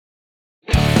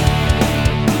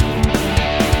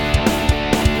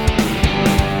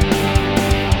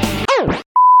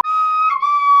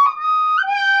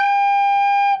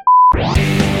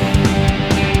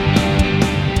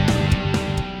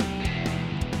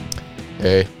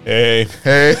Hey. Hey.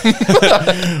 Hey.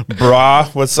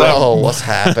 Brah, what's up? Oh, what's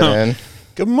happening?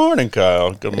 Good morning,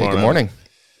 Kyle. Good morning. Hey, good morning.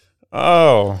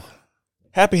 Oh,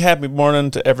 happy morning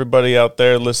to everybody out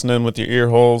there listening with your ear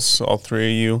holes, all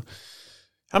three of you.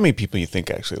 How many people you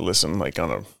think actually listen, like on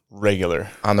a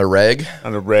regular? On the reg?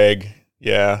 On a reg,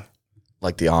 yeah.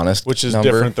 Like the honest Which is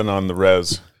number? different than on the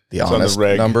res. The It's honest on the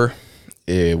reg. number,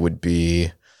 it would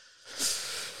be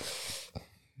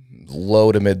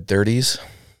low to mid 30s.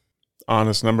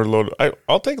 Honest number, low.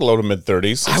 I'll take low to mid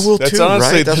 30s. I will that's too,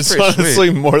 honestly, right? That's pretty honestly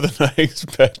sweet. more than I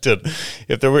expected.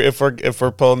 If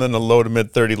we're pulling in a low to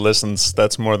mid 30 listens,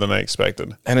 that's more than I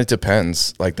expected. And it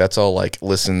depends. Like, that's all like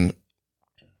listen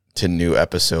to new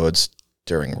episodes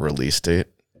during release date.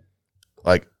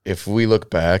 Like, if we look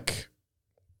back,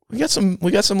 we got some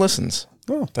listens.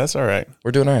 Oh, that's all right.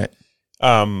 We're doing all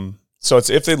right. So it's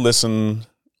if they listen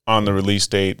on the release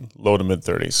date, low to mid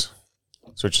 30s.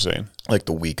 That's what you're saying. Like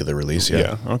the week of the release,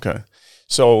 yeah. Okay.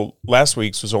 So last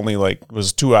week's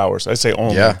was 2 hours. I say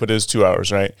only, Yeah. but it is 2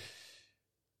 hours, right?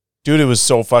 Dude, it was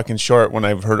so fucking short when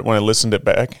I listened it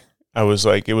back. I was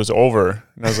like, it was over.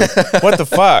 And I was like, what the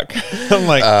fuck? I'm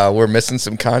like, We're missing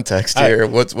some context here.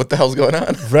 What the hell's going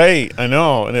on? right, I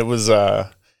know. And it was,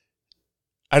 I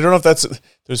don't know if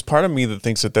there's part of me that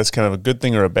thinks that that's kind of a good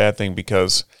thing or a bad thing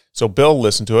because, so Bill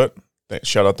listened to it.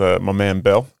 Shout out to my man,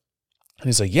 Bill. And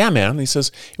he's like, yeah, man. He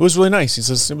says, it was really nice. He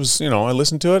says, it was, I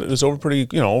listened to it. It was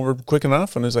over quick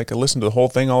enough. And he's like, I listened to the whole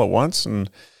thing all at once. And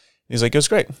he's like, it was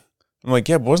great. I'm like,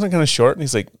 yeah, but wasn't it kind of short? And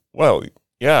he's like, well,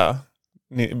 yeah.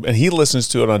 And he listens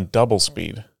to it on double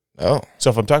speed. Oh.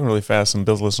 So if I'm talking really fast and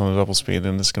Bill's listening on double speed,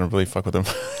 then it's going to really fuck with him.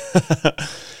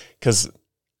 Because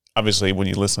obviously when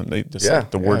you listen,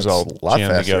 the words all it's a lot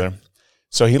jam faster. together.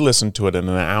 So he listened to it in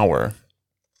an hour.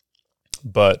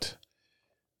 But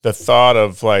the thought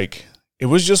of like, it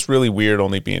was just really weird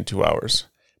only being 2 hours.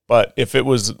 But if it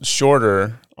was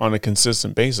shorter on a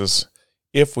consistent basis,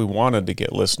 if we wanted to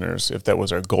get listeners, if that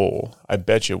was our goal, I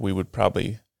bet you we would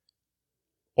probably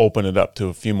open it up to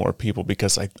a few more people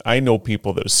because I know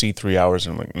people that see 3 hours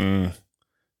and I'm like,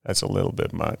 that's a little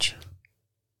bit much.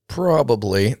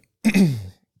 Probably.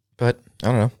 But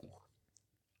I don't know.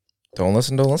 Don't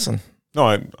listen.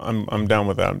 No, I'm down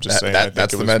with that. I'm just saying. I think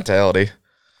That's the mentality.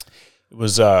 It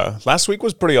was last week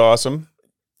was pretty awesome.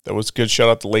 That was good. Shout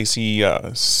out to Lacey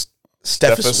Steffes.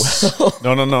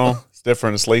 No. It's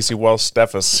different. It's Lacey Wells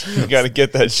Steffes. You got to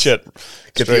get that shit.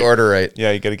 Get straight. the order right.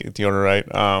 Yeah, you got to get the order right.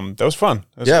 That was fun.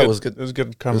 It was good. It was a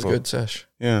good It combo. was a good sesh.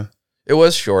 Yeah. It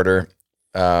was shorter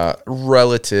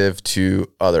relative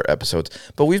to other episodes,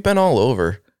 but we've been all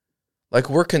over. Like,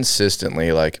 we're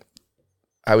consistently, like,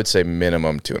 I would say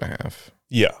minimum 2.5.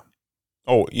 Yeah.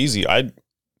 Oh, easy. I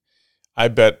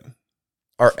bet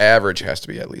Our average has to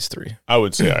be at least 3. I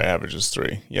would say our average is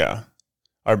 3. Yeah.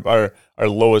 Our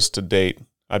lowest to date,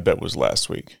 I bet, was last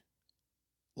week.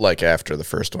 Like after the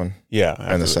first one. Yeah.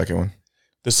 And the second one.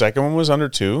 The second one was under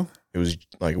 2. It was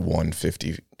like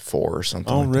 154 or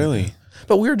something. Oh, like that. really?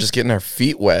 But we were just getting our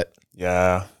feet wet.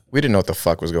 Yeah. We didn't know what the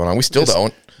fuck was going on. We still Just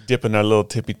don't. Dipping our little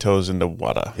tippy toes into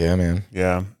water. Yeah, man.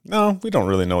 Yeah. No, we don't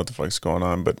really know what the fuck's going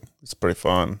on, but it's pretty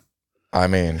fun. I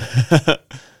mean,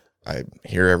 I'm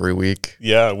here every week.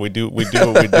 Yeah, we do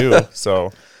what we do.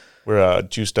 So we're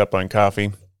juiced up on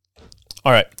coffee.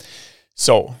 All right.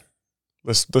 So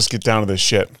let's get down to this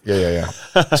shit. Yeah.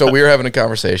 So we were having a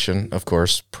conversation, of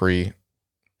course, pre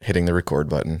hitting the record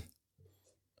button.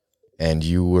 And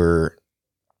you were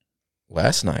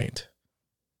last night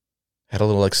had a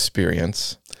little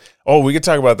experience. Oh, we could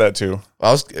talk about that too.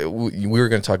 We were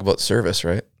going to talk about service,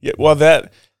 right? Yeah. Well,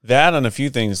 that and a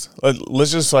few things.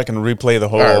 Let's just so I can replay the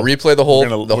whole. All right, replay the whole we're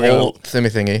gonna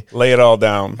thingy. lay it all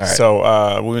down. All right.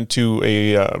 So we went to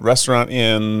a restaurant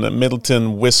in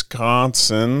Middleton,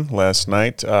 Wisconsin last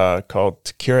night called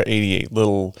Takira 88.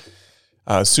 Little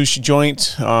sushi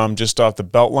joint just off the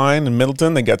Beltline in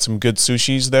Middleton. They got some good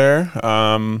sushis there.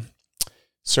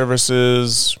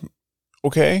 Services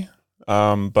okay,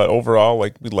 but overall,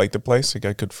 like, we like the place. They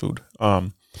got good food.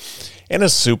 And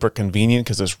it's super convenient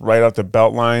because it's right off the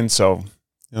Beltline, so you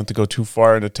don't have to go too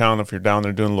far into town if you're down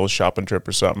there doing a little shopping trip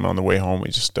or something. On the way home, we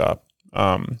just stop.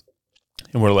 And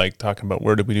we're like talking about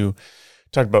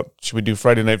should we do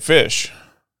Friday Night Fish?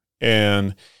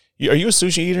 And are you a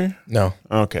sushi eater? No.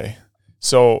 Okay.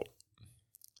 So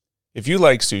if you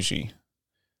like sushi,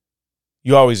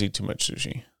 you always eat too much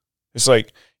sushi. It's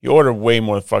like you order way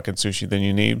more fucking sushi than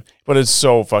you need, but it's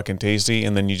so fucking tasty,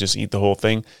 and then you just eat the whole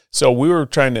thing. So we were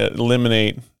trying to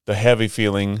eliminate the heavy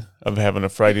feeling of having a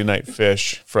Friday Night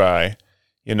Fish fry,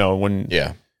 when...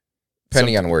 Yeah.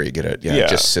 Depending on where you get it. Yeah, it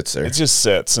just sits there. It just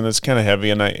sits, and it's kind of heavy,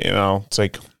 and it's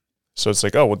like, So it's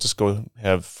like, oh, we'll just go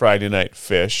have Friday night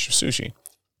fish sushi.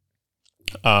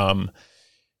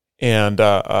 And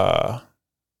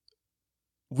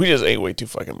we just ate way too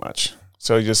fucking much.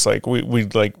 So just like we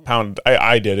like pounded.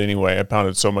 I did anyway. I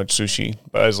pounded so much sushi,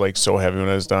 but I was like so heavy when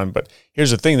I was done. But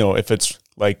here's the thing though: if it's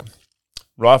like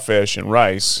raw fish and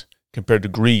rice compared to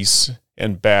grease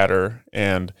and batter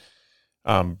and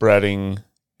breading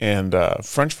and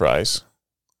French fries,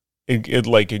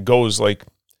 it goes like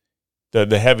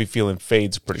the heavy feeling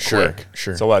fades pretty quick.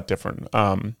 Sure. It's a lot different.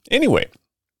 Anyway,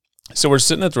 so we're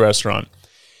sitting at the restaurant,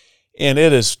 and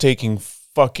it is taking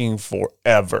fucking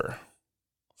forever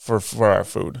for our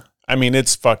food. I mean,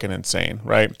 it's fucking insane,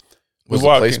 right? Was the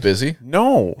place busy?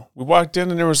 No. We walked in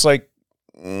and there was like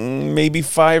maybe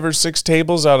 5 or 6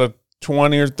 tables out of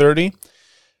 20 or 30.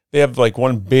 They have like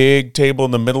one big table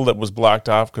in the middle that was blocked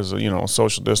off because of,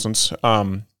 social distance.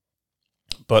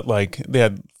 But like they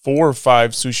had 4 or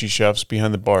 5 sushi chefs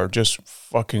behind the bar just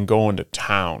fucking going to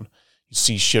town. You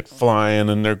see shit flying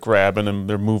and they're grabbing and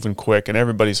they're moving quick and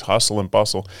everybody's hustle and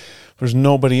bustle. There's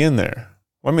nobody in there.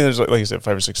 Well, I mean, there's like I said,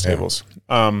 5 or 6 tables.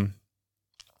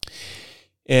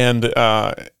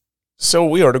 So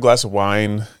we ordered a glass of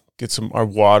wine, get our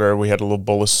water. We had a little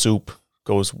bowl of soup,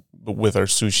 goes with our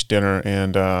sushi dinner.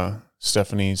 And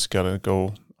Stephanie's got to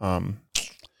go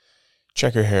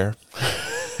check her hair.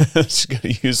 She's got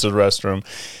to use the restroom.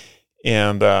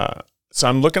 And so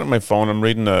I'm looking at my phone. I'm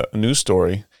reading a news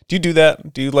story. Do you do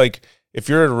that? Do you like, if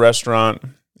you're at a restaurant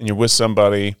and you're with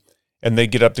somebody and they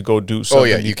get up to go do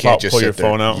something, you can't just pull sit your there.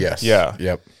 phone out? Yes. Yeah.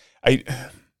 Yep.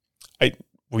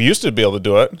 We used to be able to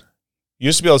do it. You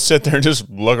used to be able to sit there and just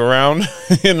look around.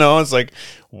 It's like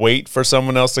wait for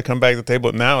someone else to come back to the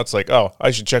table. Now it's like, oh,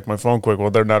 I should check my phone quick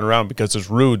while they're not around because it's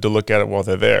rude to look at it while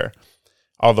they're there.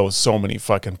 Although so many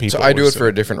fucking people. So I do it for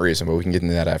a different reason, but we can get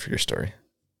into that after your story.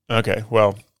 Okay.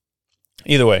 Well,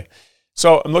 either way.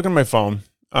 So I'm looking at my phone.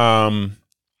 And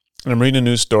I'm reading a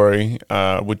news story,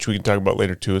 which we can talk about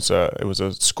later too. It was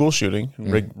a school shooting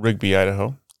in Rigby,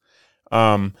 Idaho.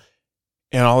 And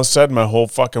all of a sudden, my whole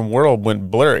fucking world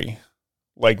went blurry.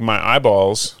 Like my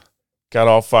eyeballs got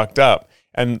all fucked up,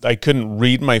 and I couldn't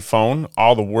read my phone.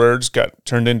 All the words got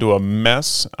turned into a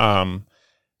mess. I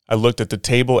looked at the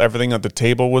table; everything at the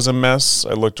table was a mess.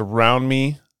 I looked around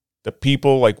me, the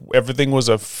people, like everything was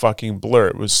a fucking blur.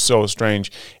 It was so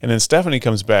strange. And then Stephanie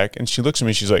comes back, and she looks at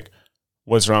me. She's like,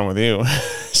 "What's wrong with you?"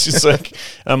 She's like,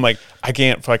 I'm like, "I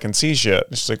can't fucking see shit."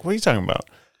 She's like, "What are you talking about?"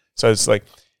 So it's like,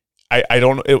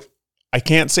 I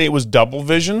can't say it was double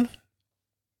vision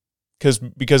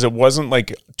because it wasn't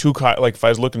like like if I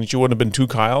was looking at you, it wouldn't have been 2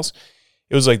 Kyles.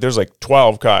 It was like there's like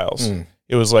 12 Kyles.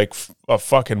 It was like a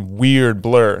fucking weird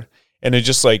blur, and it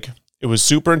just like it was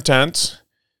super intense.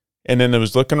 And then I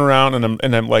was looking around,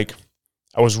 and I'm like,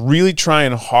 I was really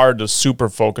trying hard to super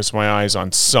focus my eyes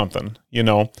on something,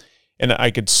 and I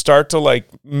could start to like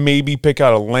maybe pick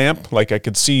out a lamp, like I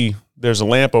could see there's a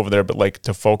lamp over there, but like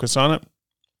to focus on it,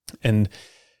 and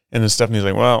then Stephanie's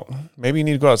like, well, maybe you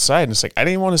need to go outside. And it's like, I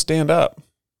didn't want to stand up.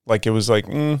 Like, it was like,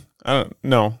 I don't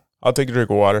know. I'll take a drink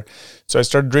of water. So I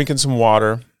started drinking some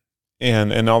water,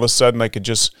 and all of a sudden I could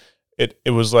just, it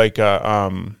was like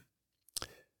a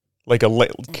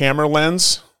camera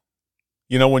lens,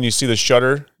 when you see the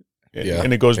shutter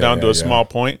and it goes down to a small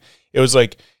point. It was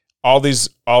like all these,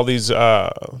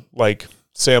 like,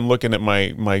 say I'm looking at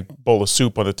my bowl of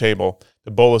soup on the table. The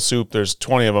bowl of soup, there's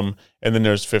 20 of them, and then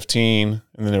there's 15, and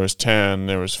then there was 10,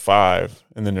 there was 5,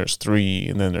 and then there's 3,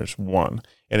 and then there's 1.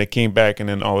 And it came back, and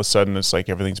then all of a sudden, it's like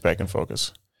everything's back in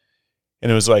focus.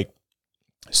 And it was like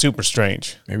super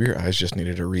strange. Maybe your eyes just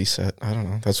needed a reset. I don't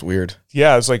know. That's weird.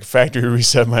 Yeah, it's like factory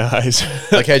reset my eyes.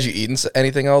 Like, had you eaten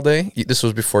anything all day? This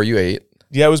was before you ate?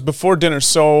 Yeah, it was before dinner.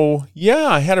 So, yeah,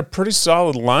 I had a pretty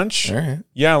solid lunch. All right.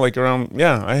 Yeah,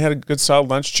 I had a good solid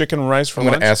lunch, chicken and rice for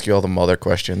lunch. I'm going to ask you all the mother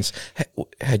questions.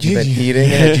 Had you been eating?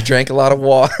 Had you drank a lot of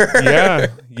water?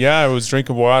 Yeah, I was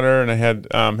drinking water, and I had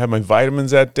my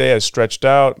vitamins that day. I stretched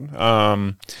out, did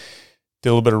a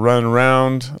little bit of running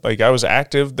around. Like, I was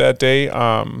active that day.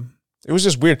 It was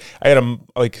just weird. I had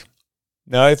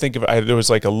now I think of it, there was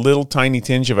like a little tiny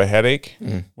tinge of a headache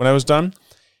when I was done.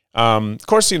 Of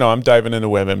course, I'm diving into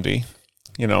WebMD.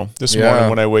 This morning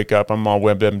when I wake up, I'm all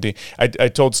WebMD. I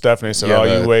told Stephanie, I said,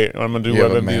 you wait, I'm going to do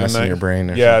WebMD tonight. Mass in your brain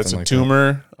or it's a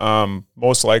tumor,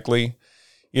 most likely.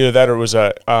 Either that or it was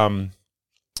a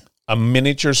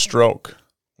miniature stroke.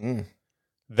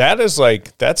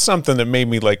 That's something that made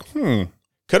me like, could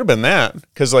have been that.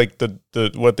 Because like the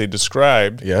what they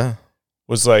described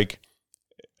was like,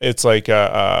 it's like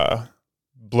a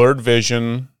blurred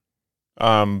vision,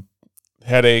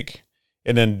 headache,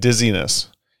 and then dizziness.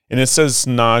 And it says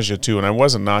nausea too, and I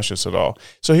wasn't nauseous at all.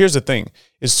 So here's the thing.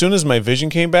 As soon as my vision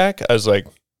came back, I was like,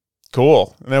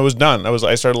 cool. And I was done.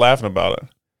 I started laughing about it.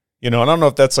 You know, I don't know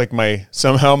if that's like my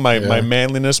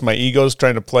manliness, my ego's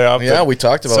trying to play off. Yeah, we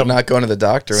talked about not going to the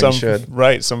doctor when you should.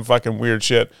 Right, some fucking weird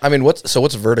shit. I mean,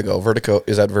 what's vertigo? Vertigo,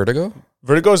 is that vertigo?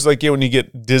 Vertigo is like when you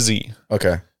get dizzy.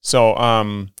 Okay. So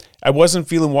I wasn't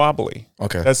feeling wobbly.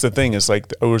 Okay. That's the thing. It's like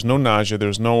there was no nausea. There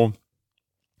was no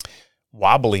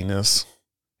wobbliness.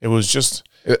 It was just...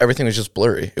 Everything was just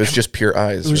blurry. It was just pure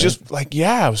eyes. It was just like,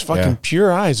 it was fucking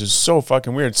pure eyes. It was so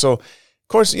fucking weird. So, of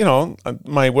course, you know,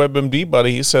 my WebMD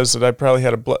buddy, he says that I probably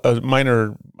had a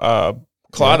minor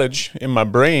clottage in my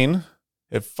brain.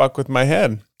 It fucked with my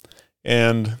head.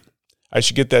 And I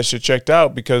should get that shit checked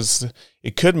out because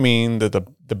it could mean that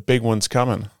the big one's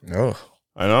coming. Oh.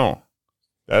 I know.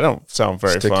 That don't sound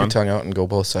very fun. Stick your tongue out and go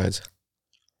both sides.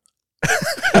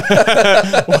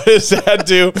 What does that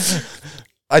do?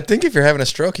 I think if you're having a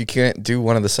stroke, you can't do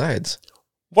one of the sides.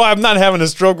 Well, I'm not having a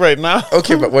stroke right now.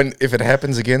 Okay, but if it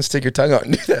happens again, stick your tongue out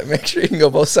and do that. Make sure you can go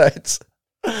both sides.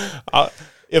 I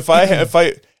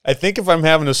think if I'm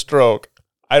having a stroke,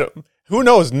 who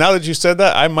knows? Now that you said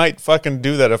that, I might fucking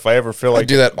do that if I ever feel like I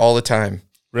do that all the time.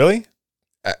 Really?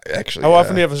 Actually, how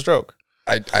often do you have a stroke?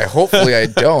 I hopefully I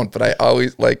don't, but I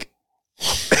always like.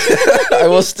 I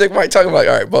will stick my tongue. I'm like,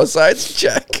 all right, both sides,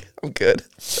 check. I'm good.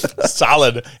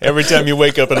 Solid. Every time you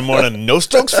wake up in the morning, no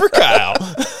strokes for Kyle.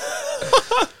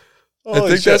 I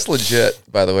think that's legit,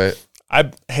 by the way.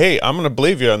 I'm going to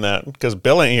believe you on that because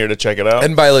Bill ain't here to check it out.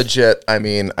 And by legit, I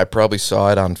mean, I probably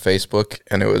saw it on Facebook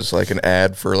and it was like an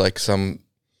ad for like some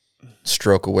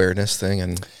stroke awareness thing.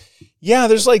 And yeah,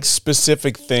 there's like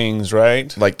specific things,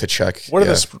 right? Like to check. What are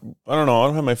I don't know. I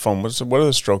don't have my phone. What are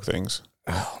the stroke things?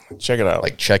 Oh, check it out.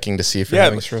 Like checking to see if you're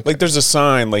having a stroke? Like there's a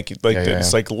sign,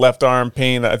 it's like left arm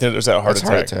pain. I think there's that heart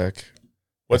attack.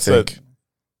 What's that?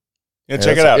 Yeah,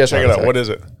 check it out. Check it out. What is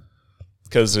it?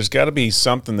 Because there's got to be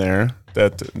something there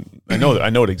that I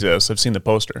know it exists. I've seen the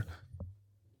poster.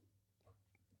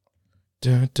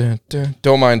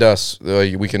 Don't mind us.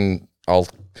 We can. I'll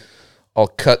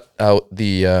cut out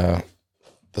the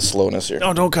slowness here.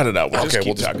 No, don't cut it out. We'll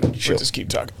just keep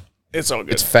talking. It's all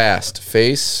good. It's fast.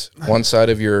 Face, one side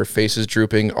of your face is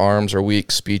drooping, arms are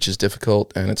weak, speech is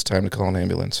difficult, and it's time to call an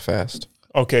ambulance. Fast.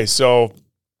 Okay, so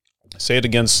say it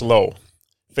again slow.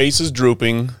 Face is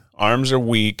drooping, arms are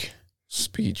weak.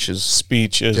 Speech is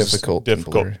difficult. It's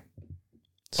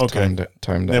okay.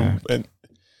 Time to act.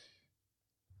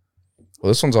 Well,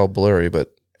 this one's all blurry,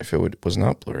 but if it was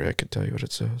not blurry, I could tell you what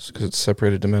it says because it's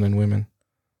separated to men and women.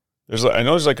 I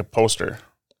know there's like a poster.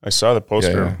 I saw the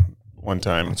poster one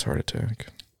time. It's heart attack.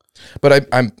 But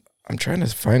I'm trying to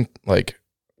find like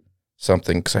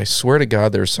something because I swear to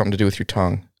God there's something to do with your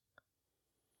tongue,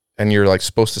 and you're like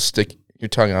supposed to stick your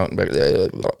tongue out and back.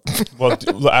 Well,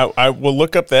 I will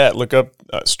look up that. Look up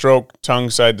stroke, tongue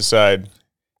side to side.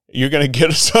 You're gonna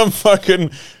get some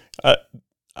fucking.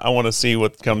 I want to see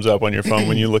what comes up on your phone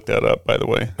when you look that up. By the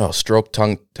way. Oh, stroke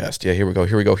tongue test. Yeah, here we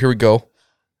go.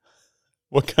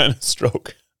 What kind of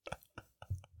stroke?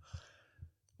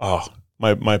 Oh,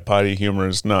 my potty humor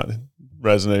is not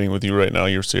resonating with you right now.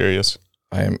 You're serious.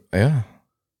 I am. Yeah.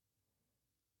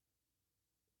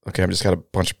 Okay, I've just got a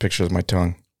bunch of pictures of my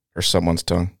tongue or someone's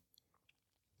tongue.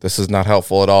 This is not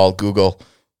helpful at all. Google.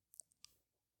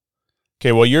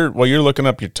 Okay, well you're looking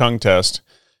up your tongue test.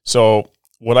 So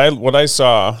what I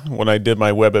saw when I did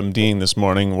my WebMDing this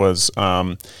morning was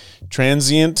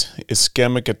transient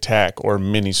ischemic attack or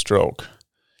mini stroke.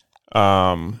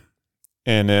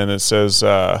 And then it says,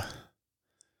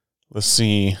 let's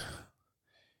see,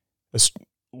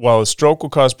 while a stroke will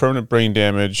cause permanent brain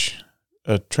damage,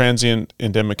 a transient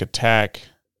endemic attack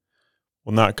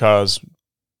will not cause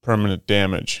permanent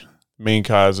damage. Main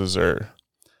causes are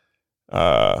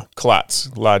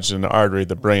clots lodged in the artery of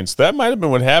the brain. So that might have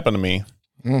been what happened to me.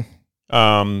 The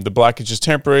blockage is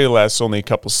temporary, lasts only a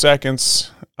couple seconds.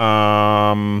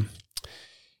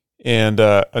 And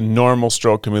a normal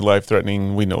stroke can be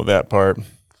life-threatening. We know that part.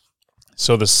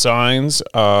 So the signs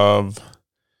of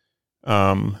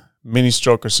mini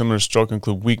stroke or similar stroke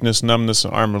include weakness, numbness in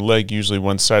arm or leg, usually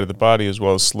one side of the body, as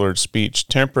well as slurred speech.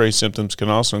 Temporary symptoms can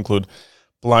also include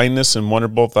blindness in one or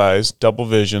both eyes, double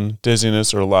vision,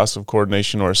 dizziness or loss of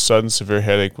coordination, or a sudden severe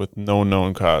headache with no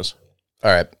known cause.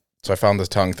 All right. So I found this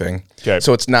tongue thing. Okay.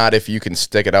 So it's not if you can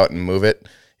stick it out and move it.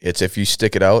 It's if you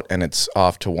stick it out and it's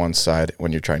off to one side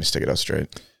when you're trying to stick it out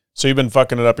straight. So you've been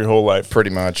fucking it up your whole life? Pretty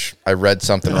much. I read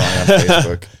something wrong on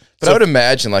Facebook. But I would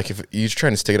imagine, like, if you're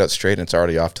trying to stick it out straight and it's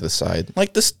already off to the side,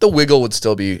 like the wiggle would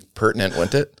still be pertinent,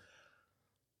 wouldn't it?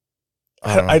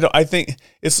 I think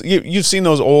it's you've seen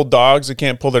those old dogs that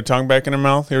can't pull their tongue back in their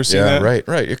mouth. You ever seen that? Right.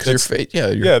 Because your face,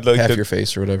 like half your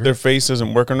face or whatever. Their face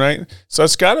isn't working right. So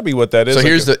it's got to be what that is. So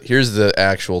here's the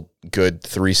actual good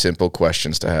 3 simple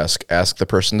questions to ask. Ask the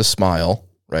person to smile.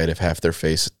 Right, if half their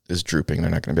face is drooping, they're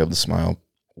not going to be able to smile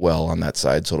well on that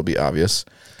side, so it'll be obvious.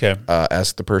 Okay.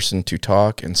 Ask the person to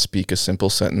talk and speak a simple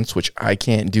sentence, which I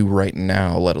can't do right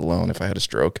now, let alone if I had a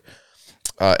stroke.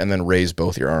 And then raise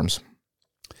both your arms.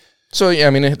 So, yeah, I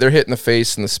mean, they're hitting the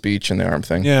face and the speech and the arm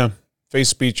thing. Yeah, face,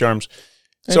 speech, arms.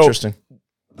 Interesting.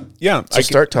 Yeah. So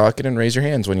start talking and raise your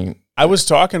hands when you... I was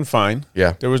talking fine.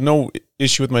 Yeah. There was no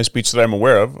issue with my speech that I'm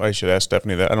aware of. I should ask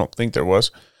Stephanie that. I don't think there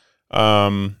was.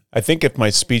 I think if my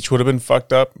speech would have been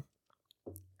fucked up,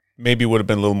 maybe would have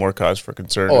been a little more cause for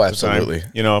concern. Oh, at the absolutely.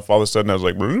 Time. You know, if all of a sudden I was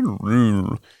like...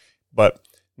 But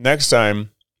next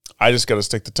time, I just got to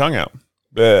stick the tongue out.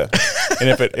 And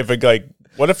if it like...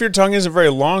 What if your tongue isn't very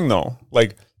long, though?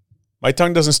 Like, my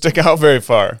tongue doesn't stick out very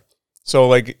far. So,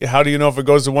 like, how do you know if it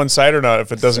goes to one side or not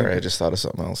if it doesn't? Sorry, I just thought of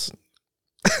something else.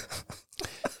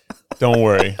 Don't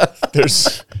worry.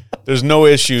 There's no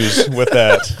issues with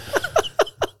that.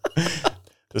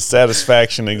 The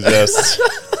satisfaction exists.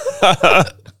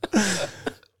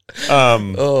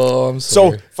 I'm sorry.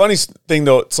 So, funny thing,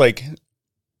 though, it's like...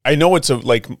 I know my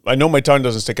tongue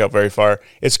doesn't stick out very far.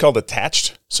 It's called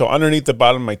attached. So underneath the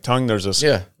bottom of my tongue, there's this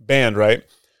band, right?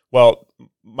 Well,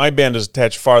 my band is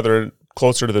attached farther,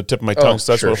 closer to the tip of my tongue,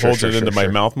 so that's what holds it into my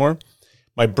mouth more.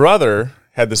 My brother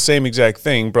had the same exact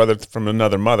thing, brother from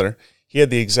another mother. He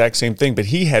had the exact same thing, but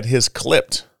he had his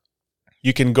clipped.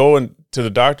 You can go to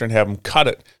the doctor and have him cut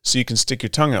it so you can stick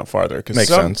your tongue out farther. Makes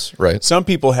sense, right? Some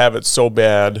people have it so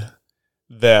bad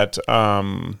that...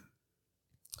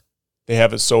 they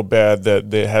have it so bad that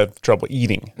they have trouble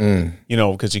eating, you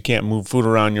know, because you can't move food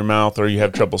around your mouth or you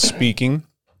have trouble speaking.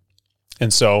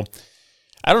 And so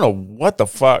I don't know what the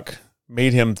fuck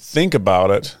made him think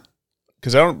about it,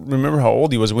 because I don't remember how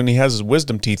old he was when he has his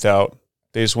wisdom teeth out.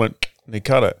 They just went and they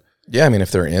cut it. Yeah, I mean,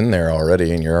 if they're in there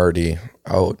already and you're already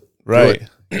out. Right.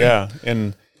 Yeah.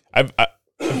 And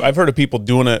I've heard of people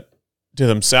doing it to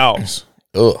themselves.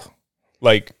 Ugh.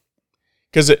 Like,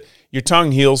 because your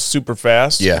tongue heals super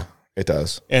fast. Yeah. It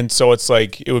does. And so it's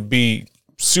like, it would be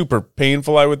super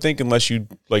painful, I would think, unless you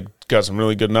like got some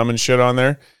really good numbing shit on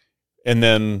there. And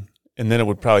then it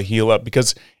would probably heal up,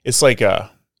 because it's like I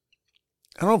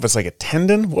don't know if it's like a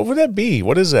tendon. What would that be?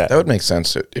 What is that? That would make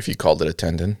sense if you called it a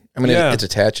tendon. I mean, it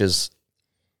attaches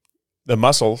the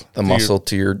muscle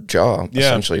to your jaw. Yeah.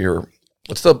 Essentially,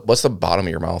 what's the bottom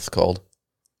of your mouth called?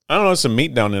 I don't know. It's some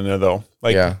meat down in there though.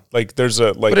 Like there's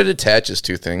a like. But it attaches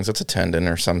to things. It's a tendon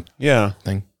or some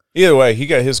thing. Either way, he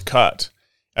got his cut.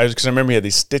 Because I remember he had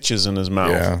these stitches in his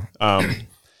mouth. Yeah.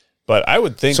 But I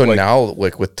would think... So now,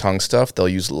 like with tongue stuff, they'll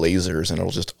use lasers and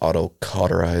it'll just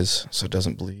auto-cauterize so it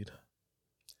doesn't bleed.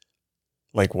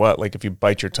 Like what? Like if you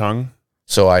bite your tongue?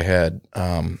 So I had...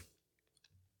 I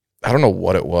don't know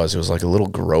what it was. It was like a little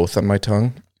growth on my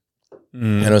tongue.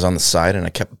 And it was on the side, and I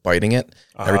kept biting it.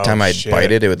 Every time I'd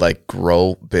bite it, it would like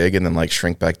grow big and then like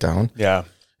shrink back down. Yeah.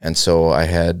 And so I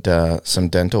had some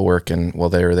dental work, and while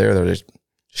they were there, they just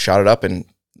shot it up and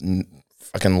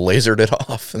fucking lasered it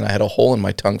off, and I had a hole in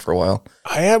my tongue for a while.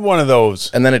 I had one of those.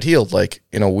 And then it healed like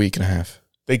in a week and a half.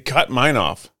 They cut mine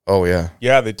off. Oh, yeah.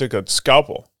 Yeah, they took a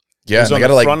scalpel. Yeah, and I got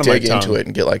to like dig into it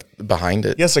and get like behind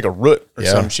it. Yes, like a root or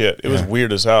some shit. It was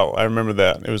weird as hell. I remember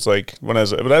that. It was like when I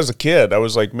was a kid, I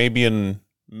was like maybe in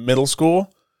middle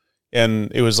school.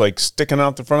 And it was like sticking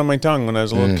out the front of my tongue when I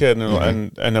was a little kid,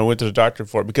 and I went to the doctor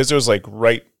for it because it was like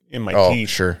right in my teeth.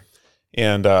 Sure.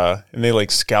 And they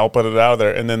like scalped it out of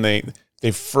there, and then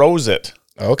they froze it.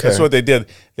 Okay, that's what they did.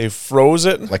 They froze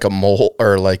it like a mole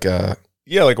or like a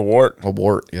like a wart. A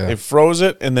wart. Yeah. They froze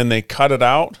it, and then they cut it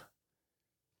out,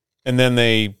 and then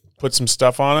they put some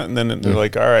stuff on it, and then they're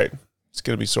like, "All right, it's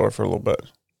gonna be sore for a little bit."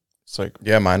 It's like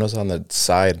mine was on the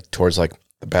side towards like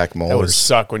the back molars. That would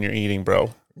suck when you're eating,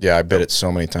 bro. Yeah, I bit it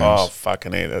so many times. Oh,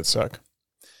 fucking A, that suck.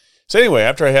 So anyway,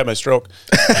 after I had my stroke,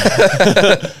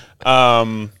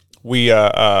 we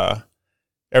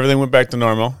everything went back to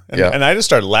normal. And I just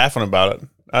started laughing about it.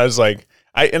 I was like,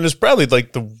 and it's probably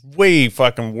like the way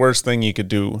fucking worst thing you could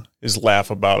do is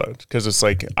laugh about it. Because it's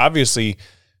like, obviously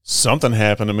something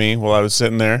happened to me while I was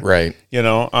sitting there. Right. You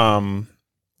know,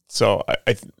 so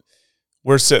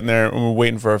we're sitting there and we're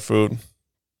waiting for our food.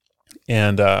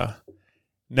 And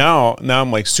now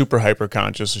I'm like super hyper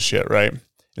conscious of shit, right?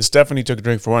 And Stephanie took a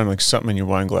drink for wine, like something in your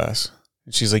wine glass.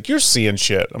 And she's like, "You're seeing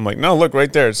shit." I'm like, "No, look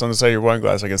right there. It's on the side of your wine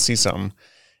glass. I can see something." And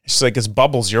she's like, "It's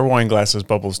bubbles. Your wine glass has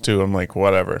bubbles too." I'm like,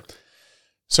 "Whatever."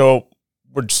 So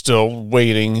we're still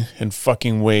waiting and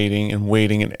fucking waiting and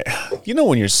waiting. And you know,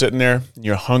 when you're sitting there and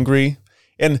you're hungry,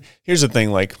 and here's the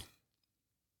thing, like,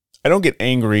 I don't get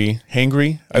hangry.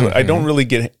 I don't really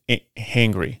get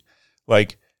hangry.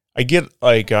 Like, I get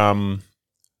like,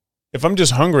 if I'm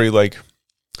just hungry, like,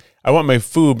 I want my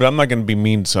food, but I'm not going to be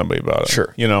mean to somebody about it.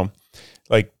 Sure. You know,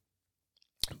 like,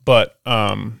 but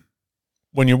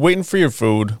when you're waiting for your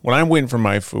food, when I'm waiting for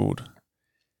my food,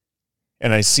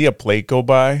 and I see a plate go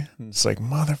by, and it's like,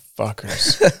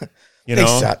 motherfuckers. You know?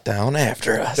 They sat down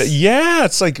after us. Yeah,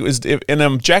 it's like, and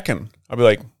I'm checking. I'll be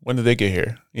like, when did they get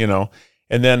here? You know?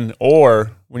 And then,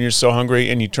 or when you're so hungry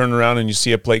and you turn around and you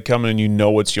see a plate coming and you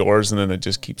know it's yours, and then it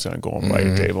just keeps on going by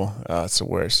your table. It's the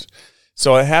worst.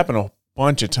 So it happened a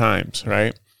bunch of times,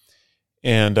 right?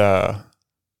 And the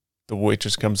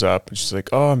waitress comes up and she's like,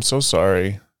 oh, I'm so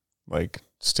sorry. Like,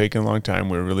 it's taking a long time.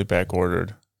 We were really back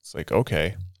ordered. It's like,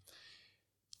 okay.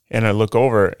 And I look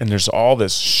over and there's all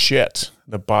this shit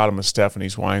at the bottom of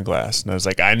Stephanie's wine glass. And I was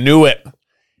like, I knew it.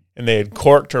 And they had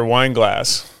corked her wine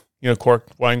glass. You know,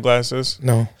 corked wine glasses?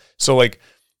 No. So, like,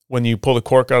 when you pull the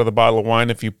cork out of the bottle of wine,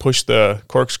 if you push the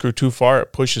corkscrew too far,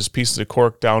 it pushes pieces of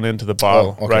cork down into the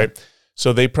bottle, right?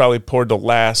 So they probably poured the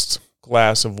last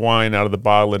glass of wine out of the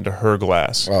bottle into her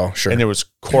glass. Oh, sure. And there was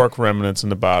cork remnants in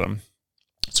the bottom.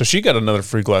 So she got another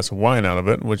free glass of wine out of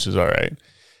it, which is all right.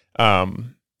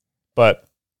 But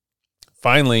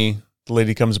finally, the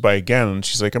lady comes by again, and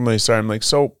she's like, I'm really sorry. I'm like,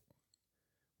 so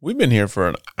we've been here for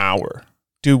an hour.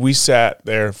 Dude, we sat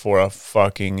there for a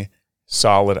fucking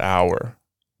solid hour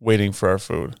waiting for our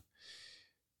food.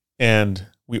 And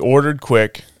we ordered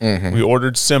quick. Mm-hmm. We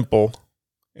ordered simple,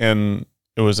 and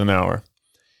it was an hour.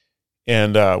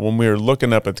 And when we were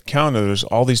looking up at the counter, there's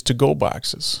all these to-go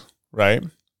boxes, right?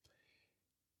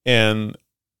 And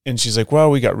she's like,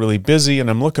 well, we got really busy. And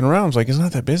I'm looking around. I was like, it's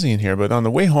not that busy in here. But on the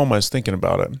way home, I was thinking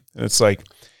about it. And it's like,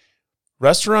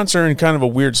 restaurants are in kind of a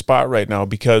weird spot right now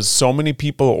because so many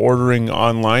people are ordering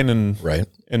online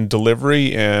and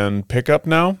delivery and pickup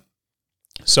now.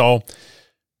 So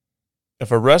if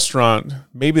a restaurant,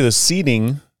 maybe the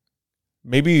seating,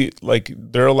 maybe like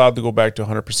they're allowed to go back to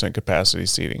 100% capacity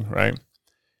seating, right?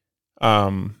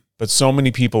 But so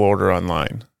many people order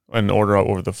online and order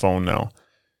over the phone now.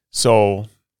 So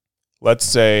let's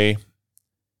say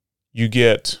you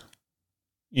get,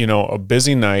 you know, a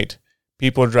busy night.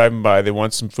 People are driving by, they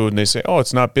want some food, and they say, oh,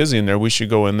 it's not busy in there. We should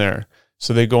go in there.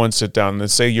 So they go and sit down, and they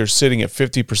say you're sitting at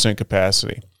 50%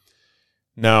 capacity.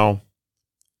 Now,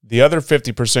 the other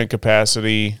 50%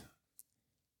 capacity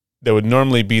that would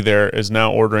normally be there is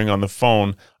now ordering on the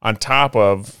phone on top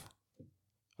of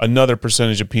another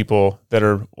percentage of people that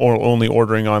are only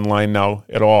ordering online now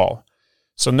at all.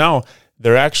 So now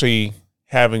they're actually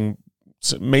having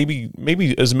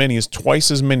maybe as many as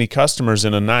twice as many customers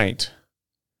in a night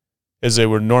as they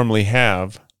would normally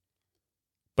have,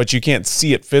 but you can't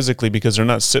see it physically because they're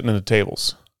not sitting at the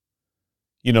tables.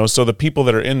 You know, so the people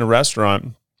that are in the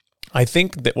restaurant, I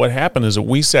think that what happened is that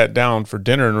we sat down for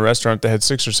dinner in a restaurant that had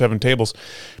 6 or 7 tables,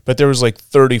 but there was like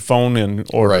 30 phone-in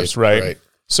orders, right?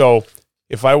 So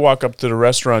if I walk up to the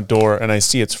restaurant door and I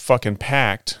see it's fucking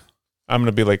packed, I'm going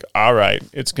to be like, all right,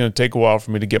 it's going to take a while for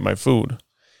me to get my food.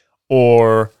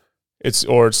 Or it's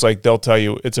like they'll tell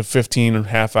you it's a 15 and a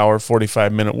half hour,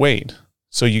 45-minute wait.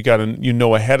 So you got to, you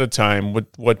know, ahead of time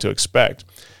what to expect.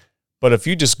 But if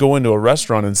you just go into a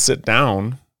restaurant and sit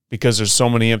down because there's so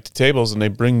many empty tables and they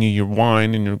bring you your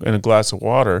wine and a glass of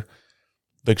water,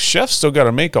 the chef's still got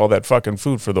to make all that fucking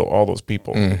food for all those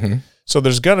people. Mm-hmm. So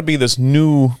there's got to be this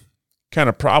new kind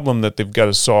of problem that they've got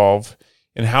to solve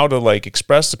and how to like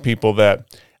express to people that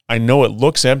I know it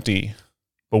looks empty,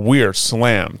 but we are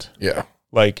slammed. Yeah.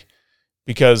 Like,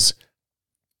 because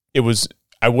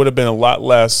I would have been a lot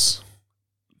less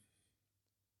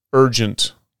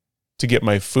urgent to get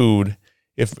my food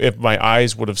if my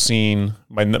eyes would have seen,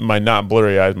 my not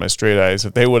blurry eyes, my straight eyes,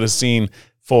 if they would have seen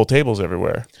full tables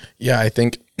everywhere. Yeah, I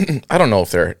think, I don't know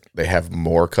if they have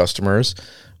more customers,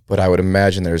 but I would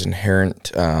imagine there's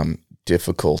inherent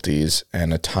difficulties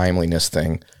and a timeliness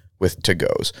thing with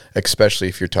to-goes, especially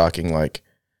if you're talking like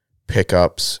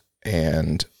pickups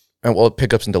and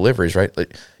deliveries, right?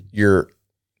 Like you're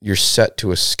set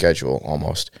to a schedule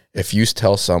almost. If you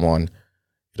tell someone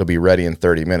it'll be ready in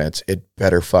 30 minutes, it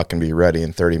better fucking be ready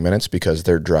in 30 minutes because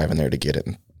they're driving there to get it.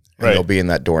 And they'll be in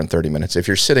that door in 30 minutes. If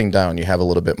you're sitting down, you have a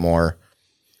little bit more,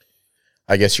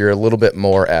 I guess you're a little bit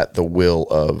more at the will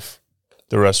of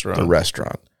the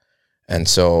restaurant. And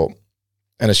so,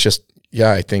 and it's just,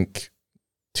 yeah, I think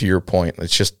to your point,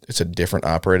 it's a different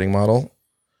operating model.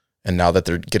 And now that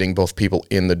they're getting both people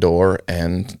in the door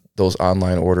and those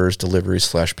online orders, deliveries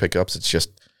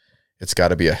 /pickups, it's got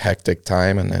to be a hectic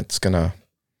time, and it's gonna.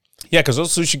 Yeah, because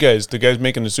those sushi guys, the guys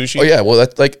making the sushi. Oh yeah, well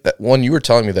that's like when you were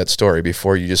telling me that story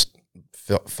before you just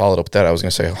followed up with that, I was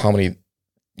gonna say how many,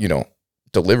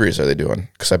 deliveries are they doing?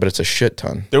 Because I bet it's a shit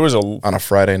ton. There was on a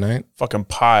Friday night, fucking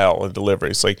pile of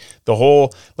deliveries. Like the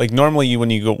whole, like normally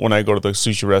when I go to the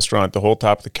sushi restaurant, the whole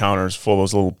top of the counter is full of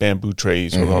those little bamboo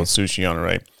trays with all the sushi on it,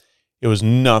 right? It was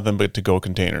nothing but to-go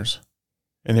containers,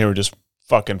 and they were just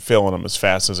fucking filling them as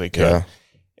fast as they could. Yeah.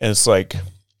 And it's like,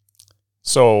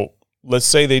 so let's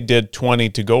say they did 20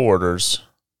 to-go orders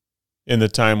in the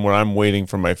time where I'm waiting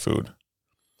for my food.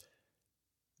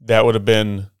 That would have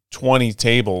been 20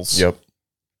 tables. Yep.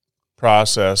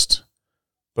 Processed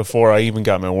before I even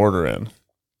got my order in.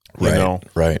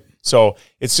 Right. So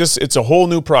it's a whole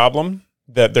new problem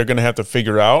that they're going to have to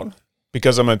figure out,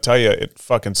 because I'm going to tell you, it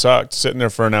fucking sucked sitting there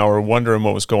for an hour wondering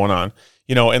what was going on.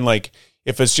 And like,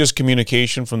 if it's just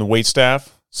communication from the wait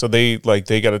staff, so they got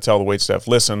to tell the wait staff,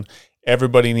 listen,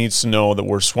 everybody needs to know that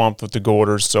we're swamped with the go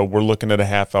orders, so we're looking at a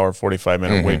half hour,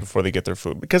 45-minute wait before they get their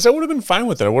food. Because I would have been fine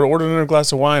with it. I would have ordered another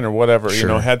glass of wine or whatever,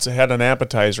 Sure. had an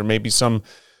appetizer, maybe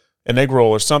an egg roll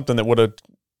or something that would have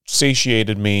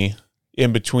satiated me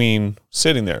in between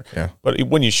sitting there. Yeah. But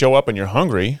when you show up and you're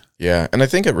hungry. Yeah. And I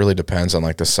think it really depends on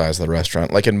like the size of the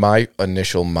restaurant. Like in my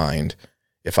initial mind,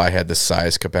 if I had the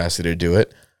size capacity to do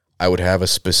it, I would have a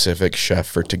specific chef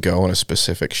for to go and a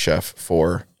specific chef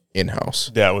for in-house.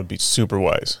 That would be super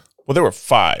wise. Well, there were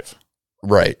 5.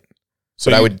 Right. So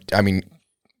but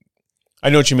I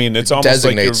know what you mean. It's almost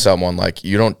designate like someone like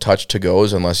you don't touch to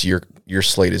goes unless your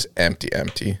slate is empty.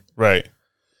 Right.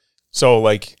 So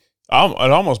like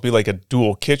it'd almost be like a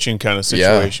dual kitchen kind of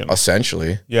situation. Yeah,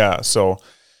 essentially. Yeah. So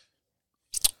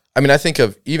I think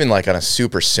of even like on a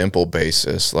super simple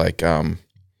basis, like you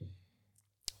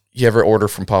ever order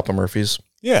from Papa Murphy's?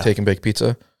 Yeah. Take and bake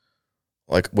pizza?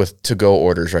 Like with to-go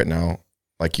orders right now,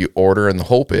 like you order and the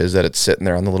hope is that it's sitting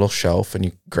there on the little shelf and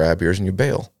you grab yours and you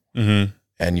bail. Mm-hmm.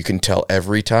 And you can tell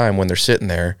every time when they're sitting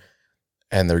there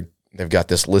and they've got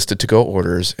this listed to-go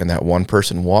orders, and that one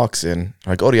person walks in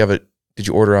like, oh, did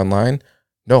you order online?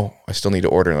 No, I still need to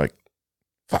order. And like,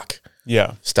 fuck.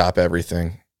 Yeah. Stop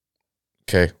everything.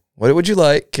 Okay. What would you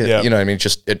like? Yeah. You know what I mean?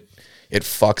 Just it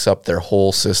fucks up their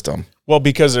whole system. Well,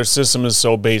 because their system is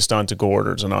so based on to-go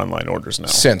orders and online orders now.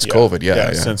 Since COVID,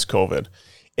 yeah. Since COVID.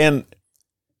 And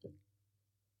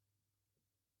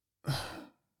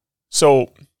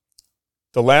so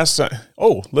the last time,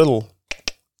 little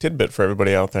tidbit for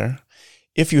everybody out there.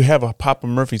 If you have a Papa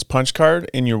Murphy's punch card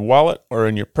in your wallet or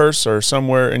in your purse or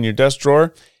somewhere in your desk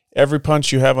drawer, every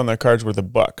punch you have on that card's worth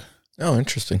 $1. Oh,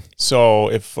 interesting. So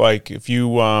if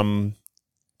you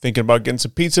thinking about getting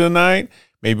some pizza tonight,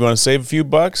 maybe you want to save a few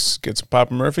bucks, get some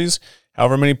Papa Murphy's,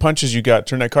 however many punches you got,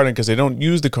 turn that card in, because they don't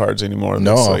use the cards anymore.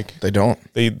 No, they don't.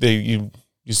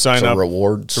 You sign up.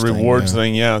 Rewards. It's a rewards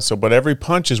thing, yeah. So, but every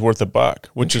punch is worth $1,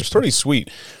 which is pretty sweet.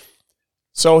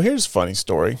 So here's a funny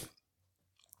story.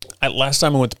 Last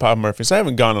time I went to Papa Murphy's, I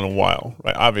haven't gone in a while,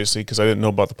 right? Obviously, because I didn't know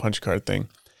about the punch card thing.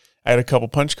 I had a couple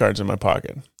punch cards in my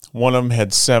pocket. One of them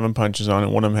had 7 punches on it.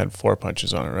 One of them had 4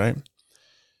 punches on it, right?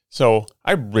 So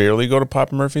I rarely go to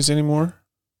Papa Murphy's anymore.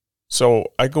 So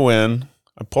I go in,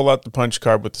 I pull out the punch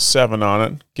card with the 7 on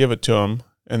it, give it to them,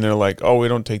 and they're like, oh, we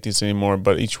don't take these anymore,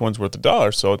 but each one's worth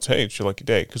 $1. So it's your lucky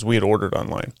day, because we had ordered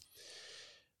online.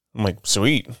 I'm like,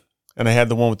 sweet. And I had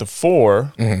the one with the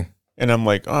 4, and I'm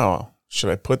like, oh, should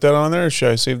I put that on there, or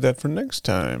should I save that for next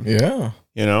time? Yeah.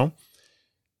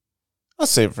 I'll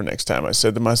save it for next time, I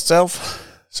said to myself.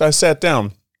 So I sat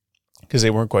down, because they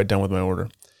weren't quite done with my order.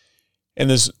 And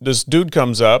this dude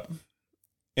comes up,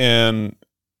 and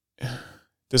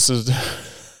this is,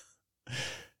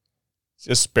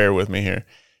 just bear with me here.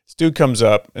 This dude comes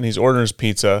up, and he's ordering his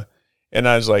pizza, and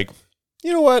I was like,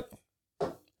 you know what?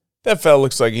 That fella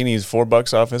looks like he needs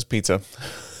 $4 off his pizza.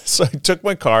 So I took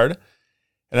my card,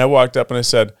 and I walked up, and I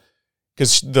said,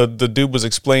 because the dude was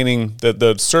explaining that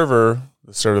the server,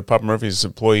 Papa Murphy's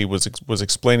employee, was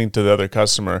explaining to the other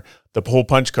customer the whole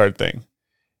punch card thing.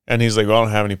 And he's like, well, I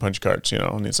don't have any punch cards,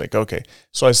 And he's like, okay.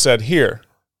 So I said, here,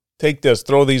 take this,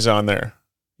 throw these on there,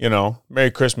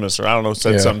 Merry Christmas, or I don't know,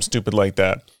 said something stupid like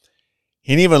that.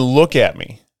 He didn't even look at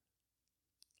me.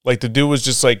 Like the dude was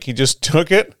just like, he just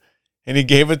took it and he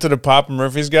gave it to the Papa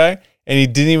Murphy's guy, and he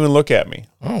didn't even look at me.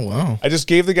 Oh, wow. I just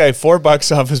gave the guy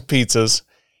 $4 off his pizzas.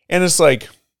 And it's like,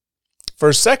 for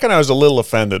a second, I was a little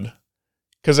offended,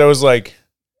 because I was like,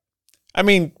 I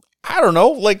don't know,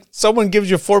 like someone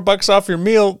gives you $4 off your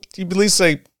meal, you at least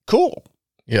say, cool.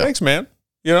 Yeah. Thanks, man.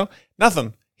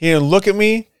 Nothing. He didn't look at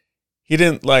me. He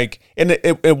didn't and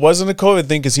it wasn't a COVID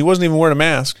thing, because he wasn't even wearing a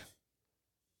mask.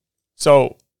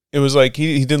 So It was like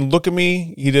he didn't look at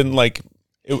me. He didn't like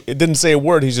it didn't say a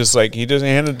word. He's just like he just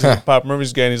handed it to the Papa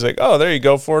Murphy's guy and he's like, "Oh, there you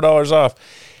go, $4 off."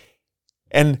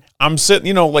 And I'm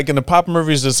sitting, like in the Papa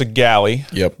Murphy's, there's a galley.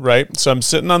 Yep. Right? So I'm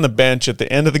sitting on the bench at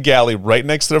the end of the galley right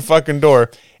next to the fucking door.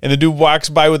 And the dude walks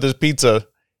by with his pizza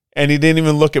and he didn't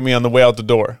even look at me on the way out the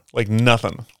door. Like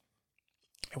nothing.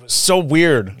 It was so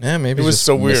weird. Yeah, maybe it was just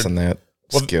so weird. Missing that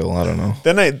skill. I don't know.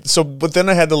 But then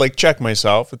I had to like check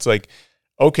myself. It's like,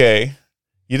 okay,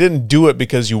 you didn't do it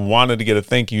because you wanted to get a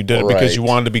thank you. You did it because you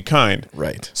wanted to be kind.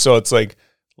 Right. So it's like,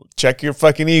 check your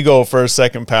fucking ego for a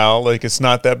second, pal. Like, it's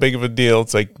not that big of a deal.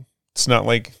 It's like, it's not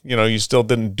like, you still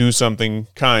didn't do something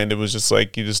kind. It was just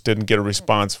like, you just didn't get a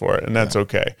response for it. And that's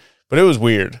okay. But it was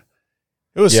weird.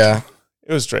 It was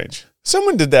strange.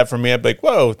 Someone did that for me. I'd be like,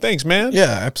 whoa, thanks, man. Yeah,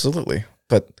 absolutely.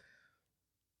 But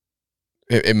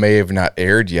it may have not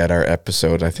aired yet, our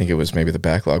episode. I think it was maybe the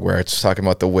backlog where I was talking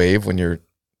about the wave when you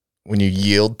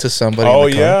yield to somebody. Oh,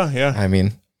 yeah. I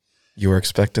mean, you were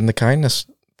expecting the kindness.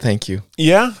 Thank you.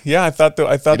 Yeah. I thought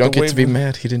you don't get to be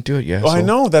mad. He didn't do it yet. Oh, so. I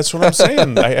know. That's what I'm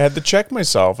saying. I had to check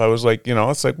myself. I was like,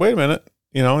 it's like, wait a minute.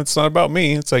 It's not about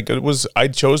me. It's like I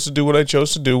chose to do what I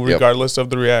chose to do regardless of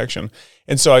the reaction.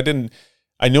 And so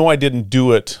I know I didn't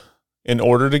do it in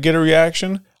order to get a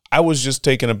reaction. I was just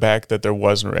taken aback that there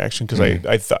wasn't a reaction because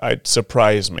I thought it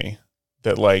surprised me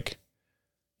that like,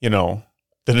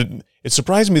 that it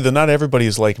surprised me that not everybody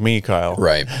is like me, Kyle.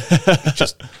 Right.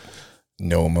 Just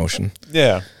no emotion.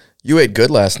 Yeah. You ate good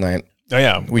last night. Oh,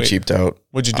 yeah. We cheaped out.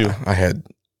 What'd you do? I had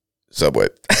Subway.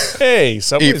 Hey,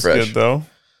 Subway's good though.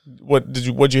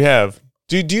 What'd you have?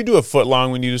 Do you do a foot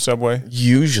long when you do Subway?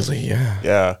 Usually, yeah.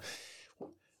 Yeah.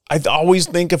 I always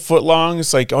think a foot long.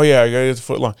 It's like, oh yeah, I gotta get the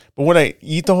foot long. But when I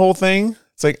eat the whole thing,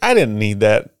 it's like I didn't need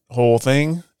that whole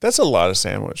thing. That's a lot of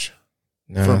sandwich.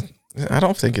 No, I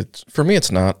don't think it's for me. It's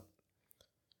not,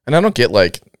 and I don't get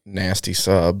like nasty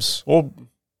subs. Well,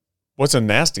 what's a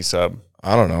nasty sub?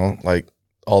 I don't know, like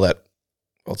all that.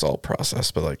 Well, it's all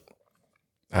processed, but like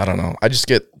I don't know. I just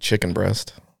get chicken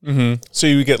breast. Mm-hmm. So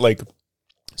you get like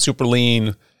super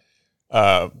lean,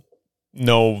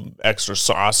 no extra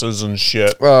sauces and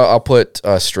shit. Well, I'll put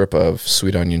a strip of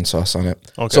sweet onion sauce on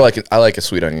it. Okay. So I like a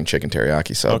sweet onion chicken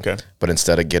teriyaki sub. Okay. But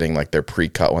instead of getting like their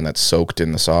pre-cut one that's soaked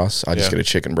in the sauce, I just get a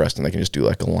chicken breast and they can just do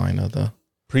like a line of the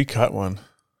pre-cut one.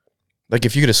 Like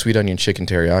if you get a sweet onion chicken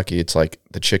teriyaki, it's like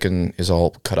the chicken is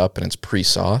all cut up and it's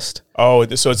pre-sauced. Oh,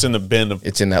 so it's in the bin.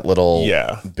 It's in that little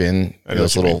bin,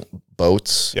 those little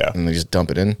boats. Yeah. And they just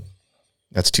dump it in.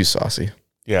 That's too saucy.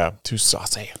 Yeah, too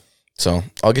saucy. So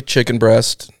I'll get chicken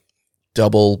breast,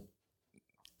 double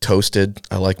toasted.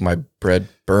 I like my bread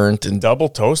burnt and double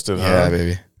toasted. Yeah,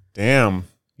 baby. Damn,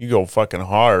 you go fucking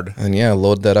hard. And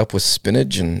load that up with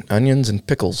spinach and onions and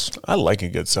pickles. I like a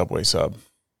good Subway sub.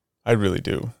 I really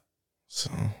do.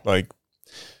 So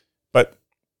but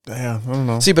yeah, I don't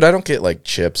know. See, but I don't get like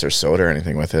chips or soda or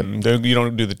anything with it. You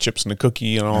don't do the chips and the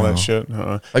cookie and all that shit.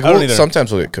 Like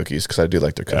sometimes we'll get cookies because I do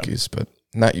like their cookies, but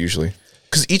not usually.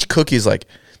 Because each cookie is like.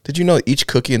 Did you know each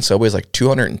cookie in Subway is like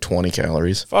 220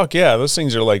 calories? Fuck yeah. Those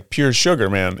things are like pure sugar,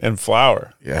 man, and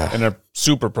flour. Yeah. And they're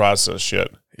super processed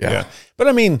shit. Yeah. But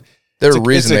I mean. There's a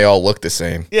reason they all look the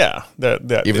same. Yeah.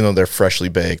 Even though they're freshly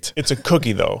baked. It's a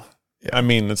cookie though. Yeah. I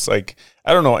mean, it's like,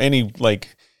 I don't know any,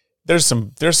 like, there's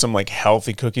some like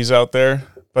healthy cookies out there,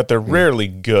 but they're rarely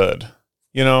good.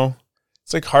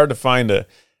 It's like hard to find a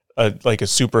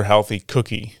super healthy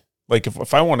cookie. Like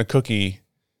if I want a cookie,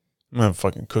 I'm gonna have a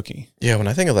fucking cookie. Yeah, when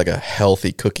I think of like a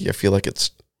healthy cookie, I feel like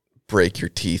it's break your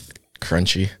teeth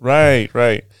crunchy. Right.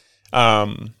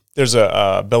 There's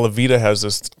Bella Vita has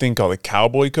this thing called a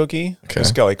cowboy cookie. Okay.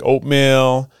 It's got like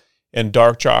oatmeal and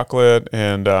dark chocolate,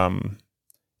 and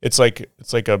it's like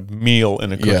a meal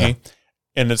in a cookie. Yeah.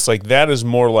 And it's like that is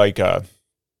more like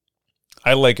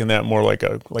I liken that more like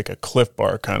a Cliff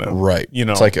Bar kind of. Right.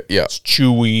 It's like it's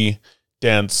chewy,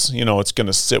 dense. It's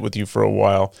gonna sit with you for a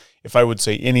while. If I would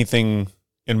say anything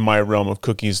in my realm of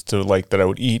cookies to like that I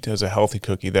would eat as a healthy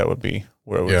cookie, that would be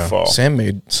where it would fall. Sam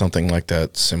made something like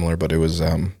that similar, but it was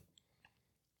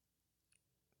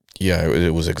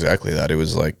it was exactly that. It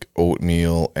was like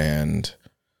oatmeal and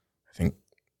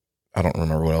I don't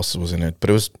remember what else was in it,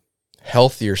 but it was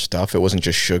healthier stuff. It wasn't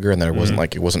just sugar, and then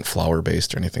it wasn't flour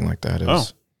based or anything like that. It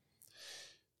was.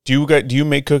 Do you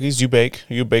make cookies? Do you bake?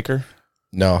 Are you a baker?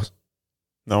 No.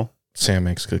 Sam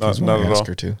makes cookies when I ask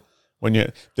her to. When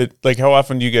how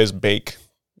often do you guys bake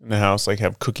in the house? Like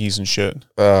have cookies and shit?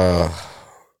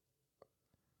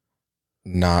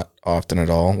 Not often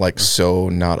at all. Like so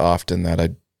not often that I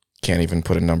can't even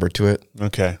put a number to it.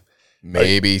 Okay.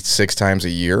 Maybe 6 times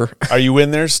a year. Are you in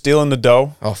there stealing the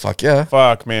dough? Oh fuck yeah.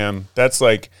 Fuck man. That's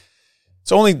like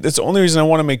It's the only reason I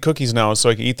want to make cookies now is so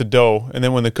I can eat the dough. And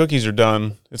then when the cookies are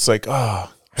done, it's like,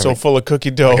 so full of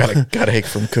cookie dough. Gotta ache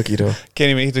from cookie dough. Can't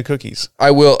even eat the cookies.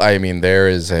 I mean,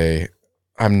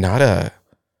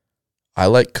 I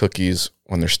like cookies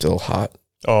when they're still hot.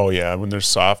 Oh, yeah. When they're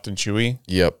soft and chewy.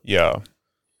 Yep. Yeah.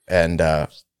 And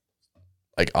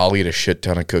like I'll eat a shit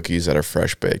ton of cookies that are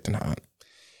fresh baked and hot.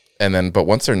 And then, but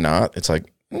once they're not, it's like,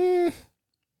 I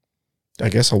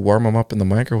guess I'll warm them up in the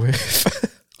microwave.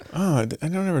 I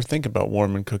don't ever think about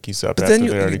warming cookies up. But after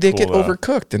then they get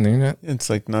overcooked, and they're not. It's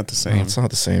like not the same. No, it's not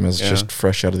the same as just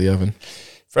fresh out of the oven.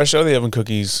 Fresh out of the oven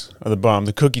cookies are the bomb.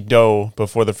 The cookie dough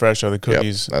before the fresh out of the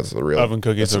cookies. Yep, that's the real oven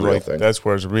cookies. That's the real thing. That's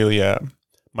where it's really at.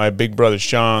 My big brother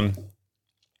Sean,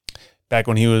 back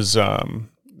when he was in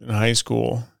high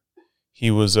school,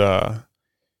 he would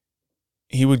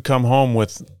come home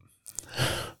with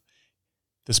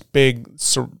this big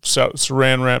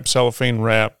saran wrap, cellophane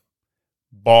wrap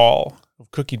ball of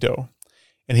cookie dough,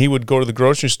 and he would go to the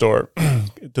grocery store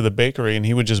to the bakery, and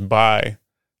he would just buy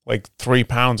like 3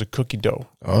 pounds of cookie dough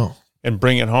and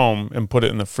bring it home and put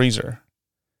it in the freezer.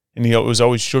 And it was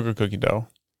always sugar cookie dough.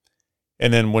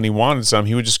 And then when he wanted some,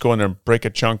 he would just go in there and break a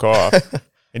chunk off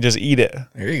and just eat it.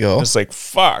 There you go. It's like,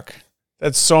 fuck,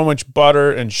 that's so much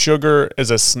butter and sugar as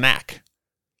a snack,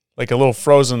 like a little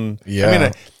frozen. Yeah. I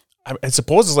mean, I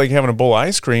suppose it's like having a bowl of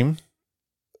ice cream.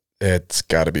 It's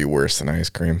got to be worse than ice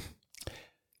cream.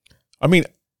 I mean,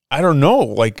 I don't know.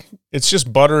 Like, it's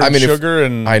just butter and sugar.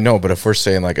 And I know, but if we're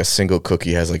saying like a single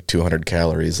cookie has like 200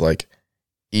 calories, like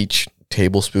each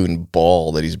tablespoon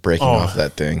ball that he's breaking off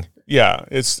that thing. Yeah,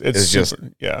 it's just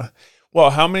yeah. Well,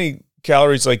 how many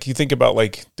calories? Like you think about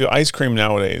like the ice cream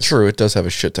nowadays. True, it does have a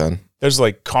shit ton. There's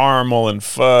like caramel and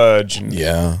fudge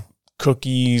and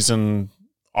cookies and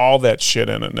all that shit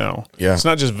in it now. Yeah, it's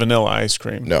not just vanilla ice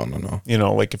cream. No. You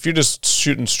know, like if you're just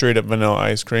shooting straight up vanilla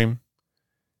ice cream,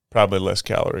 probably less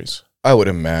calories. I would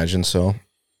imagine so.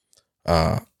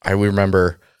 I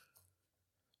remember,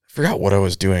 I forgot what I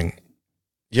was doing.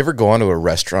 You ever go onto a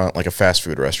restaurant, like a fast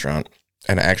food restaurant,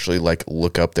 and actually like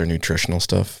look up their nutritional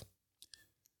stuff?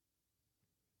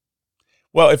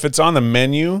 Well, if it's on the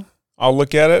menu, I'll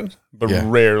look at it, but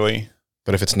rarely.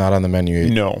 But if it's not on the menu,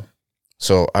 no.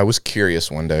 So I was curious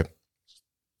one day.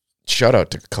 Shout out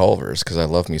to Culver's because I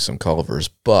love me some Culver's,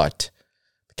 but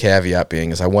the caveat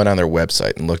being is I went on their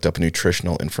website and looked up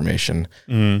nutritional information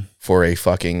for a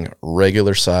fucking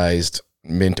regular sized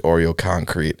mint Oreo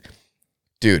concrete.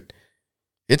 Dude,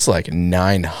 it's like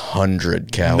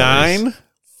 900 calories. 9?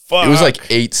 Fuck. It was like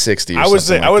 860 or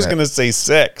something. I was going to say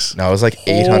 6. No, it was like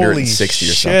 860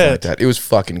 or something like that. It was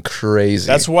fucking crazy.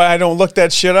 That's why I don't look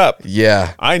that shit up.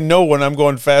 Yeah. I know when I'm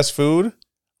going fast food,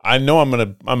 I know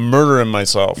I'm murdering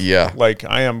myself. Yeah. Like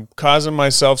I am causing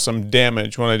myself some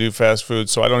damage when I do fast food,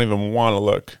 so I don't even want to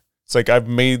look. It's like I've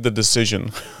made the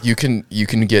decision. You can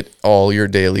get all your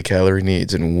daily calorie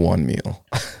needs in one meal.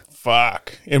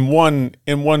 Fuck. In one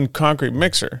concrete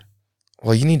mixer.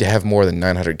 Well, you need to have more than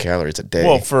 900 calories a day.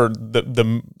 Well, for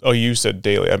the you said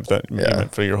daily. I thought you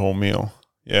meant for your whole meal.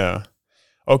 Yeah.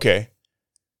 Okay.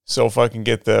 So if I can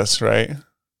get this, right?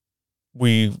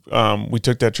 We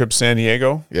took that trip to San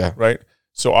Diego. Yeah. Right?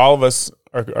 So all of us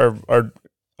are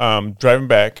driving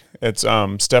back. It's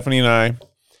Stephanie and I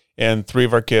and 3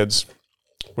 of our kids.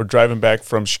 We're driving back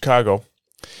from Chicago.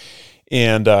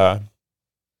 And on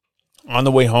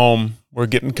the way home, we're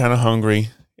getting kind of hungry.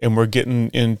 And we're getting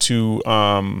into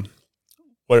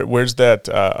where's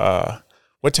that?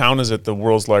 What town is it? The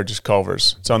world's largest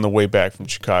Culver's. It's on the way back from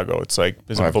Chicago. It's like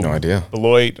I have no idea.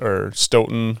 Beloit or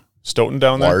Stoughton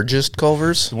down there. Largest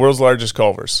Culver's? The world's largest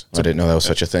Culver's. I didn't know that was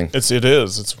such a thing. It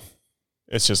is.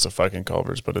 It's just a fucking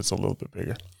Culver's, but it's a little bit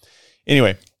bigger.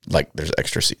 Anyway, like there's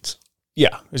extra seats.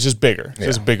 Yeah, it's just bigger. It's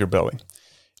just a bigger building.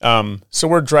 So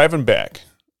we're driving back.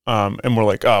 And we're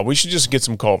like, we should just get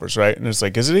some Culver's, right? And it's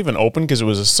like, is it even open? Because it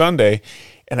was a Sunday,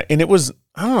 and it was,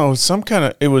 I don't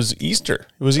know, it was Easter.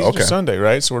 It was Easter Sunday,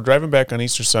 right? So we're driving back on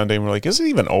Easter Sunday, and we're like, is it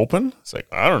even open? It's like,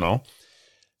 I don't know.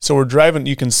 So we're driving,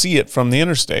 you can see it from the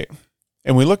interstate.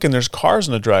 And we look, and there's cars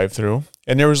in the drive-thru,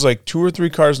 and there was like 2 or 3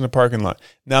 cars in the parking lot.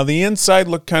 Now, the inside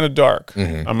looked kind of dark.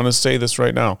 Mm-hmm. I'm going to say this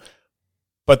right now.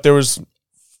 But there was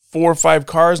 4 or 5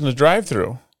 cars in the drive-thru.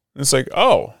 And it's like,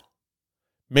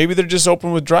 maybe they're just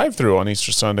open with drive-thru on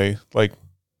Easter Sunday. Like,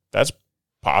 that's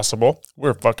possible.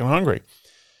 We're fucking hungry.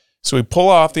 So we pull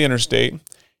off the interstate.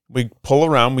 We pull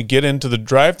around. We get into the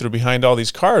drive-thru behind all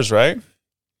these cars, right?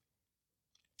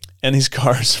 And these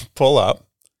cars pull up.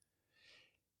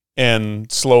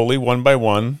 And slowly, one by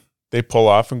one, they pull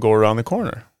off and go around the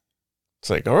corner. It's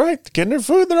like, all right, getting their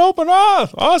food. They're open.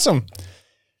 Awesome.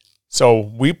 So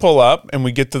we pull up and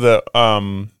we get to the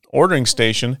ordering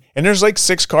station, and there's like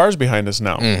 6 cars behind us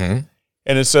now. Mm-hmm.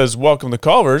 And it says, "Welcome to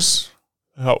Culver's.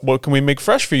 What can we make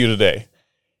fresh for you today?"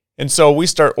 And so we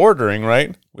start ordering,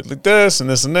 right? With like this and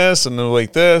this and this, and they're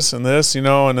like this and this, and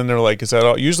then they're like, "Is that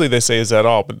all?" Usually they say, "Is that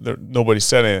all?" But nobody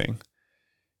said anything.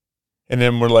 And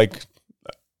then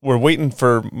we're waiting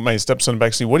for my stepson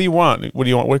backseat. What do you want? What do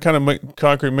you want? What kind of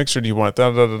concrete mixer do you want?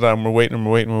 Da, da, da, da. And we're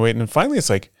waiting. And finally it's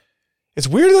like, it's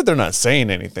weird that they're not saying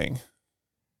anything.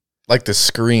 Like the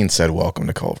screen said, "Welcome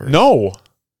to Culver's." No.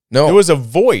 It was a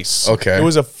voice. Okay. It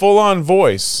was a full-on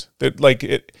voice that like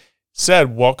it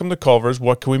said, "Welcome to Culver's.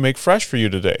 What can we make fresh for you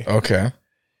today?" Okay.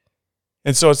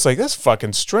 And so it's like, that's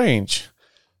fucking strange.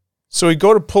 So we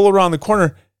go to pull around the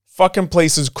corner, fucking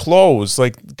place is closed.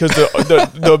 Like, because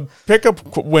the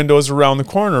pickup window is around the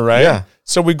corner, right? Yeah.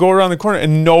 So we go around the corner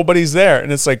and nobody's there.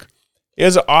 And it's like,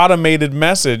 it's an automated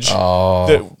message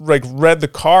that like read the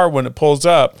car when it pulls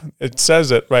up. It says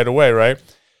it right away, right?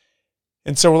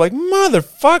 And so we're like,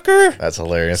 motherfucker. That's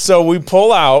hilarious. So we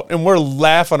pull out and we're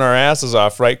laughing our asses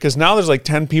off, right? Because now there's like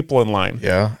 10 people in line.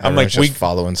 Yeah. I'm like, just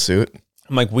following suit.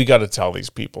 I'm like, we got to tell these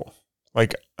people.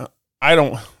 Like, I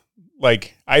don't,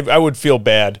 like, I would feel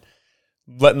bad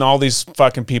letting all these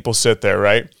fucking people sit there,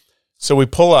 right? So we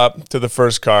pull up to the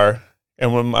first car,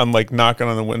 and when I'm like knocking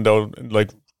on the window,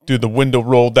 like do the window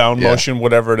roll down motion,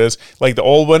 whatever it is, like the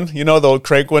old one, the old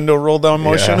crank window roll down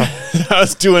motion. Yeah. I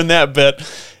was doing that bit,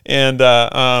 and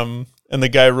the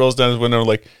guy rolls down his window,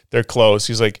 like, they're closed.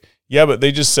 He's like, "Yeah, but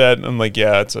they just said," I'm like,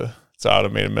 "Yeah, it's an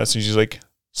automated message." He's like,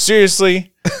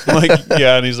 "Seriously?" I'm like,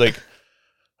 "Yeah," and he's like,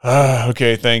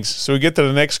 "Okay, thanks." So we get to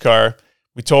the next car.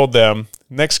 We told them.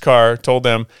 Next car told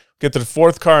them. Get to the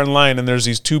 4th car in line, and there's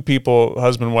these 2 people,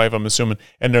 husband and wife, I'm assuming,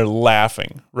 and they're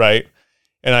laughing, right?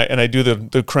 And I do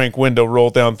the crank window roll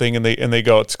down thing, and they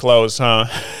go, "It's closed, huh?"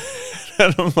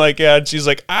 And I'm like, "Yeah." And she's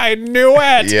like, "I knew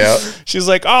it." Yeah. She's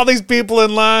like, "All these people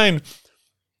in line."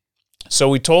 So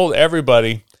we told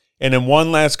everybody, and then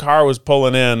one last car was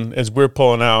pulling in as we're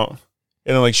pulling out.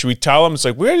 And I'm like, "Should we tell them?" It's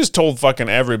like, we just told fucking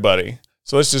everybody.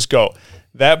 So let's just go.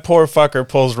 That poor fucker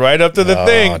pulls right up to the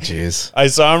thing. Oh, jeez. I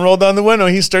saw him roll down the window.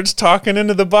 He starts talking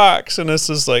into the box. And it's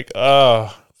just like,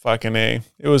 oh, fucking A.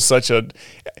 It was such a...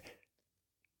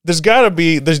 There's got to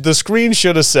be... The screen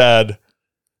should have said,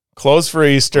 "Closed for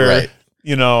Easter." Right.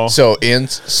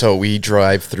 So we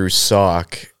drive through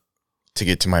Sauk to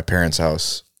get to my parents'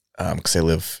 house because they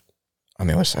live on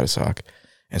the other side of Sauk.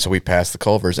 And so we pass the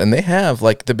Culver's, and they have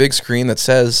like the big screen that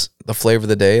says the flavor of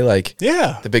the day, like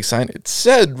the big sign. It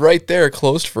said right there,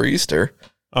 "Closed for Easter."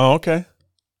 Oh, okay.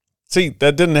 See,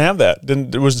 that didn't have that.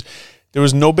 There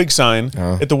was no big sign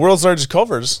at the world's largest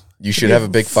Culver's. You should have a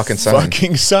big fucking sign.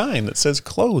 Sign that says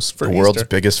 "Closed for Easter." The world's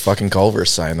biggest fucking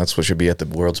Culver's sign. That's what should be at the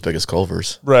world's biggest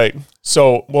Culver's. Right.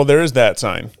 So, well, there is that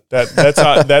sign. That's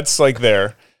how, that's like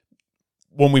there.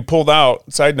 When we pulled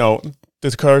out, side note,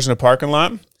 the car's in a parking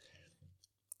lot.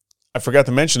 I forgot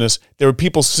to mention this. There were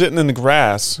people sitting in the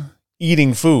grass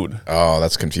eating food. Oh,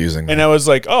 that's confusing. And I was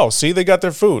like, "Oh, see, they got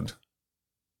their food.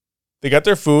 They got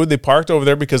their food. They parked over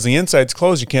there because the inside's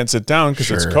closed. You can't sit down because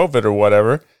it's COVID or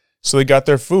whatever. So they got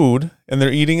their food, and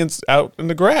they're eating out in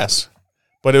the grass."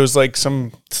 But it was like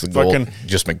some fucking...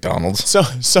 just McDonald's. So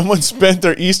someone spent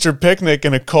their Easter picnic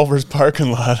in a Culver's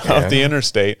parking lot off the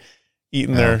interstate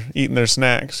eating their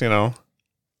snacks,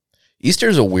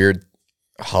 Easter's a weird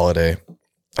holiday.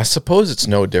 I suppose it's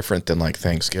no different than like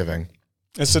Thanksgiving.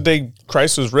 It's the day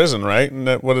Christ was risen, right? Isn't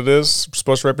that what it is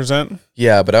supposed to represent?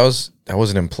 Yeah, but I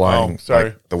wasn't implying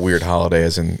like the weird holiday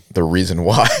as in the reason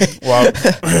why. Wow.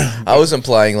 I was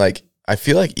implying like I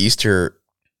feel like Easter,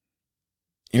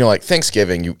 like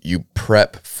Thanksgiving, you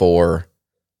prep for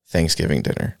Thanksgiving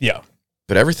dinner. Yeah.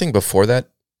 But everything before that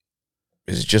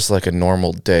is just like a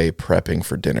normal day prepping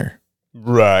for dinner.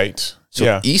 Right.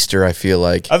 So Easter, I feel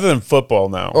like... Other than football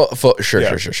now. Well, sure.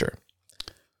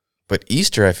 But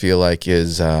Easter, I feel like,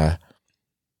 is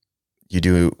you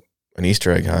do an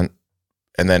Easter egg hunt,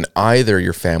 and then either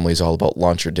your family's all about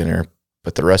lunch or dinner,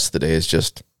 but the rest of the day is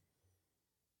just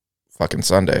fucking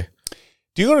Sunday.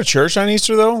 Do you go to church on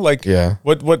Easter, though? Like, yeah.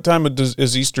 What time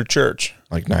is Easter church?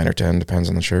 Like 9 or 10, depends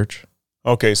on the church.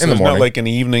 Okay, so there's not like an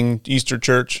evening Easter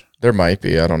church? There might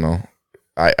be. I don't know.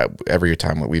 Every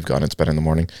time that we've gone, it's been in the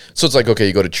morning. So it's like, okay,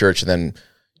 you go to church, and then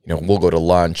we'll go to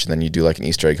lunch, and then you do like an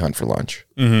Easter egg hunt for lunch,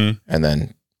 and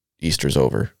then Easter's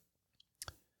over.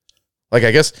 Like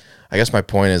I guess my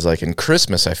point is like in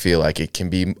Christmas, I feel like it can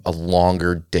be a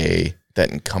longer day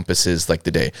that encompasses like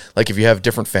the day. Like if you have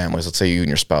different families, let's say you and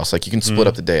your spouse, like you can split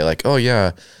up the day. Like, oh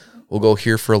yeah, we'll go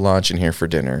here for lunch and here for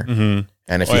dinner.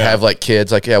 And if you have like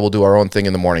kids, like, yeah, we'll do our own thing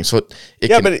in the morning. So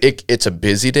it's a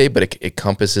busy day, but it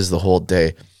encompasses the whole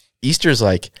day. Easter's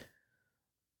like,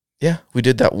 yeah, we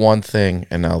did that one thing,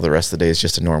 and now the rest of the day is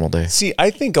just a normal day. See,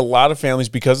 I think a lot of families,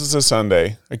 because it's a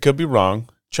Sunday, I could be wrong.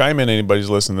 Chime in,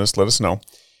 anybody's listening to this, let us know.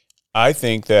 I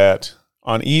think that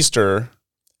on Easter,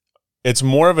 it's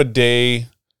more of a day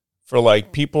for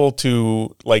like people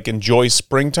to like enjoy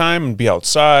springtime and be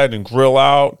outside and grill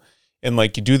out, and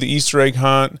like you do the Easter egg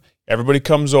hunt. Everybody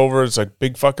comes over. It's like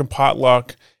big fucking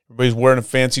potluck. Everybody's wearing a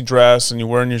fancy dress, and you're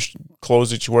wearing your clothes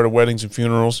that you wear to weddings and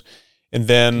funerals. And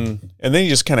then you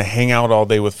just kind of hang out all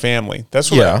day with family.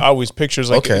 That's what I always picture.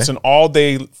 Like it's an all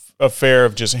day affair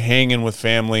of just hanging with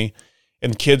family,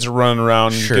 and kids are running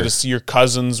around. And you get to see your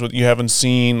cousins what you haven't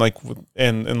seen, like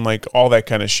and like all that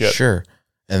kind of shit. Sure.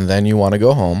 And then you want to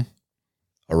go home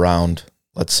around,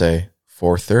 let's say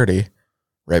 4:30,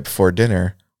 right before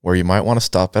dinner, where you might want to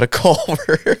stop at a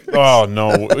Culver's. Oh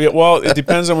no! Well, it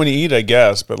depends on when you eat, I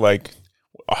guess. But like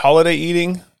holiday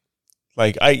eating.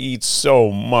 Like, I eat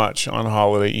so much on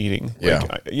holiday eating.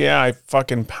 I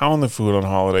fucking pound the food on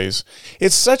holidays.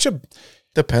 It's such a...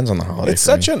 Depends on the holiday. It's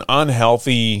such an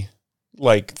unhealthy,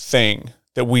 like, thing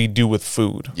that we do with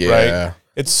food, right?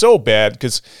 It's so bad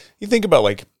because you think about,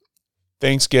 like,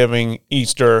 Thanksgiving,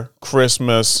 Easter,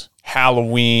 Christmas,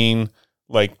 Halloween,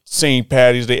 like, St.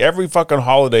 Patty's Day. Every fucking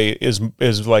holiday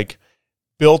is like,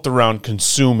 built around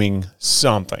consuming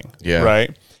something,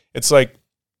 right? It's like...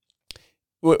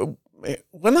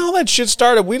 When all that shit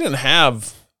started, we didn't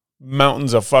have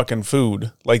mountains of fucking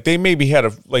food. Like they maybe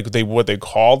had what they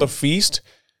called a feast,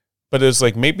 but it's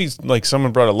like maybe like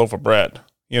someone brought a loaf of bread.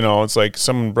 You know, it's like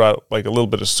someone brought like a little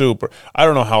bit of soup, or I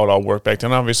don't know how it all worked back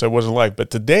then. Obviously, I wasn't alive, but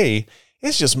today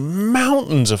it's just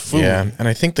mountains of food. Yeah, and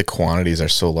I think the quantities are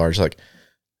so large. Like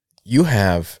you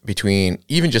have between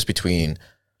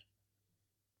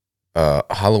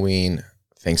Halloween,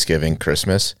 Thanksgiving,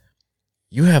 Christmas,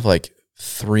 you have like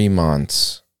 3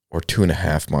 months or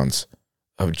 2.5 months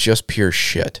of just pure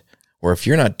shit, where if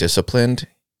you're not disciplined,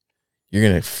 you're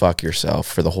going to fuck yourself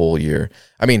for the whole year.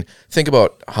 I mean, think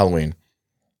about Halloween.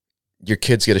 Your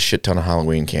kids get a shit ton of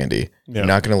Halloween candy. Yeah. You're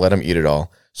not going to let them eat it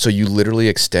all. So you literally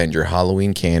extend your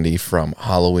Halloween candy from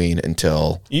Halloween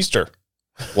until Easter.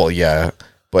 Well, yeah,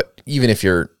 but even if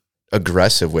you're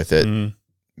aggressive with it,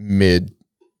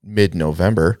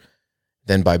 mid-November,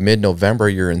 then by mid-November,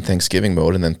 you're in Thanksgiving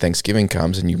mode, and then Thanksgiving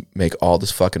comes, and you make all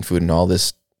this fucking food and all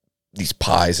these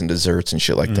pies and desserts and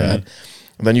shit like that.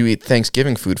 And then you eat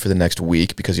Thanksgiving food for the next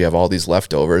week because you have all these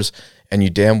leftovers, and you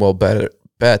damn well bet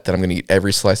that I'm going to eat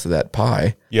every slice of that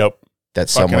pie. Yep. That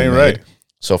someone made. Right.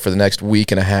 So for the next week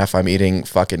and a half, I'm eating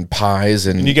fucking pies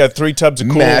and you got 3 tubs of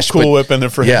Cool Whip in the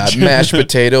fridge. Yeah, mashed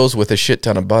potatoes with a shit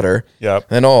ton of butter. Yep.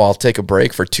 Then I'll take a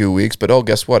break for 2 weeks, but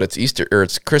guess what? It's Easter or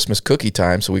it's Christmas cookie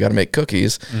time, so we got to make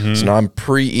cookies. So now I'm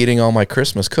pre-eating all my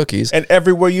Christmas cookies. And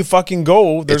everywhere you fucking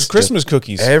go, there's Christmas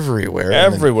cookies everywhere.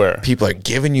 Everywhere. People are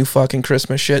giving you fucking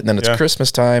Christmas shit, and then it's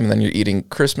Christmas time, and then you're eating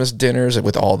Christmas dinners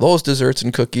with all those desserts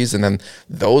and cookies, and then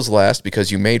those last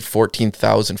because you made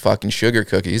 14,000 fucking sugar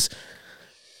cookies.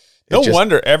 No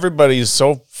wonder everybody's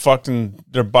so fucking,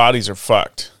 their bodies are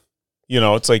fucked. You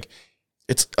know, it's like...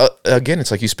 It's, again,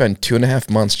 it's like you spend 2.5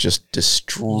 months just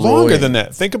destroying... Longer than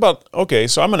that. Think about, okay,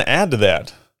 so I'm going to add to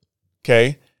that.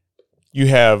 Okay? You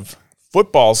have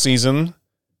football season.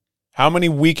 How many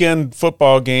weekend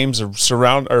football games are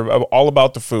all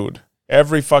about the food?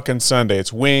 Every fucking Sunday.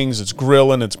 It's wings, it's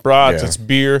grilling, it's brats, it's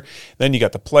beer. Then you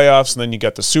got the playoffs, and then you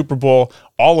got the Super Bowl.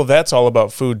 All of that's all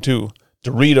about food, too.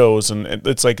 Doritos, and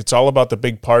it's like it's all about the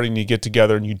big party, and you get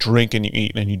together and you drink and you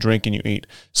eat and you drink and you eat.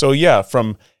 So yeah,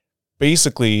 from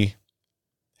basically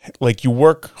like you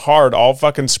work hard all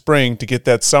fucking spring to get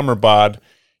that summer bod,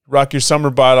 rock your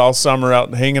summer bod all summer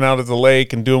out hanging out at the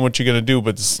lake and doing what you're gonna do.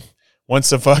 But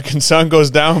once the fucking sun goes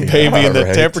down, baby, and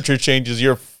the temperature changes,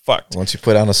 you're fucked. Once you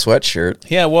put on a sweatshirt,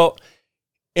 yeah. Well,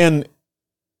 and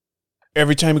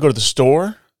every time you go to the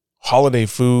store. Holiday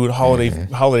food,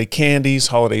 holiday candies,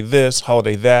 holiday this,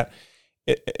 holiday that.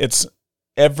 It's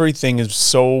everything is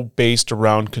so based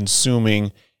around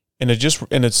consuming, and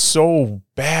it's so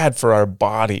bad for our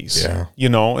bodies. Yeah, you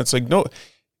know, it's like no.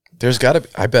 There's got to be.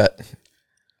 I bet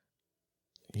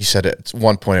you said at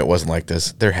one point it wasn't like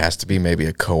this. There has to be maybe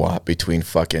a co-op between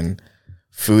fucking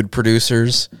food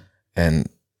producers and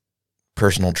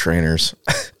personal trainers.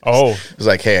 Oh, it's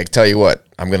like, hey, I tell you what,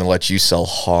 I'm going to let you sell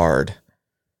hard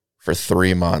for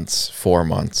 3 months, 4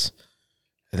 months.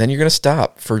 And then you're going to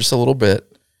stop for just a little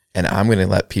bit, and I'm going to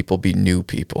let people be new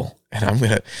people. And I'm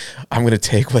going to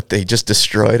take what they just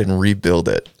destroyed and rebuild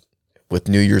it with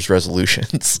New Year's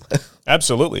resolutions.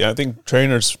 Absolutely. I think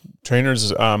trainers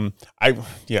I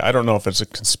don't know if it's a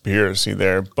conspiracy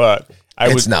there, but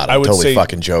I'm totally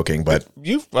fucking joking, but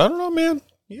I don't know, man.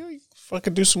 Yeah,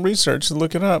 fucking do some research and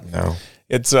look it up. No.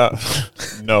 It's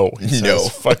no. It says No.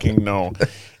 fucking no.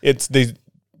 It's the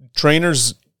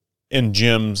trainers in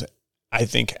gyms, I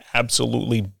think,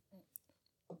 absolutely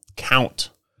count.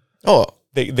 Oh,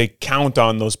 They count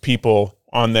on those people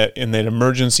on that in that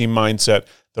emergency mindset.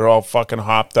 They're all fucking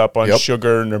hopped up on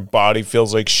sugar and their body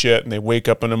feels like shit, and they wake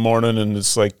up in the morning and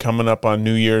it's like coming up on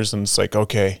New Year's and it's like,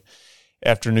 okay,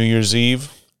 after New Year's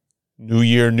Eve, new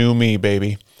year, new me,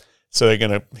 baby. So they're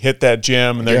going to hit that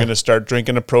gym and they're going to start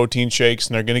drinking the protein shakes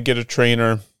and they're going to get a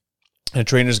trainer. And the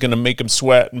trainer's going to make them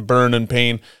sweat and burn and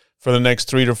pain for the next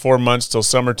 3 to 4 months till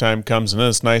summertime comes, and then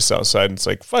it's nice outside. And it's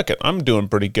like, fuck it, I'm doing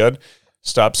pretty good.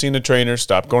 Stop seeing the trainer.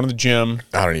 Stop going to the gym.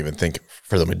 I don't even think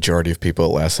for the majority of people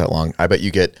it lasts that long. I bet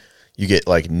you get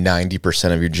like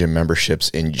 90% of your gym memberships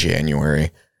in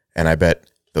January, and I bet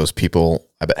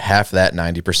half that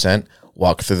 90%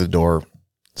 walk through the door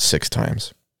 6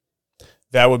 times.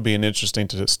 That would be an interesting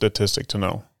statistic to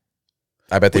know.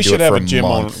 I bet they We do should it have for a a gym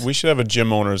owner. month. We should have a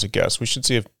gym owner as a guest. We should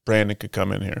see if Brandon could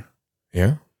come in here.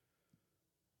 Yeah,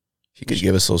 he could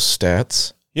give us those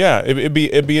stats. Yeah, it'd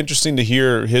be interesting to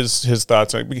hear his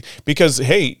thoughts on it, because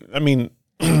hey, I mean,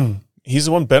 he's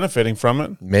the one benefiting from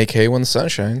it. Make hay when the sun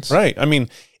shines. Right. I mean,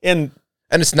 and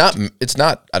it's not,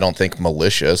 I don't think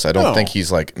malicious. I don't No. think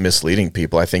he's like misleading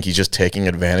people. I think he's just taking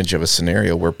advantage of a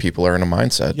scenario where people are in a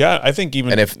mindset. yeah, I think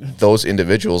even And if those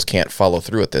individuals can't follow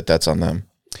through with it, that's on them.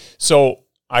 so,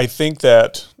 I think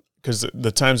that because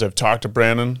the times I've talked to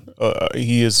Brandon,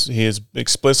 he has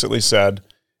explicitly said,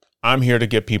 "I'm here to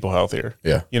get people healthier."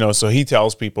 Yeah. You know, so he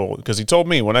tells people, because he told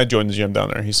me when I joined the gym down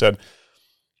there, he said,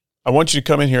 "I want you to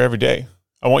come in here every day.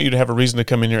 I want you to have a reason to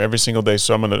come in here every single day.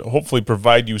 So I'm going to hopefully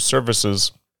provide you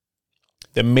services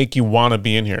that make you want to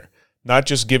be in here, not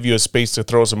just give you a space to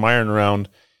throw some iron around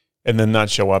and then not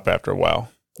show up after a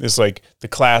while." It's like the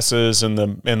classes and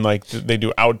they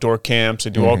do outdoor camps. They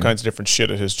do all kinds of different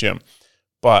shit at his gym.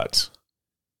 But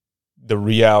the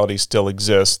reality still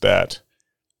exists that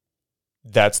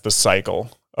that's the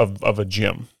cycle of a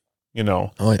gym, you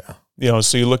know. Oh, yeah. You know,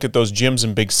 so you look at those gyms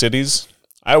in big cities.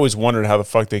 I always wondered how the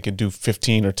fuck they could do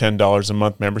 $15 or $10 a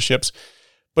month memberships.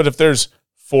 But if there's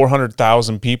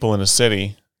 400,000 people in a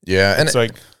city, Yeah. And it's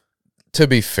like, to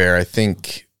be fair, I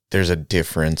think there's a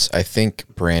difference. I think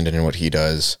Brandon and what he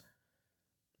does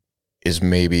is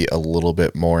maybe a little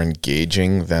bit more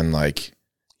engaging than like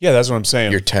yeah, that's what I'm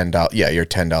saying. your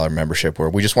 $10 membership, where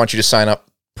we just want you to sign up,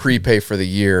 prepay for the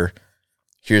year.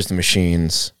 Here's the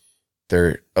machines.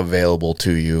 They're available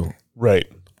to you. Right.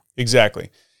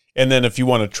 Exactly. And then if you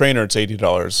want a trainer, it's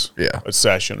 $80 Yeah. a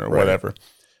session or whatever.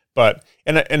 But,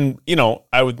 and you know,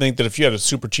 I would think that if you had a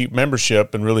super cheap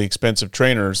membership and really expensive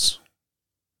trainers,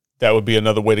 that would be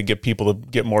another way to get people to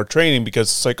get more training, because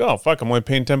it's like, oh, fuck, I'm only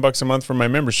paying $10 a month for my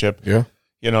membership. Yeah.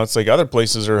 You know, it's like other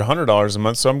places are $100 a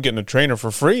month, so I'm getting a trainer for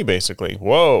free, basically.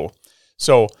 Whoa.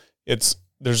 So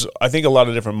there's, I think, a lot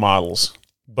of different models,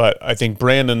 but I think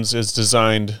Brandon's is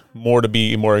designed more to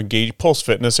be more engaged. Pulse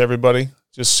Fitness, everybody.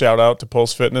 Just shout out to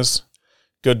Pulse Fitness.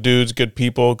 Good dudes, good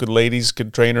people, good ladies,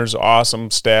 good trainers,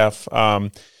 awesome staff. Yeah,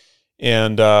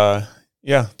 they're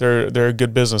a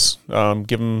good business.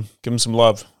 Give them some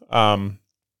love.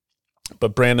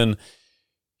 But Brandon,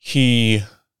 he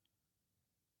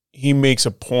makes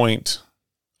a point,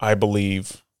 I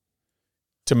believe,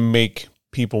 to make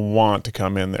people want to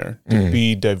come in there, to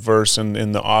be diverse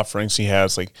in the offerings he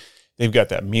has. Like, they've got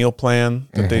that meal plan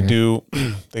that they do.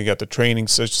 They got the training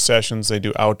sessions. They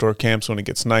do outdoor camps when it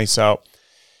gets nice out.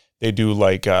 They do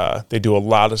they do a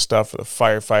lot of stuff for the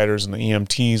firefighters and the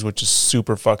EMTs, which is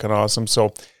super fucking awesome.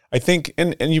 So I think,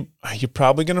 and you're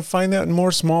probably going to find that in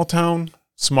more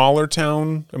smaller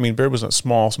town. I mean, Bear wasn't a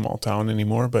small town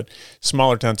anymore, but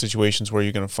smaller town situations where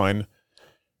you're going to find,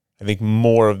 I think,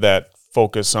 more of that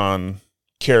focus on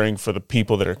caring for the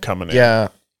people that are coming in. Yeah.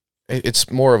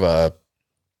 It's more of a,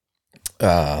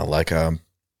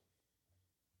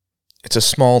 it's a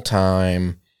small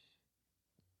time,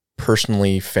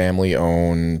 personally family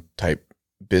owned type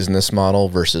business model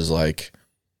versus like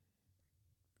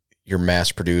your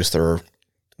mass produced, or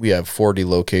we have 40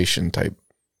 location type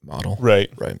model. Right.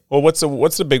 Right. Well, what's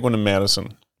the big one in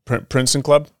Madison? Princeton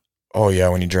Club? Oh yeah.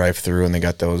 When you drive through and they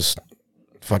got those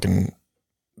fucking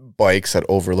bikes that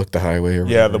overlook the highway. Or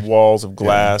Yeah. whatever. The walls of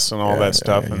glass and all that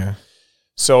stuff. Yeah, and yeah.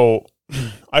 so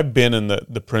I've been in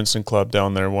the Princeton Club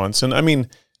down there once. And I mean,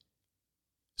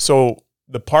 so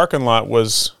the parking lot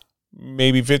was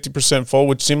maybe 50% full,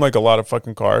 which seemed like a lot of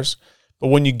fucking cars. But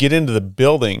when you get into the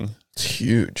building, It's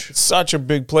huge. it's such a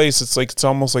big place. It's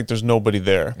almost like there's nobody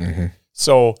there. Mm-hmm.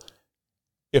 So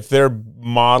if their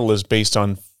model is based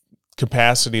on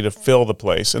capacity to fill the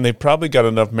place, and they've probably got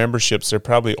enough memberships. They're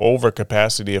probably over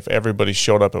capacity if everybody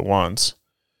showed up at once.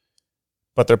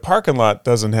 But their parking lot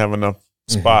doesn't have enough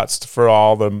spots for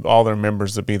all their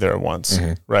members to be there at once,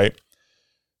 right?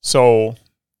 So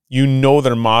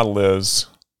their model is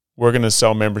we're going to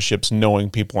sell memberships knowing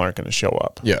people aren't going to show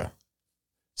up. Yeah.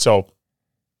 So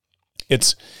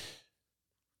it's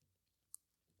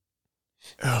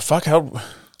how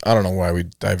I don't know why we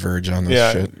diverge on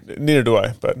this shit. Neither do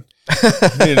I, but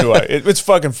neither do I. It's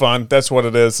fucking fun. That's what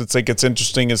it is. It's like it's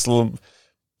interesting. It's a little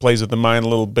plays with the mind a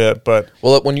little bit, but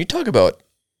when you talk about,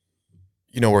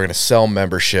 we're going to sell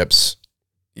memberships,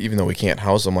 even though we can't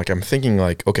house them. Like I'm thinking,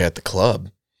 like, okay, at the club,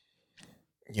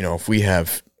 if we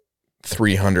have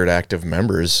 300 active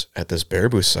members at this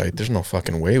Baraboo site, there's no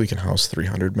fucking way we can house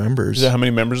 300 members. Is that how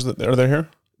many members are there here?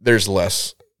 There's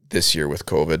less this year with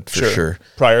COVID for sure.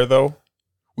 Prior though,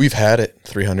 we've had it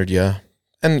 300, yeah.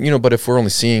 And but if we're only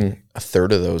seeing a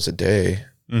third of those a day,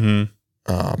 we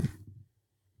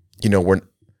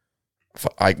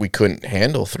couldn't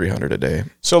handle 300 a day.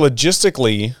 So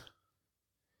logistically,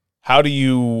 how do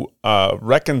you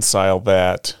reconcile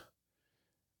that?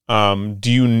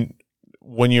 Do you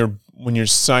when you're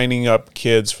signing up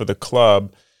kids for the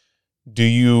club, do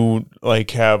you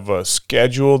like have a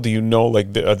schedule? Do you know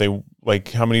are they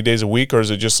like how many days a week, or is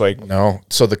it just like no?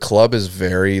 So the club is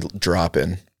very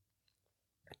drop-in,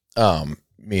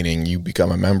 meaning you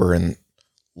become a member and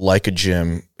like a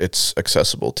gym, it's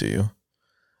accessible to you.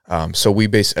 So we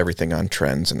base everything on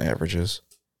trends and averages.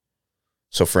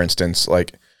 So for instance,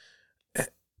 like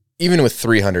even with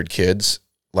 300 kids,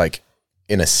 like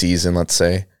in a season, let's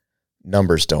say,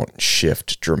 numbers don't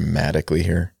shift dramatically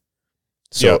here.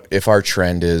 So if our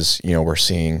trend is, we're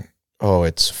seeing,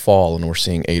 it's fall and we're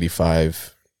seeing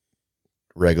 85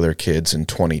 regular kids and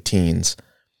 20 teens,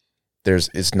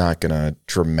 it's not going to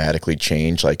dramatically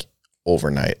change like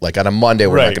overnight. Like on a Monday,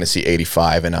 we're not going to see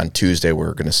 85, and on Tuesday,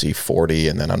 we're going to see 40,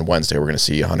 and then on Wednesday, we're going to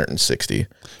see 160.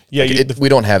 Yeah, we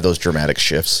don't have those dramatic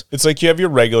shifts. It's like you have your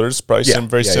regulars, probably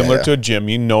very similar to a gym.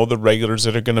 You know the regulars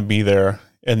that are going to be there,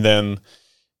 and then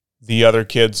the other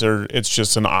kids it's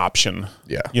just an option.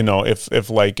 Yeah.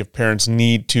 If parents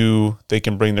need to, they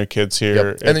can bring their kids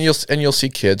here. Yep. And then you'll see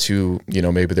kids who,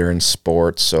 maybe they're in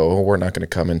sports, so we're not going to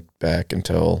come back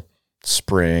until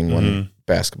spring when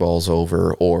basketball's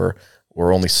over, or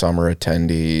we're only summer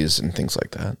attendees and things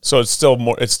like that. So it's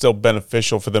still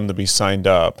beneficial for them to be signed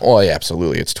up. Oh yeah,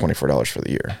 absolutely. It's $24 for the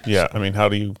year. Yeah. I mean,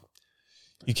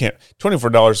 you can't,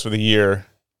 $24 for the year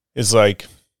is like,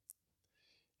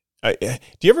 do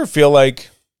you ever feel like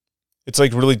it's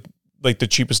like really like the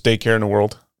cheapest daycare in the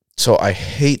world? So I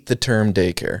hate the term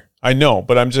daycare. I know,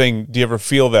 but I'm saying, do you ever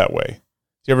feel that way?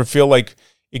 Do you ever feel like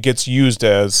it gets used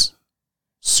as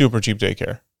super cheap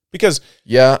daycare? Because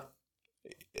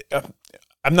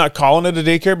I'm not calling it a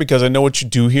daycare because I know what you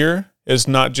do here is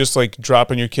not just like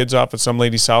dropping your kids off at some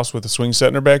lady's house with a swing set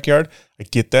in her backyard. I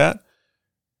get that.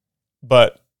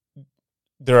 But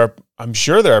I'm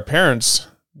sure there are parents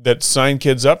that sign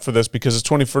kids up for this because it's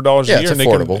 $24 a year,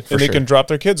 and they can drop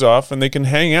their kids off and they can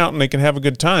hang out and they can have a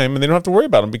good time and they don't have to worry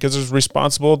about them because there's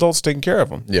responsible adults taking care of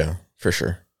them. Yeah, for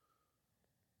sure.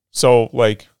 So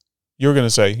like you're going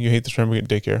to say you hate the term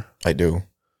daycare. I do.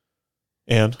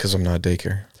 And? Because I'm not a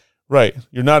daycare. Right.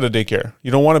 You're not a daycare.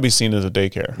 You don't want to be seen as a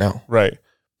daycare. No. Right.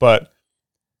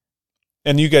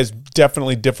 And you guys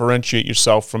definitely differentiate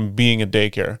yourself from being a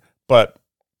daycare. But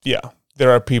yeah,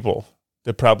 there are people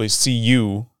that probably see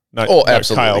you, not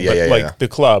Kyle, but the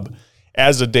club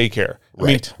as a daycare. I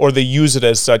mean, or they use it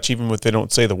as such even if they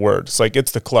don't say the word. It's like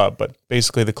it's the club, but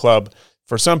basically the club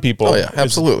for some people. Oh yeah,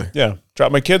 absolutely.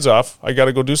 Drop my kids off. I got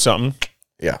to go do something.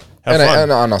 Yeah.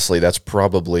 And honestly, that's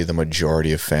probably the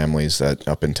majority of families that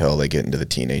up until they get into the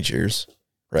teenage years,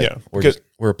 right? Yeah.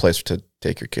 We're a place to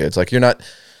take your kids. Like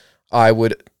I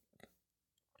would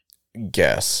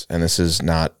guess, and this is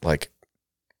not like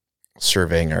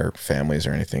surveying our families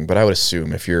or anything, but I would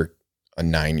assume if you're a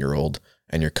 9-year-old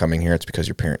and you're coming here, it's because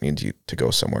your parent needs you to go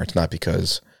somewhere. It's not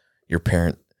because your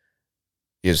parent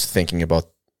is thinking about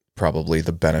probably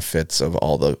the benefits of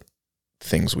all the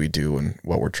things we do and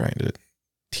what we're trying to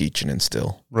teach and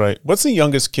instill. Right. What's the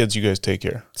youngest kids you guys take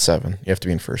here? 7. You have to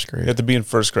be in first grade. You have to be in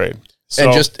first grade. So,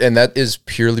 and that is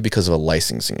purely because of a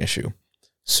licensing issue.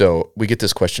 So we get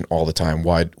this question all the time.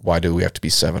 Why do we have to be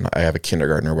 7? I have a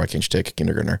kindergartner. Why can't you take a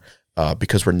kindergartner?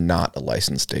 Because we're not a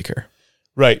licensed daycare.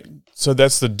 Right. So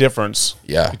that's the difference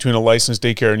between a licensed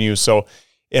daycare and you. So,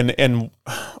 and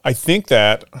I think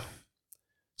that,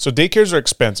 so daycares are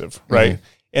expensive, right? Mm-hmm.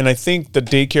 And I think the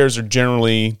daycares are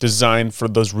generally designed for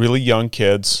those really young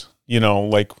kids,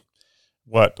 like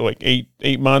what, like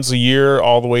 8 months, a year,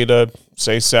 all the way to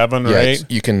say 7 or 8.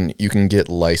 You can get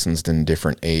licensed in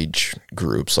different age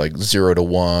groups, like 0 to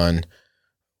 1,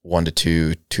 1 to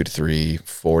 2, 2 to 3,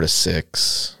 4 to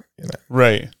 6.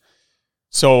 Right.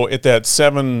 So at that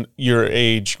 7-year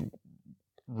age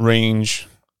range,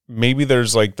 maybe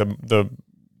there's like the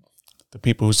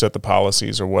people who set the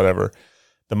policies or whatever.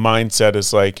 The mindset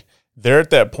is like they're at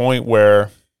that point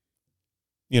where,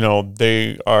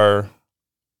 they are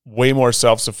way more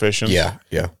self-sufficient.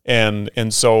 Yeah.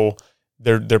 And so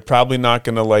they're probably not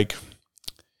going to like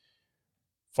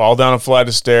fall down a flight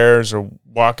of stairs or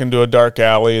walk into a dark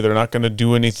alley. They're not going to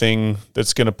do anything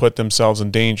that's going to put themselves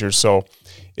in danger. So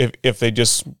if they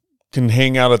just can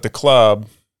hang out at the club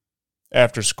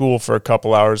after school for a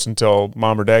couple hours until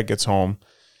mom or dad gets home,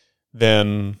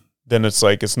 then it's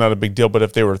like it's not a big deal. But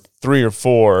if they were 3 or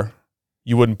 4,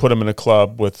 you wouldn't put them in a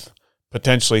club with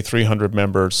potentially 300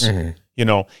 members. Mm-hmm.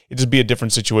 It'd just be a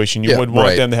different situation. You would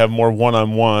want them to have more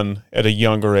one-on-one at a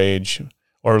younger age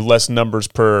or less numbers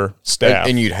per staff.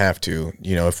 And you'd have to,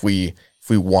 if we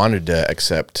wanted to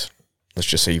accept, let's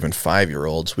just say even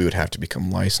 5-year-olds, we would have to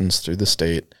become licensed through the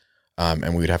state.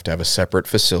 And we would have to have a separate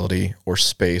facility or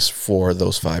space for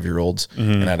those 5-year-olds.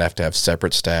 Mm-hmm. And I'd have to have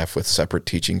separate staff with separate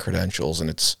teaching credentials. And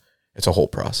it's a whole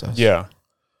process. Yeah.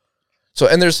 So,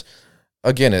 and there's,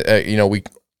 again,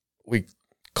 we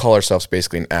call ourselves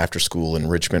basically an after-school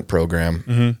enrichment program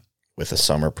mm-hmm. with a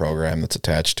summer program that's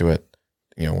attached to it,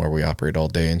 where we operate all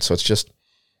day. And so it's just,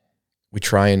 we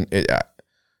try and,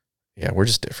 we're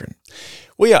just different.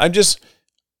 Well, yeah, I guess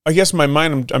in my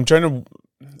mind, I'm trying to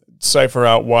cipher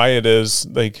out why it is,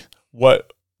 like,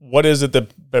 what is it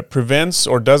that prevents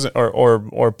or doesn't,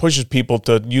 or pushes people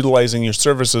to utilizing your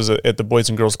services at the Boys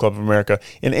and Girls Club of America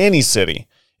in any city?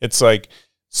 It's like,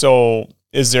 so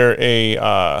is there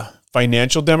a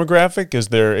financial demographic? Is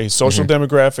there a social mm-hmm.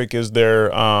 demographic? Is there,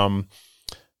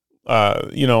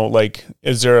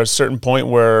 is there a certain point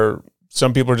where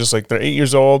some people are just like, they're 8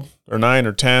 years old or 9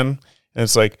 or 10, and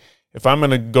it's like, if I'm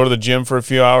going to go to the gym for a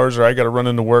few hours or I got to run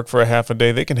into work for a half a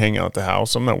day, they can hang out at the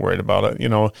house. I'm not worried about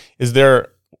it. Is there,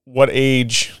 what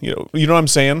age, you know what I'm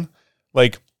saying?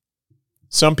 Like,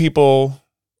 some people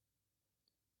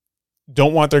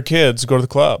don't want their kids to go to the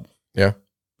club. Yeah.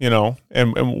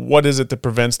 And what is it that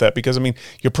prevents that? Because,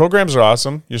 your programs are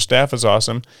awesome. Your staff is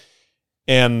awesome.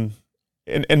 And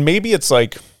maybe it's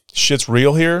like, shit's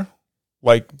real here.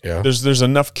 Like, there's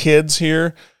enough kids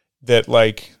here that,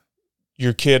 like,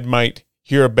 your kid might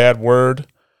hear a bad word,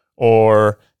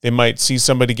 or they might see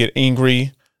somebody get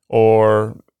angry,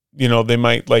 or, they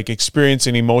might like experience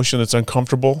an emotion that's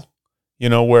uncomfortable,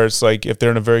 where it's like, if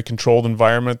they're in a very controlled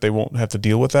environment, they won't have to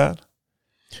deal with that.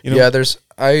 Yeah,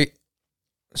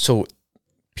 so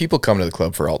people come to the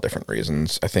club for all different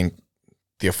reasons. I think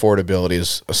the affordability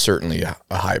is certainly a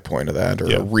high point of that,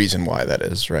 or a reason why that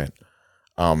is, right?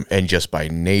 And just by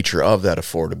nature of that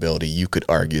affordability, you could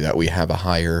argue that we have a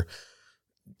higher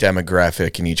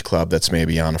demographic in each club that's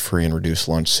maybe on a free and reduced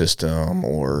lunch system,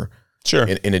 or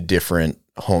in a different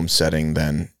home setting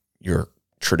than your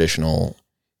traditional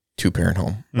 2-parent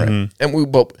home, right? Mm-hmm.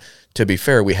 And to be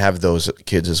fair, we have those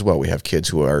kids as well. We have kids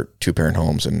who are 2-parent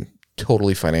homes and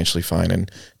totally financially fine and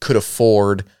could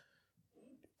afford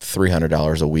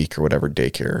 $300 a week or whatever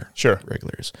daycare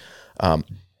regulars.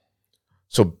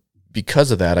 So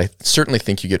because of that, I certainly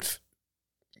think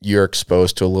you're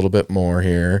exposed to a little bit more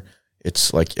here.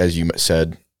 It's like, as you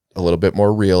said, a little bit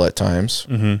more real at times.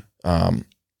 Mm-hmm. And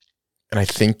I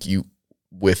think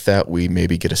with that, we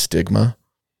maybe get a stigma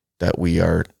that we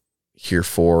are here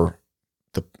for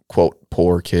the quote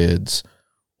poor kids,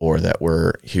 or that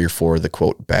we're here for the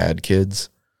quote bad kids.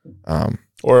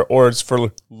 Or it's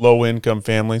for low income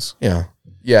families. Yeah.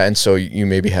 Yeah. And so you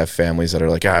maybe have families that are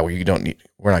like, we're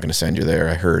not going to send you there.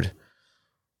 I heard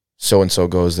so-and-so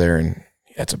goes there and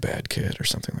that's a bad kid or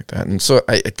something like that. And so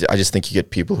I just think you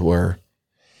get people who are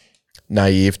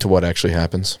naive to what actually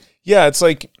happens. Yeah. It's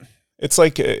like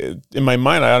in my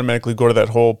mind, I automatically go to that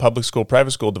whole public school,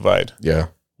 private school divide. Yeah.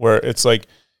 Where it's like,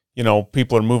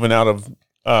 people are moving out of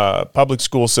public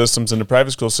school systems into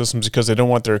private school systems because they don't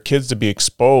want their kids to be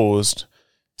exposed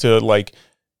to like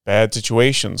bad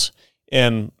situations.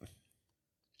 And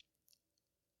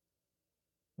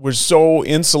we're so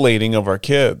insulating of our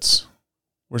kids.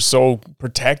 We're so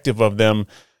protective of them,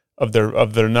 of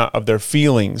their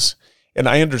feelings. And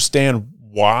I understand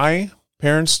why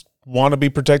parents want to be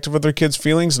protective of their kids'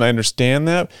 feelings, and I understand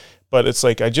that. But it's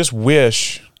like, I just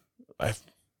wish, I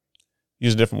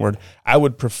use a different word, I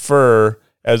would prefer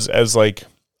as like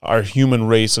our human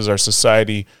race, as our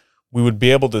society, we would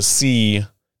be able to see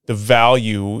the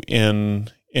value in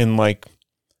like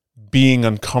being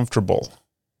uncomfortable.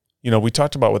 We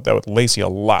talked about with Lacey a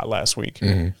lot last week.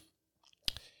 Mm-hmm.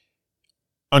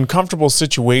 Uncomfortable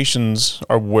situations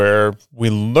are where we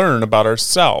learn about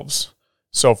ourselves.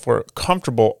 So if we're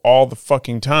comfortable all the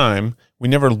fucking time, we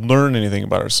never learn anything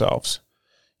about ourselves,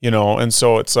 and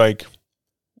so it's like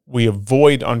we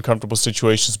avoid uncomfortable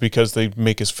situations because they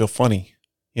make us feel funny,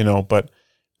 but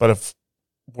if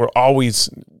we're always,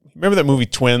 remember that movie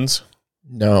Twins?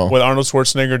 No. With Arnold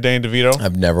Schwarzenegger, Danny DeVito?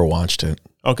 I've never watched it.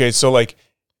 Okay, so like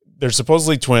they're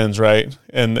supposedly twins, right?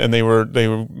 And they were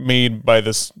made by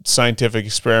this scientific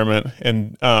experiment,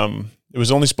 and it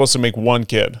was only supposed to make one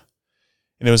kid.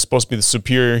 And it was supposed to be the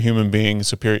superior human being,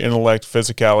 superior intellect,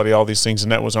 physicality, all these things,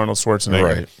 and that was Arnold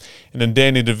Schwarzenegger. Right. And then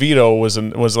Danny DeVito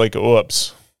was like,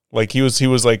 oops. Like he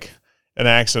was like an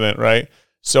accident, right?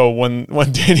 So when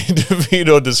Danny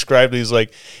DeVito described it,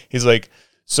 he's like,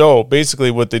 so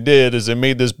basically what they did is they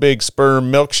made this big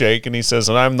sperm milkshake, and he says,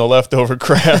 and I'm the leftover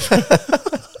crap.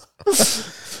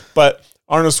 But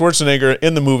Arnold Schwarzenegger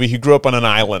in the movie, he grew up on an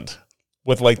island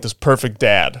with like this perfect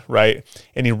dad, right?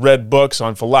 And he read books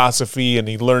on philosophy, and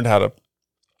he learned how to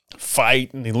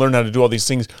fight, and he learned how to do all these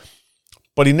things,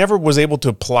 but he never was able to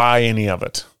apply any of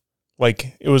it.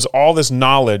 Like it was all this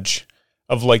knowledge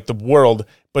of like the world,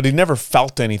 but he never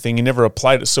felt anything. He never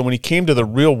applied it. So when he came to the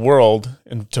real world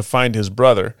and to find his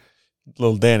brother,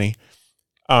 little Danny,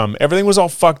 everything was all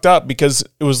fucked up because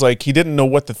it was like he didn't know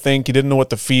what to think. He didn't know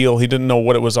what to feel. He didn't know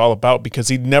what it was all about because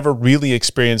he'd never really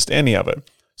experienced any of it.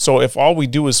 So if all we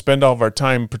do is spend all of our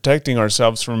time protecting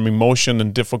ourselves from emotion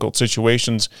and difficult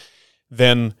situations,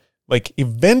 then like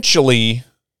eventually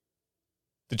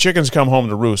the chickens come home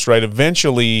to roost, right?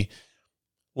 Eventually,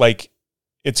 like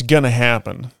it's going to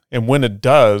happen. And when it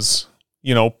does,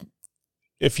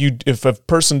 if a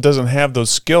person doesn't have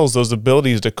those skills, those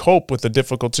abilities to cope with a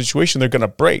difficult situation, they're going to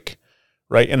break,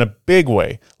 right? In a big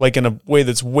way, like in a way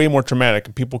that's way more traumatic,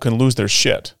 and people can lose their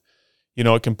shit.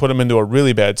 It can put them into a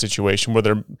really bad situation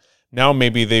where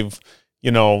maybe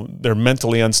they're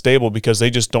mentally unstable because they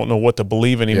just don't know what to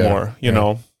believe anymore, you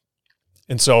know?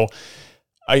 And so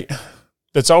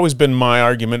that's always been my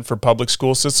argument for public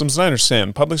school systems. And I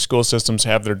understand public school systems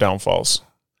have their downfalls,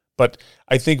 but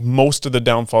I think most of the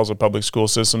downfalls of public school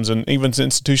systems and even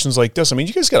institutions like this, I mean,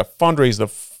 you guys got to fundraise the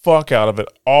fuck out of it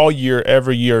all year,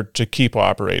 every year to keep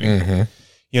operating.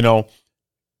 Mm-hmm.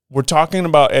 We're talking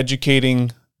about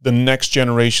educating the next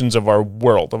generations of our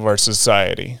world, of our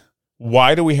society.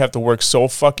 Why do we have to work so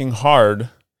fucking hard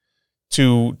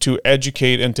to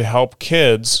educate and to help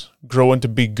kids grow into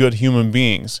be good human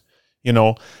beings?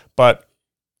 But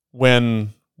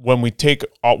when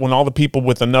all the people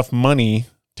with enough money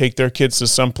take their kids to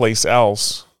someplace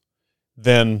else,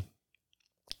 then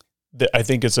I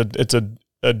think it's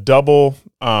a double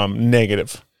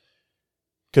negative,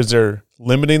 because they're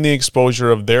limiting the exposure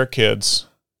of their kids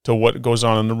to what goes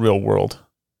on in the real world.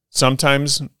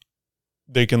 Sometimes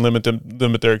they can limit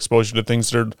their exposure to things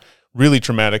that are really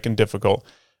traumatic and difficult,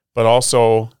 but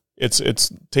also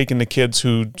it's taking the kids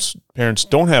whose parents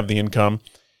don't have the income,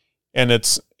 and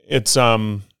it's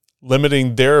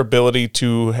limiting their ability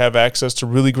to have access to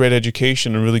really great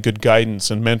education and really good guidance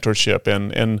and mentorship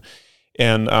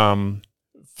and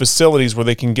facilities where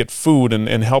they can get food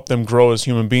and help them grow as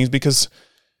human beings. Because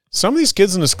some of these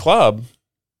kids in this club,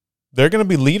 they're going to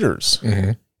be leaders.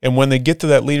 Mm-hmm. And when they get to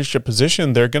that leadership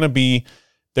position, they're going to be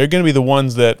the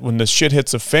ones that when the shit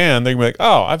hits a fan, they're going to be like,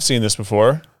 oh, I've seen this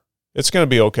before. It's going to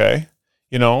be okay.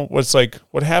 It's like,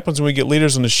 what happens when we get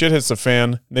leaders and the shit hits the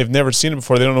fan? They've never seen it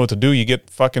before. They don't know what to do. You get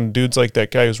fucking dudes like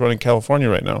that guy who's running California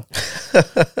right now.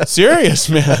 Serious,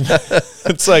 man.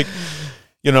 It's like,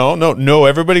 no,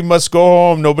 everybody must go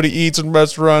home. Nobody eats in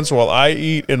restaurants while I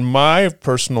eat in my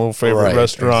personal favorite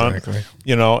restaurant. Exactly.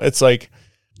 It's like,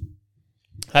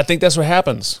 I think that's what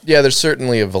happens. Yeah, there's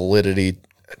certainly a validity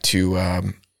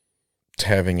to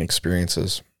having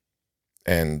experiences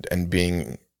and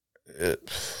being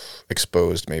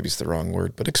exposed, maybe it's the wrong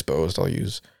word, but exposed I'll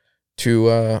use,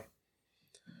 to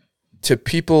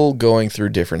people going through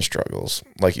different struggles.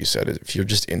 Like you said, if you're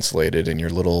just insulated in your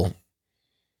little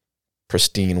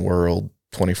pristine world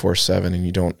 24/7 and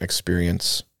you don't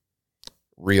experience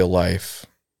real life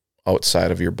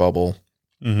outside of your bubble,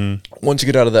 once you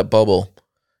get out of that bubble,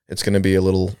 it's going to be a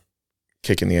little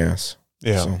kick in the ass.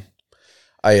 Yeah. So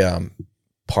I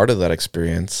part of that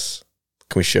experience,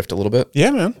 can we shift a little bit?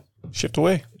 Yeah, man. Shift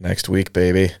away. Next week,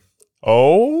 baby.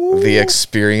 Oh. The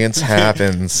experience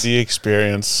happens. The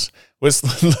experience.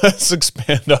 Let's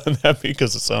expand on that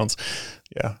because it sounds,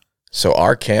 yeah. So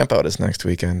our camp out is next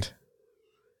weekend,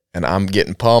 and I'm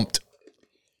getting pumped.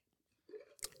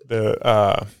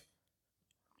 I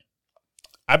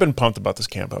I've been pumped about this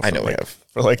camp out I know we have.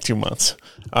 for like 2 months.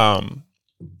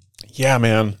 Yeah,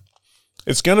 man.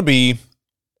 It's going to be,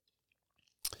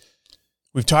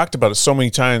 we've talked about it so many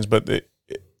times, but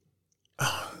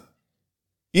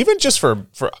even just for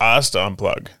us to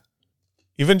unplug,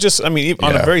 even just, I mean,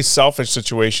 on a very selfish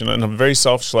situation, on a very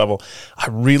selfish level, I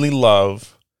really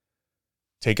love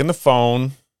taking the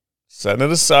phone, setting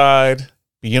it aside,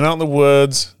 being out in the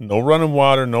woods, no running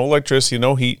water, no electricity,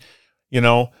 no heat,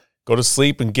 go to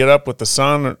sleep and get up with the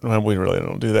sun. Well, we really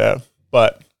don't do that,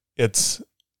 but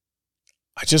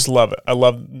I just love it. I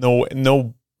love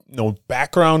no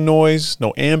background noise,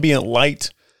 no ambient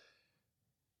light.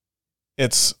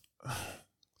 It's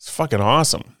fucking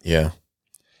awesome. Yeah.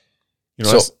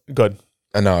 Good.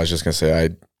 No, I was just gonna say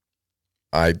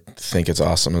I think it's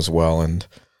awesome as well, and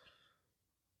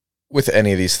with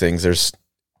any of these things, it's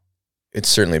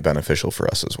certainly beneficial for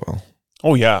us as well.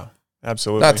 Oh yeah,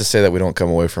 absolutely. Not to say that we don't come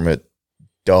away from it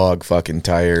dog fucking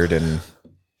tired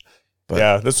but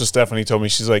yeah, this was Stephanie told me.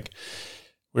 She's like,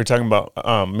 we were talking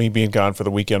about me being gone for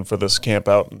the weekend for this camp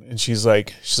out, and she's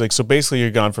like, so basically you're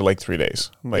gone for like 3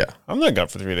 days. I'm like, I'm not gone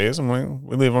for 3 days. I'm like,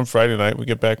 we leave on Friday night, we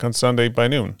get back on Sunday by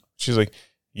noon. She's like,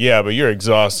 yeah, but you're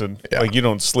exhausted. Yeah. Like you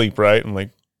don't sleep, right? I'm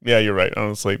like, yeah, you're right. I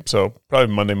don't sleep. So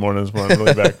probably Monday morning is when I'm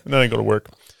really back, and then I go to work.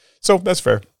 So that's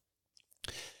fair.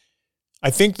 I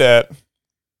think that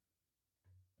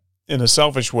in a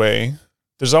selfish way,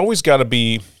 there's always got to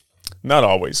be, not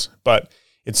always, but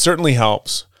it certainly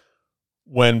helps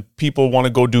when people want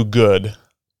to go do good,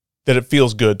 that it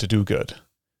feels good to do good.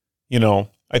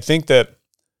 I think that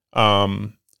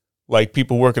like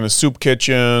people work in a soup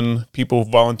kitchen, people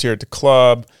who volunteer at the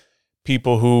club,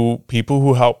 people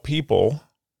who help people,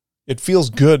 it feels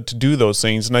good to do those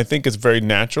things. And I think it's very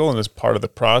natural and it's part of the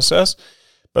process.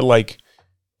 But like,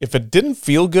 if it didn't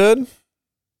feel good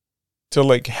to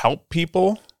like help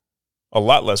people, a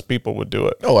lot less people would do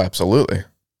it. Oh, absolutely.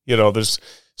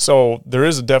 There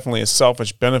is definitely a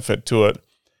selfish benefit to it.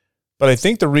 But I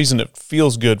think the reason it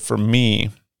feels good for me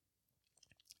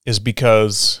is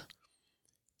because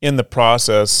in the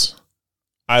process,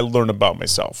 I learn about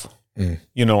myself.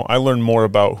 I learn more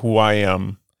about who I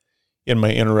am in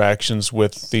my interactions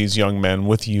with these young men,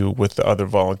 with you, with the other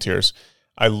volunteers.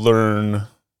 I learn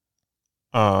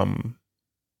a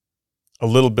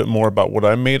little bit more about what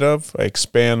I'm made of. I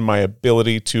expand my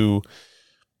ability to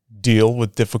deal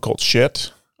with difficult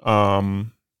shit.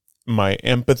 My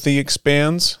empathy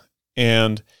expands,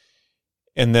 and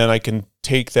then I can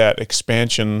take that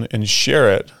expansion and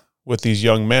share it with these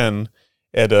young men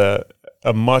at a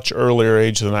much earlier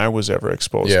age than I was ever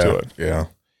exposed to it. Yeah.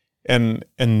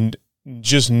 And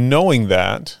just knowing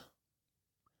that,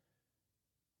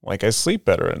 like, I sleep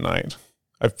better at night.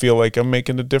 I feel like I'm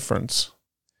making a difference.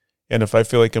 And if I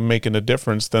feel like I'm making a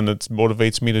difference, then it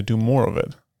motivates me to do more of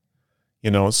it.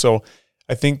 So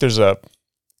I think there's a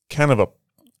kind of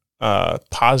a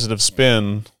positive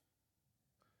spin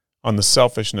on the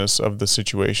selfishness of the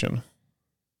situation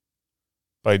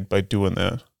by doing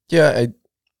that.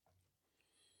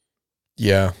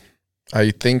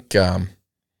 I think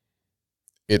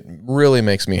it really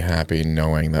makes me happy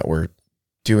knowing that we're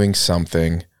doing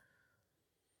something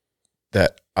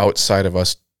that outside of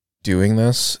us doing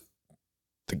this,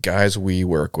 the guys we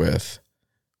work with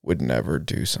would never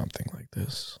do something like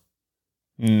this.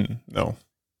 No.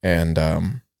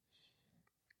 And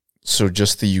so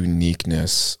just the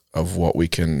uniqueness of what we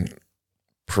can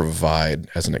provide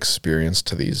as an experience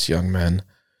to these young men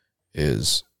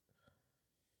it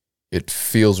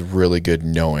feels really good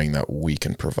knowing that we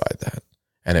can provide that.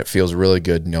 And it feels really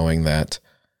good knowing that,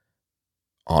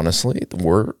 honestly,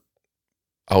 we're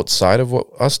outside of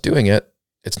us doing it,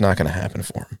 it's not going to happen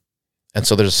for them. And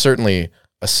so there's certainly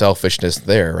a selfishness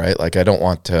there, right? Like, I don't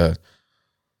want to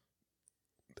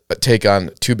take on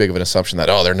too big of an assumption that,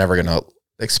 they're never going to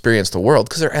experience the world,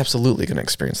 because they're absolutely going to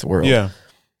experience the world. Yeah.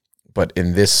 But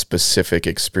in this specific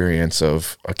experience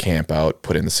of a camp out,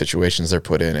 put in the situations they're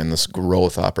put in, and this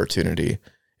growth opportunity,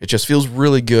 it just feels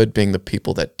really good being the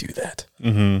people that do that.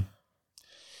 Mm-hmm.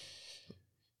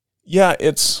 Yeah,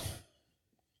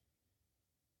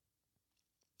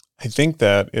 I think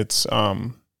that it's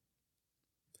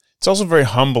also very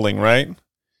humbling, right?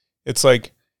 It's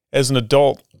like, as an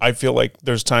adult, I feel like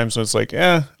there's times when it's like,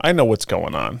 I know what's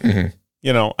going on. Mm-hmm.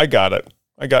 I got it.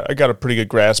 I got a pretty good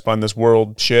grasp on this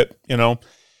world shit, But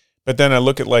then I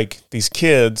look at like these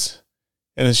kids,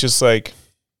 and it's just like,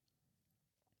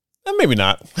 maybe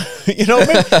not.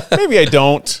 maybe I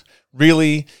don't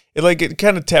really. It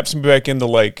kind of taps me back into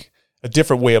like a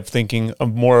different way of thinking,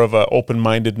 of more of a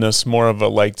open-mindedness, more of a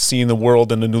like seeing the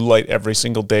world in a new light every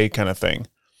single day kind of thing,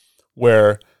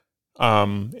 where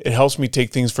It helps me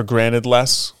take things for granted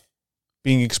less.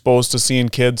 Being exposed to seeing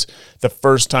kids the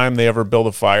first time they ever build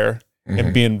a fire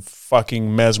and being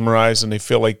fucking mesmerized, and they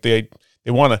feel like they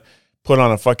want to put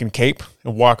on a fucking cape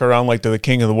and walk around like they're the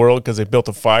king of the world because they built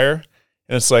a fire.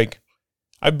 And it's like,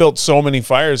 I built so many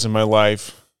fires in my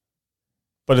life,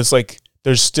 but it's like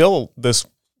there's still this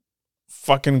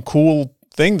fucking cool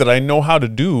thing that I know how to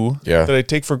do that I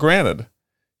take for granted,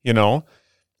 you know?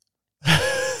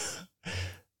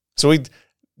 So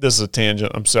this is a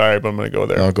tangent. I'm sorry, but I'm going to go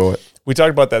there. No, go it. We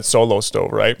talked about that Solo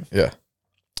stove, right? Yeah.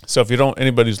 So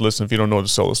anybody who's listening, if you don't know what a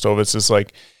Solo stove, it's just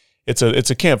like, it's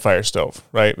a campfire stove,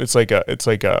 right? It's like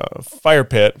a fire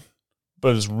pit,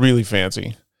 but it's really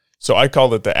fancy. So I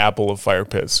called it the Apple of fire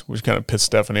pits, which kind of pissed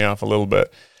Stephanie off a little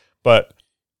bit, but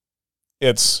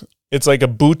it's like a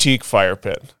boutique fire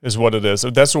pit is what it is.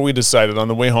 That's what we decided on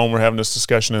the way home. We're having this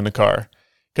discussion in the car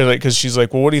because she's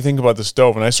like, well, what do you think about the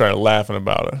stove? And I started laughing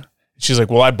about it. She's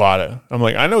like, well, I bought it. I'm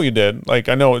like, I know you did. Like,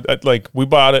 I know, like, we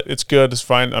bought it. It's good. It's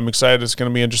fine. I'm excited. It's going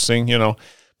to be interesting, you know.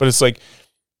 But it's like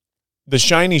the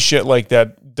shiny shit like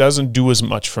that doesn't do as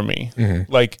much for me.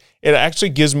 Like, it actually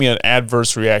gives me an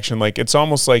adverse reaction. Like, it's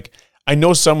almost like I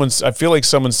feel like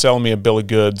someone's selling me a bill of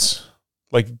goods,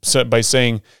 like by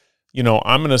saying, you know,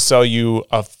 I'm going to sell you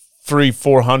a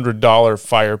 $300-400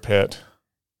 fire pit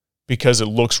because it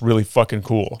looks really fucking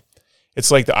cool. It's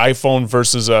like the iPhone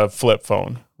versus a flip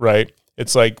phone, right?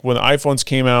 It's like when the iPhones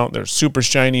came out, they're super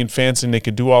shiny and fancy and they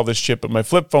could do all this shit, but my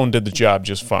flip phone did the job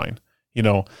just fine, you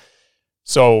know?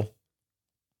 So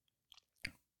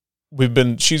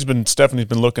Stephanie's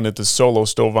been looking at this Solo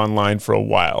stove online for a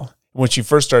while. When she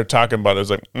first started talking about it, I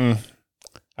was like,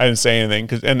 I didn't say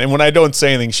anything. And when I don't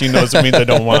say anything, she knows it means I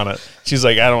don't want it. She's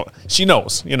like, she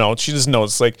knows, you know, she just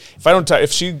knows. It's like,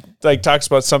 if she like talks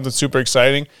about something super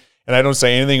exciting, and I don't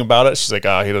say anything about it, she's like,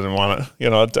 he doesn't want it. You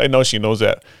know, I know she knows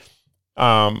that.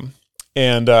 And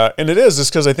it is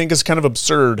just because I think it's kind of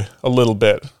absurd a little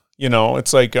bit. You know,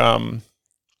 it's like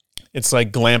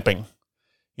glamping.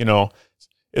 You know,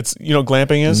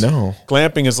 glamping is? No.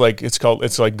 Glamping is like,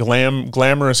 it's like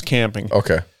glamorous camping.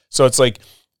 Okay. So it's like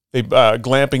they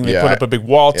glamping, they put up a big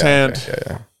wall tent,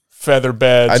 feather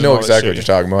beds. I know exactly what you're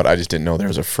talking about. I just didn't know there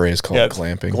was a phrase called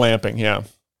glamping. Glamping, yeah.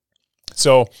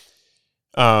 So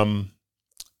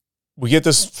we get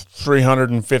this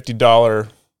 $350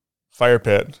 fire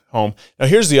pit home. Now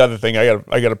here's the other thing.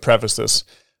 I got to preface this.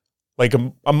 Like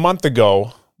a month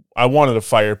ago, I wanted a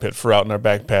fire pit for out in our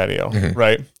back patio,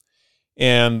 right?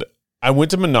 And I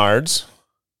went to Menards.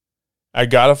 I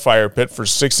got a fire pit for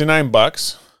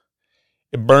 $69.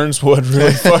 It burns wood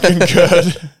really fucking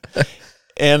good.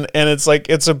 And it's like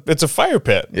it's a fire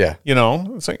pit. Yeah. You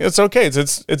know, it's like it's okay.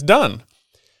 It's done.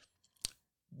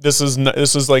 This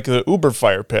is like the Uber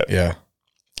fire pit. Yeah.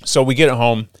 So we get it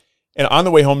home, and on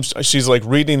the way home, she's like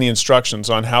reading the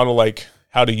instructions on how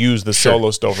to use the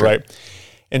Solo stove, right?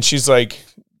 And she's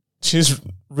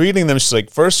reading them. She's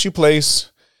like, first you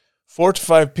place 4 to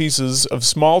 5 pieces of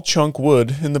small chunk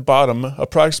wood in the bottom,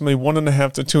 approximately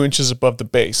 1.5 to 2 inches above the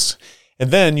base,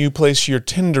 and then you place your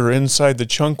tinder inside the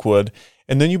chunk wood.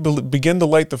 And then you begin to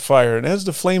light the fire. And as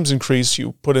the flames increase,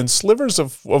 you put in slivers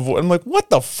of wood. I'm like, what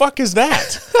the fuck is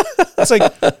that?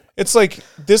 It's like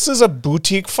this is a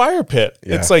boutique fire pit.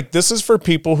 Yeah. It's like, this is for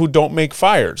people who don't make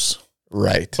fires.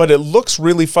 Right. But it looks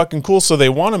really fucking cool. So they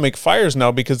want to make fires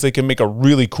now because they can make a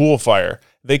really cool fire.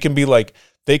 They can be like,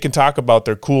 they can talk about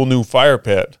their cool new fire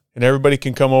pit. And everybody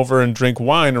can come over and drink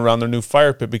wine around their new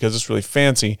fire pit because it's really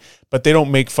fancy. But they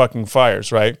don't make fucking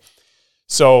fires, right?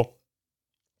 So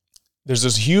there's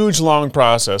this huge, long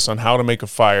process on how to make a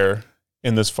fire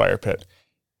in this fire pit.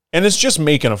 And it's just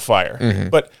making a fire.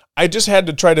 But I just had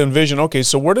to try to envision, okay,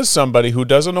 so where does somebody who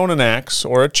doesn't own an axe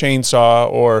or a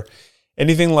chainsaw or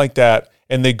anything like that,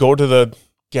 and they go to the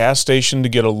gas station to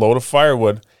get a load of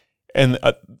firewood, and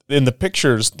in the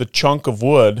pictures, the chunk of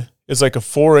wood is like a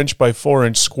 4-inch by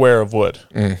 4-inch square of wood.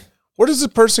 Where is the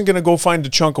person going to go find a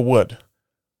chunk of wood?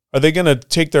 Are they going to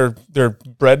take their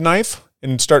bread knife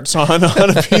and start sawing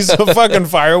on a piece of fucking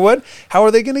firewood? How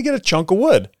are they going to get a chunk of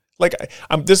wood? Like,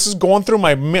 this is going through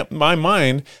my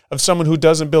mind of someone who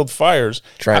doesn't build fires.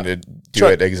 Trying to do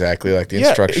it exactly like the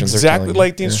instructions are telling you. Exactly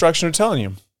like the instructions are telling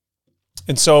you.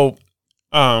 And so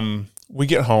we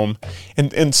get home,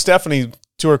 and Stephanie,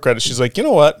 to her credit, she's like, you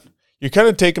know what? You're kind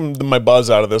of taking my buzz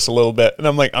out of this a little bit. And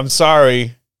I'm like, I'm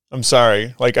sorry.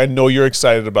 Like, I know you're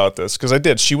excited about this. Because I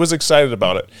did. She was excited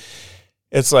about it.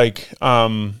 It's like,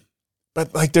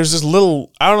 but like, there's this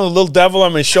little devil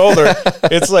on my shoulder.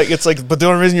 It's like, but the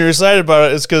only reason you're excited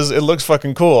about it is because it looks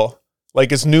fucking cool.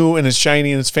 Like, it's new and it's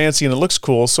shiny and it's fancy and it looks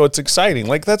cool. So it's exciting.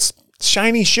 Like, that's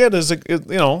shiny shit is, you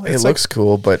know, It looks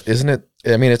cool, but isn't it?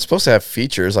 I mean, it's supposed to have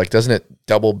features. Like, doesn't it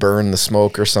double burn the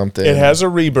smoke or something? It has a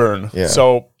reburn. Yeah.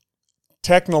 So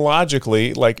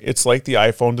technologically, like, it's like the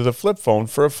iPhone to the flip phone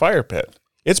for a fire pit.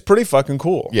 It's pretty fucking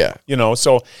cool. Yeah. You know,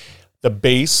 so the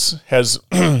base has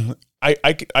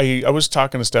I was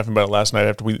talking to Stefan about it last night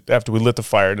after we lit the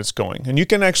fire and it's going. And you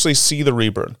can actually see the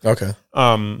reburn. Okay.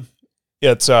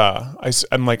 It's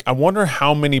I'm like, I wonder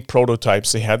how many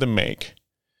prototypes they had to make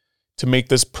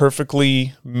this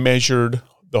perfectly measured,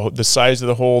 the size of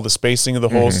the hole, the spacing of the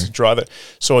holes to draw that.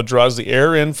 So it draws the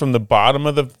air in from the bottom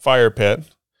of the fire pit.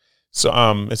 So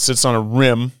it sits on a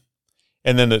rim,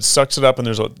 and then it sucks it up, and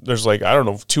there's like, I don't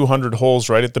know, 200 holes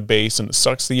right at the base, and it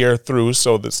sucks the air through,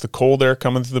 so that's the cold air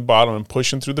coming through the bottom and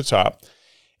pushing through the top.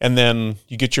 And then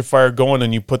you get your fire going,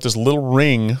 and you put this little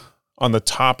ring on the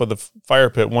top of the fire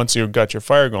pit once you've got your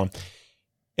fire going.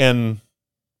 And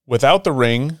without the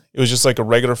ring, it was just like a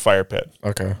regular fire pit.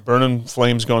 Okay. Burning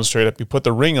flames going straight up. You put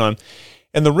the ring on,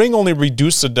 and the ring only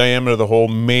reduced the diameter of the hole.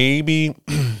 Maybe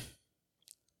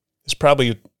it's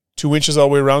probably 2 inches all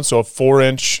the way around, so a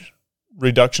 4-inch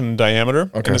reduction in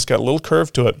diameter. Okay. And it's got a little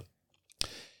curve to it.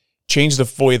 Changed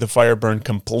the way the fire burned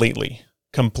completely.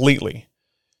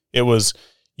 It was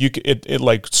you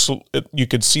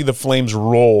could see the flames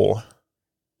roll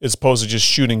as opposed to just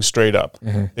shooting straight up.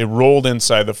 Mm-hmm. They rolled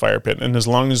inside the fire pit, and as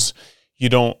long as you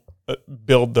don't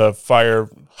build the fire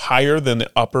higher than the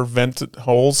upper vent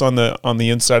holes on the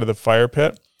inside of the fire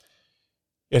pit,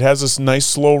 it has this nice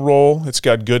slow roll. It's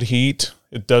got good heat.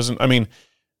 It doesn't. I mean,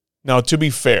 now to be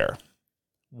fair,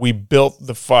 we built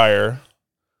the fire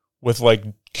with like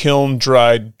kiln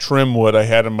dried trim wood I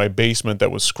had in my basement that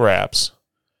was scraps.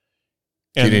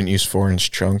 And you didn't use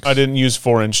 4-inch chunks? I didn't use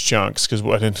 4-inch chunks because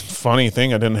funny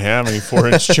thing, I didn't have any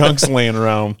 4-inch chunks laying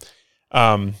around.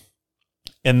 And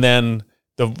then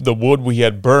the wood we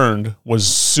had burned was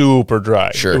super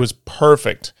dry. Sure. It was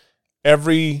perfect.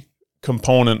 Every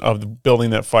component of the building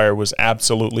that fire was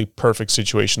absolutely perfect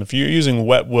situation. If you're using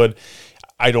wet wood,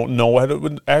 I don't know what it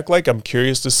would act like. I'm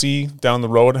curious to see down the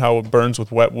road how it burns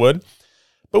with wet wood.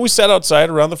 But we sat outside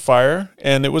around the fire,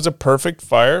 and it was a perfect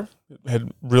fire. It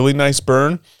had really nice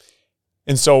burn.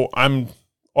 And so I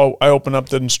open up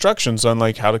the instructions on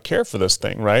like how to care for this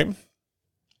thing, right?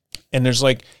 And there's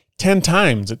like 10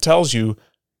 times it tells you,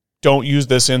 don't use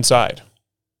this inside.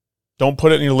 Don't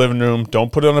put it in your living room.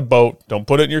 Don't put it on a boat. Don't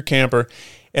put it in your camper.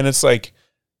 And it's like,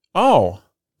 oh,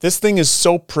 this thing is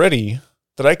so pretty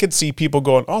that I could see people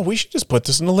going, oh, we should just put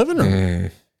this in the living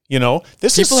room. You know,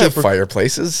 this People is have super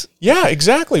fireplaces. Yeah,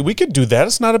 exactly. We could do that.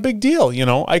 It's not a big deal. You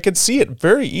know, I could see it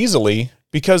very easily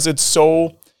because it's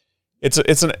so,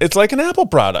 it's like an Apple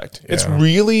product. Yeah. It's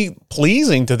really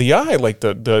pleasing to the eye. Like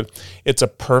it's a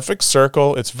perfect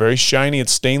circle. It's very shiny.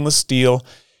 It's stainless steel.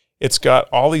 It's got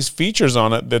all these features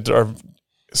on it that are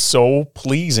so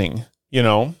pleasing, you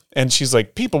know? And she's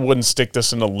like, people wouldn't stick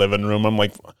this in the living room. I'm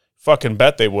like, fucking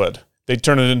bet they would. They'd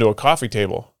turn it into a coffee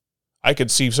table. I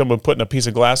could see someone putting a piece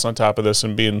of glass on top of this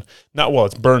and being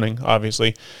it's burning,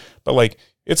 obviously, but like,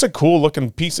 it's a cool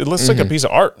looking piece. It looks like a piece of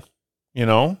art, you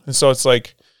know? And so it's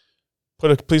like,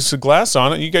 put a piece of glass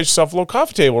on it, you got yourself a little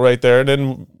coffee table right there. And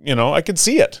then, you know, I could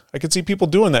see it. I could see people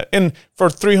doing that. And for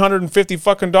 $350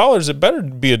 fucking dollars, it better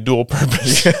be a dual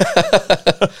purpose.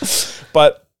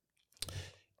 But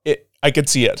I could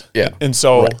see it. Yeah. And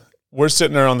so we're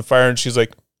sitting there on the fire, and she's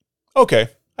like, okay,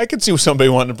 I could see somebody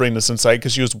wanting to bring this inside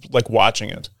because she was like watching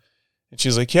it. And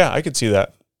she's like, yeah, I could see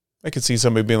that. I could see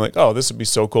somebody being like, oh, this would be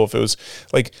so cool if it was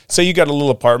like, say you got a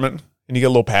little apartment and you got a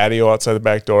little patio outside the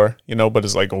back door, you know, but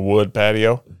it's like a wood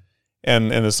patio.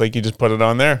 And it's like, you just put it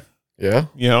on there. Yeah.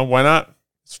 You know, why not?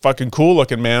 It's fucking cool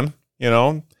looking, man. You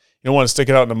know, you don't want to stick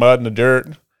it out in the mud and the dirt.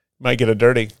 You might get it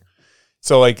dirty.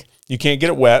 So like, you can't get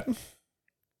it wet.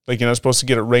 Like, you're not supposed to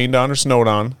get it rained on or snowed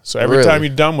on. So every time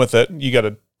you're done with it, you got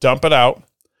to dump it out,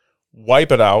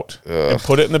 wipe it out, and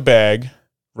put it in the bag.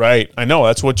 Right. I know.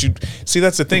 That's what you see.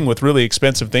 That's the thing with really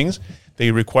expensive things.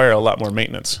 They require a lot more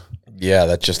maintenance. Yeah,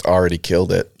 that just already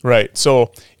killed it. Right.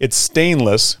 So it's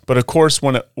stainless, but of course,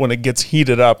 when it gets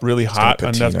heated up really hot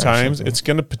enough times, it's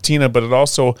going to patina. But it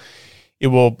also it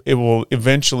will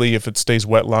eventually, if it stays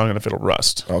wet long enough, it'll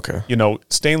rust. Okay. You know,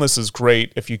 stainless is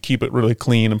great if you keep it really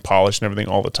clean and polished and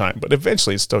everything all the time, but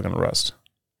eventually it's still going to rust.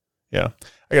 Yeah.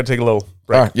 I got to take a little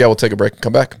break. All right. Yeah, we'll take a break and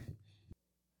come back.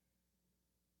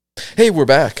 Hey, we're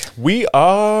back. We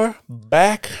are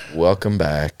back. Welcome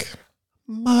back.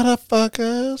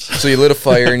 Motherfuckers. So you lit a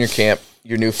fire in your camp,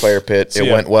 your new fire pit. It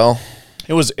went well?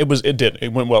 It did.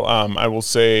 It went well. I will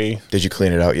say. Did you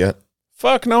clean it out yet?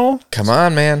 Fuck no. Come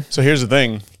on, man. So here's the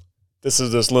thing. This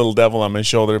is this little devil on my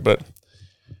shoulder, but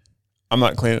I'm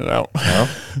not cleaning it out. No?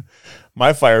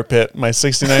 My fire pit, my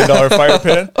 $69 fire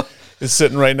pit is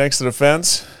sitting right next to the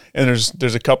fence, and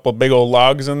there's a couple of big old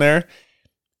logs in there,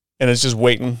 and it's just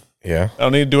waiting. Yeah. I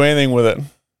don't need to do anything with it.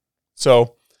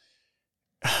 So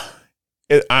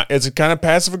it's kind of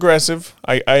passive aggressive.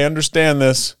 I understand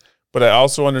this, but I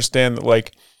also understand that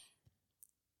like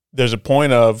there's a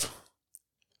point of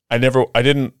I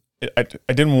didn't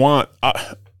want.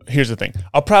 Here's the thing.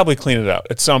 I'll probably clean it out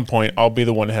at some point. I'll be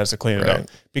the one that has to clean it out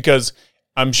because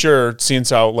I'm sure, seeing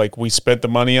how like we spent the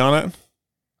money on it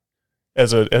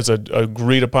as a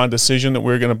agreed upon decision that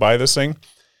we are going to buy this thing,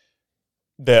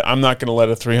 that I'm not going to let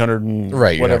a $300 and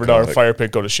whatever dollar fire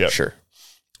pit go to shit. Sure.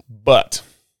 But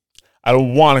I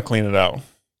don't want to clean it out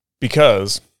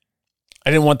because I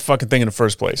didn't want the fucking thing in the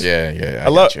first place. Yeah.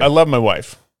 I love my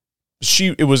wife.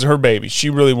 It was her baby. She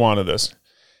really wanted this.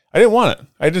 I didn't want it.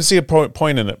 I didn't see a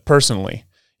point in it personally.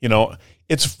 You know,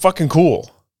 it's fucking cool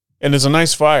and it's a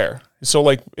nice fire. So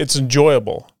like it's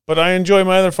enjoyable, but I enjoy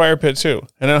my other fire pit too.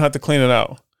 And I don't have to clean it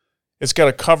out. It's got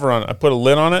a cover on it. I put a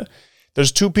lid on it.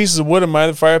 There's 2 pieces of wood in my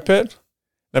other fire pit.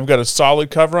 I've got a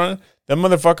solid cover on it. Them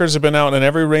motherfuckers have been out in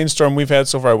every rainstorm we've had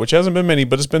so far, which hasn't been many,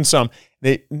 but it's been some.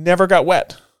 They never got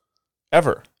wet.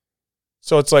 Ever.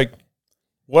 So it's like,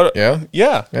 what? Yeah.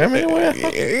 Yeah. I mean,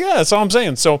 yeah, that's all I'm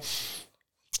saying. So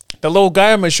the little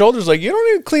guy on my shoulder's like, you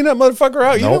don't need to clean that motherfucker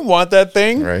out. You didn't want that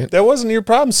thing. Right. That wasn't your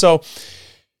problem. So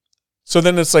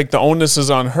then it's like the onus is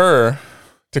on her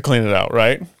to clean it out,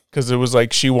 right? Because it was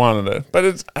like she wanted it.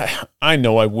 But I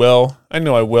know I will.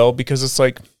 Because it's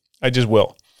like, I just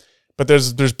will. But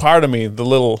there's part of me, the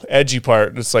little edgy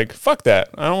part, that's like, fuck that.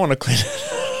 I don't want to clean it.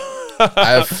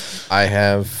 I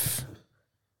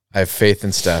have faith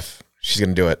in Steph. She's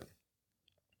gonna do it.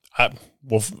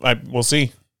 We'll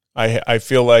see. I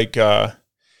feel like there'll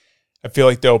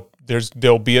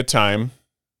be a time.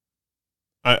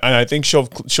 I think she'll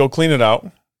clean it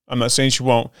out. I'm not saying she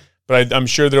won't, but I'm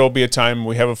sure there'll be a time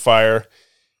we have a fire,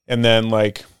 and then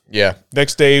like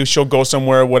next day she'll go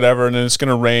somewhere, whatever, and then it's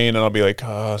gonna rain, and I'll be like,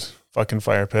 fucking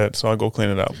fire pit. So I'll go clean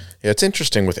it out. Yeah, it's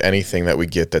interesting with anything that we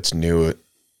get that's new.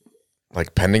 Like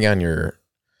depending on your,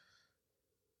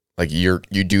 like you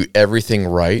do everything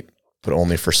right, but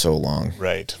only for so long.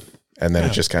 Right. And then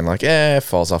it just kind of like, it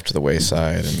falls off to the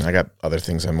wayside. And I got other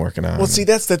things I'm working on. Well, see,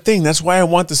 that's the thing. That's why I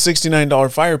want the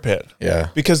 $69 fire pit. Yeah.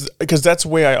 Because that's the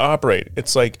way I operate.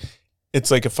 It's like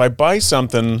if I buy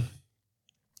something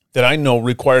that I know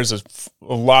requires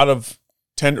a lot of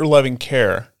tender loving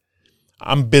care,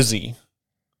 I'm busy.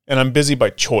 And I'm busy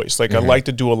by choice. Like I like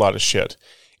to do a lot of shit.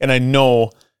 And I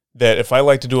know that if I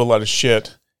like to do a lot of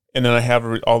shit and then I have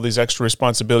all these extra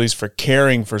responsibilities for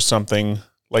caring for something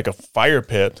like a fire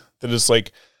pit that is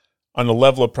like on the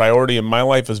level of priority in my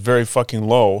life is very fucking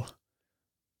low,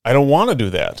 I don't want to do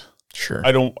that. Sure.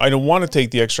 I don't want to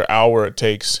take the extra hour it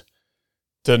takes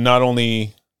to not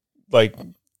only like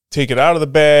take it out of the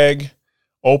bag,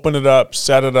 open it up,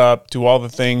 set it up, do all the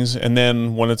things, and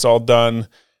then when it's all done,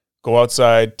 go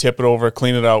outside, tip it over,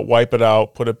 clean it out, wipe it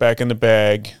out, put it back in the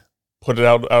bag, put it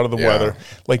out of the weather.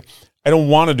 Like I don't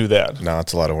want to do that. No,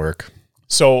 it's a lot of work.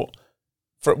 So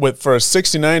for a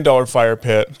 $69 fire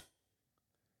pit,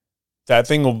 that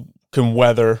thing can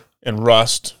weather and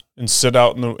rust and sit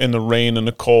out in the rain and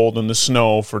the cold and the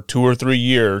snow for 2 or 3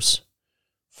 years,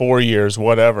 4 years,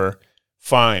 whatever.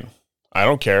 Fine. I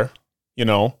don't care. You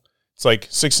know, it's like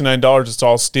 $69. It's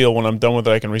all steel. When I'm done with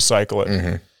it, I can recycle it.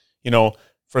 Mm-hmm. You know,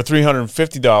 for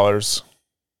 $350,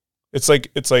 it's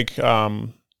like,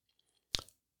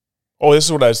 oh, this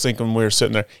is what I was thinking when we were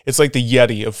sitting there. It's like the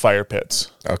Yeti of fire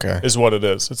pits. Okay. Is what it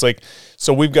is. It's like,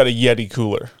 so we've got a Yeti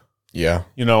cooler. Yeah.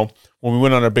 You know, when we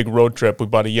went on our big road trip, we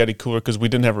bought a Yeti cooler because we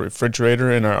didn't have a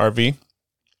refrigerator in our RV.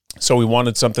 So we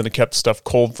wanted something that kept stuff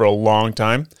cold for a long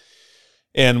time.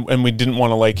 And we didn't want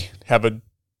to like have a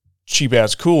cheap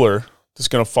ass cooler that's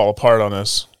going to fall apart on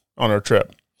us on our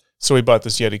trip. So we bought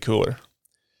this Yeti cooler.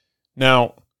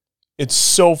 Now, it's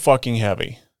so fucking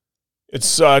heavy. It's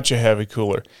such a heavy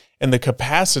cooler. And the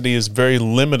capacity is very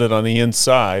limited on the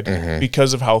inside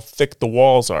because of how thick the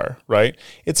walls are, right?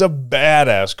 It's a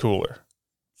badass cooler.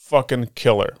 Fucking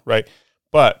killer, right?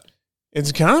 But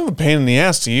it's kind of a pain in the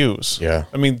ass to use. Yeah.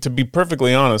 I mean, to be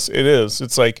perfectly honest, it is.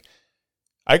 It's like,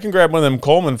 I can grab one of them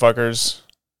Coleman fuckers,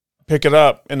 pick it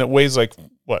up, and it weighs like,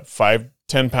 what,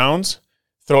 5-10 pounds?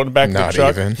 Throw it in the back of the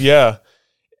truck. Not even. Yeah.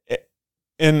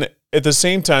 And at the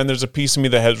same time, there's a piece of me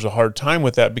that has a hard time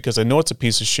with that because I know it's a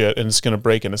piece of shit and it's going to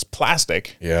break and it's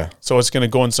plastic. Yeah. So it's going to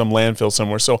go in some landfill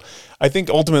somewhere. So I think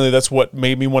ultimately that's what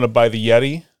made me want to buy the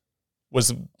Yeti,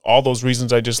 was all those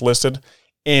reasons I just listed,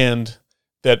 and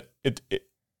that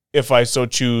if I so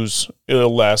choose,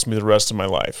 it'll last me the rest of my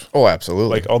life. Oh,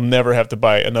 absolutely. Like I'll never have to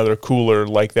buy another cooler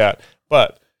like that.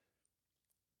 But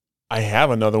I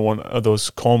have another one of those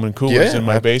Coleman coolers in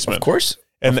my basement. Of course.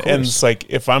 And it's like,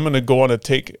 if I'm going to go on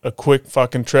take a quick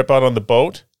fucking trip out on the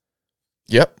boat,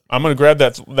 yep, I'm going to grab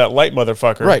that light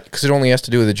motherfucker. Right, because it only has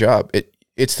to do with the job.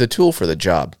 It's the tool for the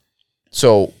job.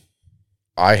 So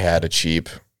I had a cheap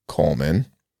Coleman,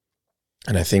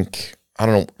 and I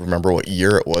don't remember what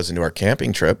year it was into our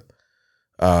camping trip.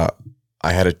 We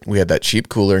had that cheap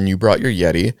cooler, and you brought your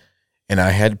Yeti, and I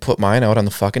had to put mine out on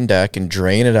the fucking deck and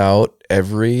drain it out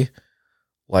every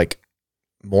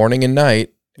morning and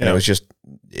night, and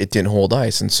it didn't hold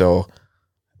ice. And so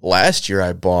last year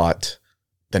I bought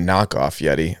the knockoff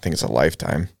Yeti. I think it's a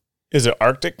Lifetime. Is it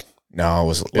Arctic? No, it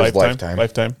was Lifetime.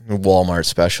 Lifetime. Walmart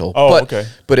special. Oh, okay.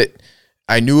 But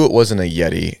I knew it wasn't a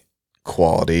Yeti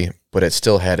quality, but it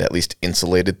still had at least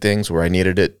insulated things where I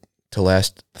needed it to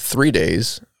last 3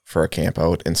 days for a camp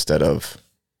out instead of,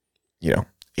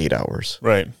 8 hours.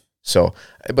 Right. So,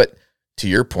 but to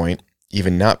your point,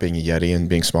 even not being a Yeti and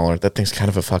being smaller, that thing's kind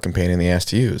of a fucking pain in the ass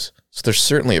to use. So there's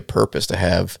certainly a purpose to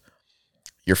have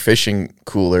your fishing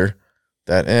cooler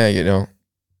that,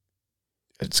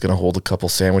 it's going to hold a couple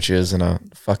sandwiches and a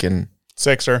fucking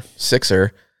sixer,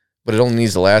 but it only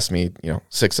needs to last me,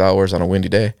 6 hours on a windy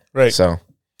day. Right. So,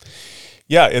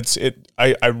 yeah,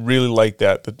 I really like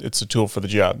that it's a tool for the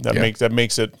job. It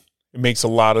makes a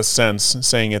lot of sense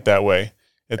saying it that way.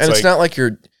 It's not like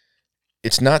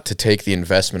it's not to take the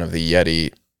investment of the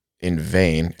Yeti in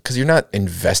vain, because you're not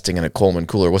investing in a Coleman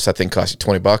cooler. What's that thing cost you?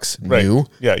 $20 right. New?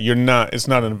 Yeah, you're not. It's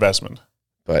not an investment.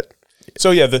 But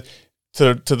so yeah, to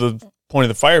the point of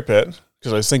the fire pit,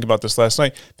 because I was thinking about this last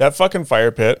night. That fucking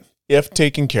fire pit, if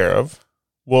taken care of,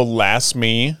 will last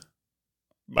me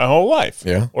my whole life.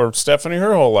 Yeah. Or Stephanie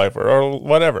her whole life, or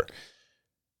whatever.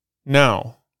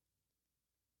 Now,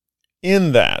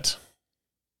 in that,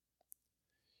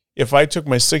 if I took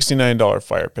my $69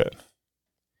 fire pit,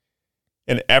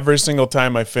 and every single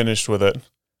time I finished with it,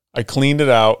 I cleaned it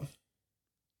out,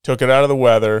 took it out of the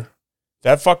weather,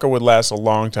 that fucker would last a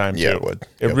long time too. Yeah, it would.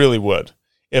 It really would.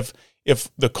 If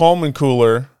the Coleman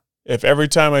cooler, if every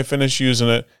time I finished using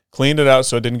it, cleaned it out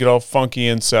so it didn't get all funky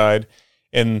inside,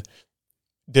 and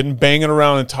didn't bang it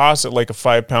around and toss it like a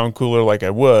 5-pound cooler like I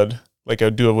would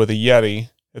do it with a Yeti,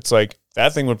 it's like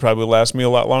that thing would probably last me a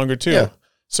lot longer too. Yeah.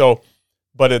 So,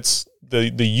 but it's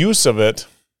the use of it,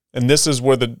 and this is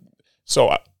where the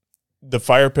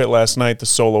fire pit last night, the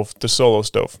solo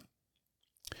stove,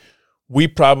 we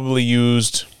probably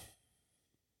used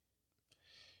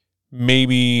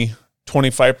maybe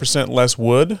 25% less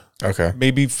wood. Okay.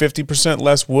 Maybe 50%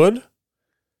 less wood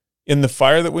in the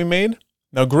fire that we made.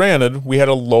 Now, granted, we had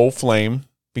a low flame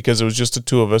because it was just the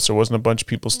two of us. There wasn't a bunch of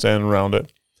people standing around it.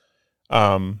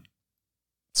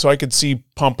 So I could see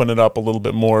pumping it up a little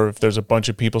bit more if there's a bunch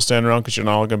of people standing around, because you're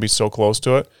not all going to be so close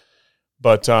to it.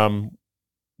 But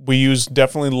we used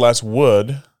definitely less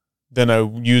wood than I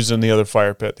used in the other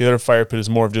fire pit. The other fire pit is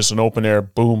more of just an open air,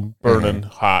 boom, burning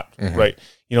hot, right?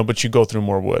 But you go through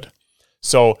more wood.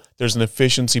 So there's an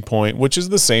efficiency point, which is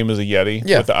the same as a Yeti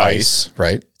with the ice.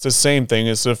 Right. It's the same thing.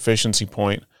 It's an efficiency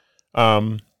point.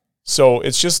 So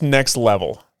it's just next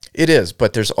level. It is,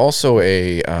 but there's also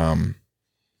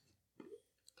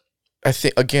I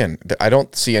think, again, I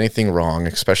don't see anything wrong,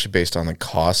 especially based on the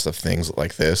cost of things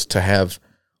like this, to have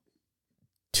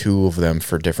two of them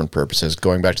for different purposes.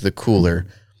 Going back to the cooler,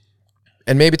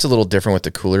 and maybe it's a little different with the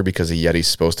cooler because the Yeti's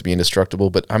supposed to be indestructible,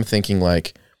 but I'm thinking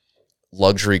like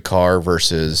luxury car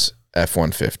versus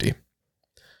F-150.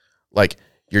 Like,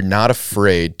 you're not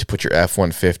afraid to put your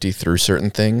F-150 through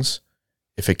certain things.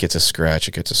 If it gets a scratch,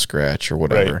 it gets a scratch or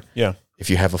whatever. Right. Yeah.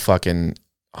 If you have a fucking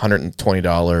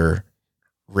 $120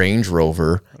 Range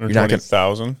Rover, you're not going to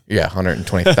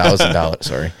 $120,000.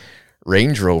 Sorry,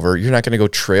 Range Rover. You're not going to go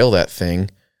trail that thing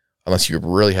unless you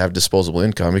really have disposable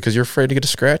income, because you're afraid to get a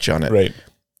scratch on it. Right.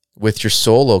 With your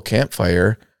solo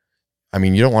campfire, I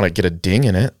mean, you don't want to get a ding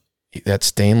in it. That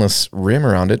stainless rim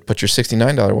around it. But your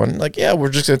 $69 one, like, yeah, we're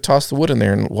just going to toss the wood in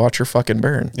there and watch her fucking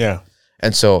burn. Yeah.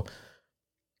 And so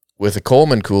with a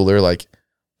Coleman cooler, like,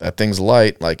 that thing's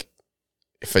light. Like,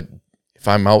 if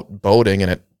I'm out boating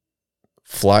and it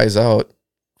flies out,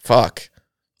 fuck.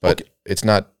 But it's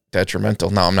not detrimental.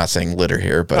 No, I'm not saying litter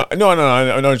here, but no, I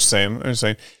know what you're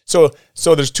saying. So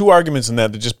there's two arguments in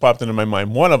that just popped into my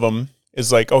mind. One of them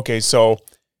is like, okay, so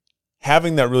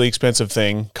having that really expensive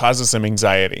thing causes some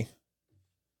anxiety.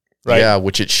 right? Yeah,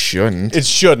 which it shouldn't. It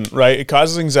shouldn't, right? It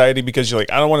causes anxiety because you're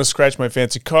like, I don't want to scratch my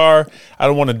fancy car. I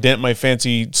don't want to dent my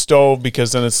fancy stove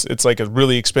because then it's like a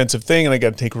really expensive thing and I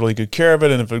got to take really good care of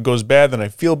it. And if it goes bad, then I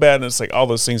feel bad. And it's like all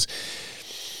those things.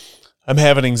 I'm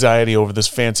having anxiety over this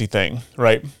fancy thing,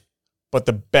 right? But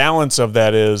the balance of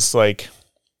that is like,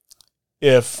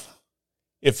 if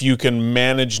you can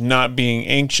manage not being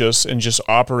anxious and just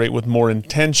operate with more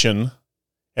intention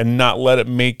and not let it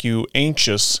make you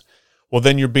anxious, well,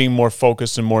 then you're being more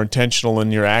focused and more intentional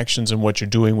in your actions and what you're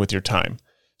doing with your time.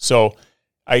 So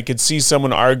I could see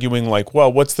someone arguing like,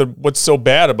 well, what's so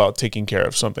bad about taking care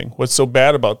of something? What's so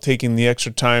bad about taking the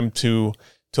extra time to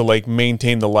like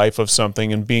maintain the life of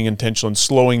something and being intentional and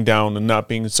slowing down and not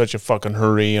being in such a fucking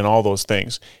hurry and all those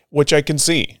things, which I can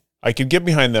see. I could get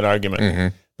behind that argument.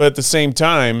 Mm-hmm. But at the same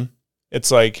time,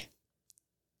 it's like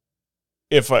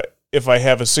if I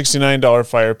have a $69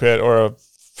 fire pit or a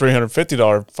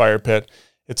 $350 fire pit,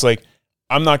 it's like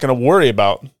I'm not going to worry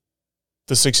about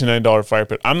the $69 fire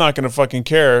pit. I'm not going to fucking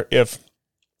care if,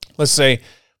 let's say,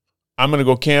 I'm going to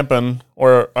go camping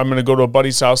or I'm going to go to a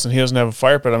buddy's house and he doesn't have a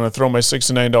fire pit. I'm going to throw my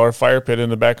 $69 fire pit in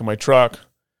the back of my truck.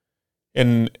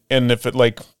 And if it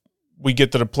like we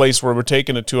get to the place where we're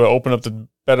taking it to, I open up the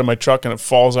bed of my truck and it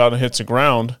falls out and hits the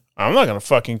ground, I'm not going to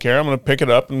fucking care. I'm going to pick it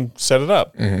up and set it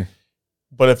up. Mm-hmm.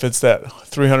 But if it's that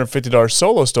 $350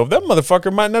 Solo stove, that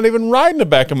motherfucker might not even ride in the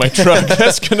back of my truck.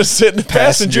 That's going to sit in the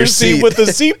passenger seat with the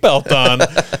seatbelt on.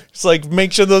 It's like,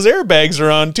 make sure those airbags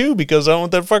are on too, because I don't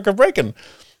want that fucker breaking.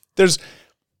 It's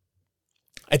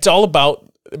all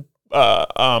about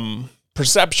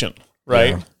perception,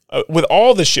 right? Yeah. With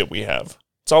all the shit we have,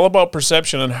 it's all about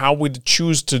perception and how we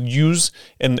choose to use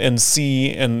and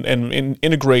see and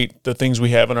integrate the things we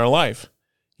have in our life.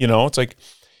 You know, it's like,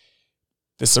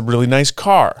 this is a really nice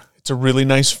car. It's a really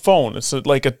nice phone. It's a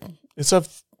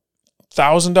 $1,000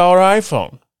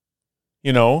 iPhone,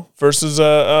 you know, versus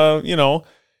a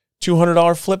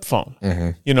 $200 flip phone. Mm-hmm.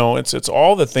 You know, it's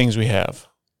all the things we have.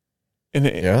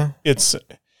 And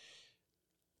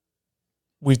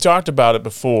we've talked about it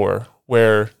before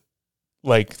where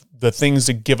like the things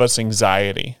that give us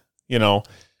anxiety, you know,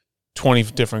 20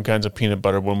 different kinds of peanut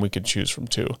butter when we could choose from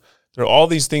 2. There are all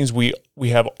these things we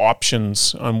have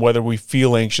options on whether we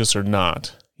feel anxious or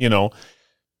not, you know.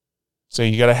 So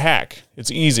you got to hack. It's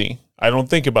easy. I don't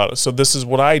think about it. So this is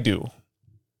what I do.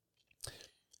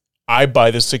 I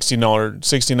buy the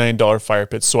 $69 fire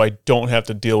pit so I don't have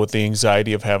to deal with the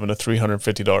anxiety of having a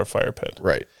 $350 fire pit.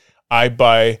 Right. I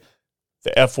buy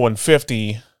the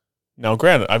F-150. Now,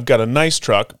 granted, I've got a nice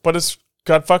truck, but it's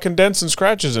got fucking dents and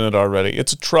scratches in it already.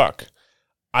 It's a truck.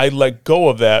 I let go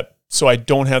of that so I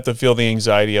don't have to feel the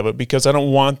anxiety of it because I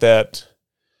don't want that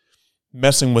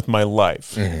messing with my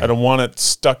life. Mm-hmm. I don't want it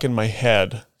stuck in my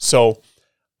head. So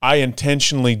I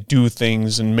intentionally do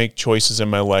things and make choices in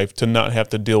my life to not have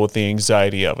to deal with the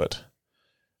anxiety of it.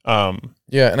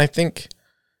 Yeah, and I think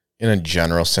in a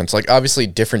general sense, like obviously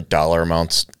different dollar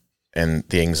amounts and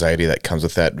the anxiety that comes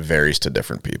with that varies to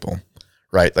different people,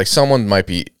 right? Like someone might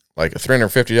be like a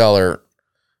 $350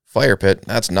 fire pit,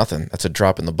 that's nothing. That's a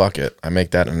drop in the bucket. I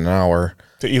make that in an hour.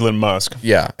 To Elon Musk.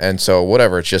 Yeah, and so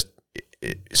whatever, it's just,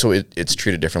 it's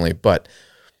treated differently. But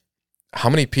how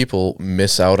many people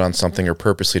miss out on something or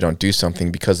purposely don't do something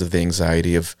because of the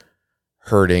anxiety of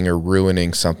hurting or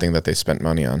ruining something that they spent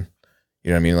money on?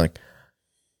 You know what I mean? Like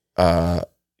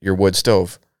your wood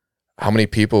stove. How many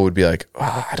people would be like,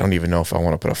 oh, I don't even know if I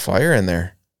want to put a fire in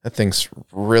there. That thing's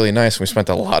really nice. We spent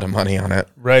a lot of money on it.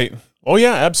 Right. Oh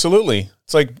yeah, absolutely.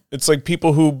 It's like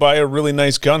people who buy a really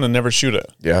nice gun and never shoot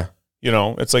it. Yeah. You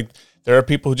know, it's like there are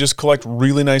people who just collect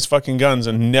really nice fucking guns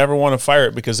and never want to fire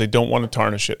it because they don't want to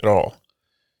tarnish it at all.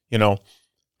 You know,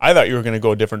 I thought you were going to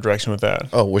go a different direction with that.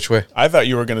 Oh, which way? I thought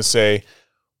you were going to say,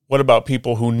 what about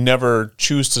people who never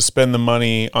choose to spend the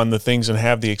money on the things and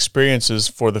have the experiences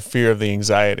for the fear of the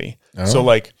anxiety? Oh. So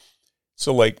like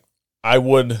I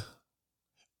would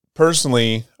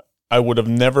personally, I would have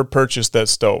never purchased that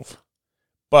stove,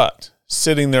 but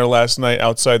sitting there last night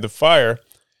outside the fire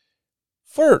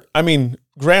for, I mean,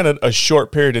 granted, a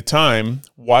short period of time,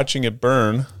 watching it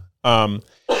burn, the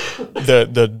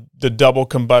double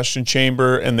combustion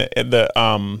chamber and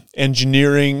the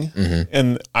engineering, mm-hmm.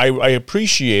 and I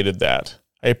appreciated that.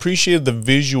 I appreciated the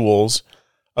visuals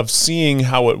of seeing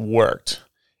how it worked,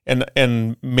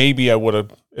 and maybe I would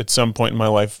have at some point in my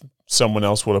life, someone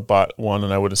else would have bought one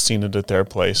and I would have seen it at their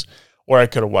place, or I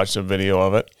could have watched a video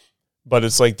of it. But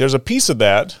it's like there's a piece of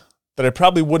that I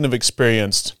probably wouldn't have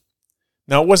experienced.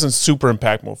 Now, it wasn't super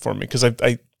impactful for me because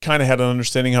I kind of had an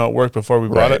understanding how it worked before we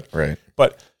bought it. Right.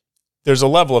 But there's a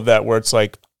level of that where it's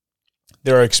like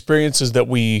there are experiences that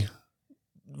we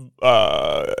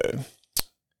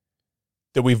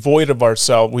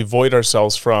void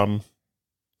ourselves from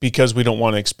because we don't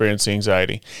want to experience the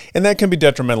anxiety. And that can be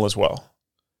detrimental as well.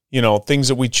 You know, things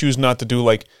that we choose not to do,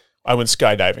 like I went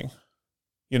skydiving.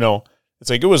 You know, it's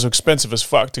like it was expensive as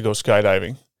fuck to go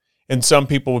skydiving. And some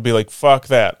people would be like, fuck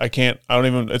that.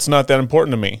 It's not that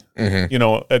important to me. Mm-hmm. You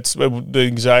know, the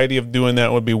anxiety of doing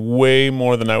that would be way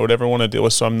more than I would ever want to deal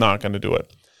with, so I'm not going to do it.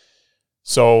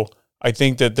 So I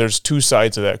think that there's two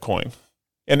sides of that coin.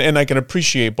 And I can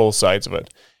appreciate both sides of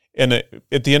it. And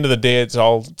at the end of the day, it's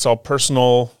all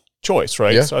personal choice,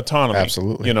 right? Yeah, it's autonomy.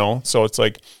 absolutely. You know, so it's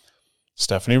like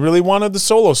Stephanie really wanted the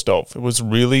solo stove. It was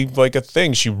really like a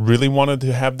thing. She really wanted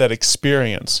to have that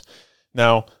experience.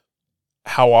 Now,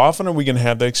 how often are we going to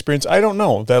have that experience? I don't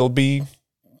know. That'll be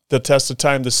the test of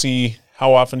time to see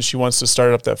how often she wants to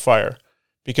start up that fire.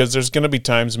 Because there's going to be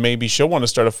times maybe she'll want to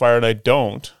start a fire and I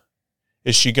don't.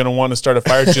 Is she going to want to start a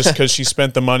fire just because she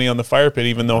spent the money on the fire pit,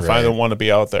 even though if I don't want to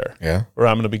be out there? Yeah. Or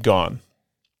I'm going to be gone.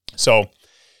 So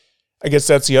I guess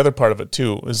that's the other part of it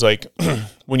too, is like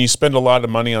when you spend a lot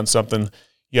of money on something,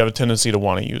 you have a tendency to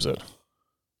want to use it.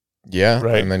 Yeah.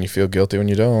 Right. And then you feel guilty when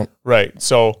you don't. Right.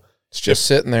 So It's just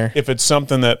sitting there. if it's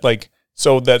something that like,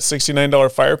 so that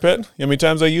 $69 fire pit, you know how many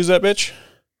times I use that bitch?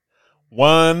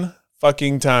 One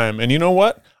fucking time. And you know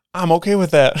what? I'm okay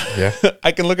with that. Yeah.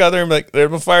 I can look out there and be like,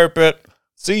 there's my fire pit.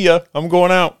 See ya. I'm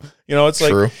going out. You know, it's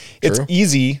True. like, it's True.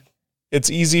 easy. It's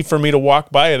easy for me to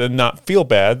walk by it and not feel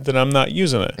bad that I'm not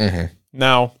using it. Mm-hmm.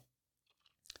 Now,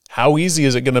 how easy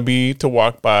is it going to be to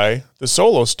walk by the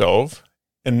solo stove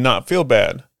and not feel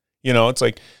bad? You know, it's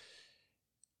like,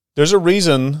 there's a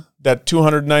reason that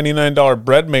 $299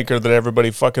 bread maker that everybody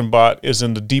fucking bought is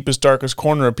in the deepest, darkest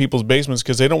corner of people's basements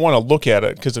because they don't want to look at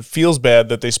it because it feels bad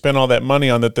that they spent all that money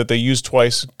on it that they used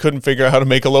twice, couldn't figure out how to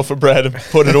make a loaf of bread and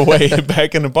put it away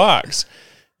back in the box.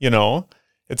 You know,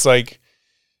 it's like,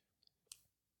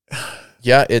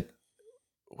 Yeah,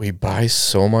 we buy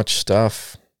so much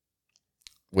stuff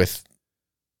with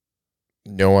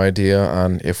no idea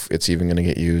on if it's even going to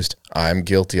get used. I'm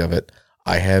guilty of it.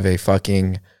 I have a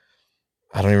fucking,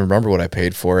 I don't even remember what I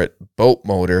paid for it, boat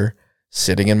motor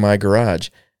sitting in my garage,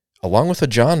 along with a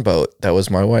John boat that was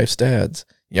my wife's dad's.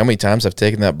 You know how many times I've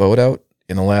taken that boat out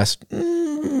in the last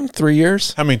 3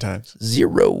 years? how many times?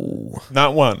 0.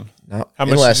 Not one. Not How in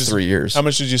much the did last you- 3 years. How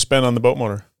much did you spend on the boat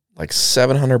motor? Like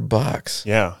 $700.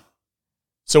 Yeah.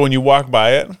 So when you walk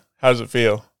by it, how does it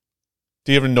feel?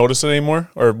 Do you ever notice it anymore?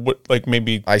 Or what, like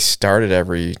maybe I started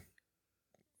every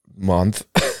month.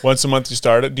 once a month you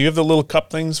start it? Do you have the little cup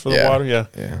things for the Yeah. water? Yeah.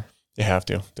 Yeah. You have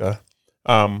to. Duh.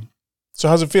 So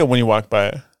how's it feel when you walk by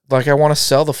it? Like I want to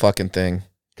sell the fucking thing.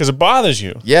 Because it bothers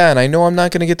you. Yeah, and I know I'm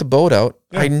not going to get the boat out.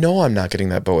 Yeah. I know I'm not getting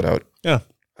that boat out. Yeah.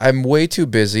 I'm way too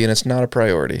busy and it's not a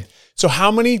priority. So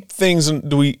how many things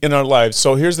do we in our lives?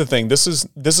 So here's the thing. This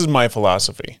is my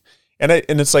philosophy. And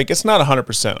it's like, it's not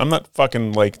 100%. I'm not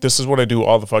fucking like, this is what I do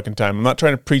all the fucking time. I'm not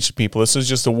trying to preach to people. This is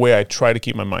just the way I try to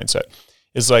keep my mindset.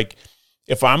 It's like,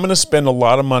 if I'm going to spend a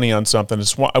lot of money on something,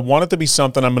 I want it to be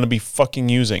something I'm going to be fucking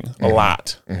using a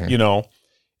lot. Mhm. You know,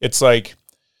 it's like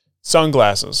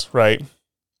sunglasses, right?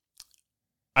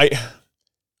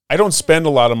 I don't spend a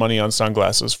lot of money on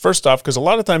sunglasses. First off, because a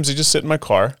lot of times they just sit in my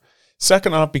car.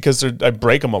 Second off, because I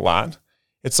break them a lot.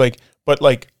 It's like, but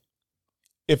like,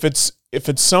 if it's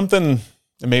something,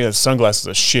 and maybe the sunglasses is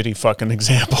a shitty fucking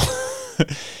example.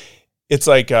 It's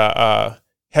like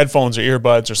headphones or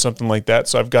earbuds or something like that.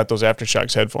 So I've got those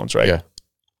AfterShokz headphones, right? Yeah.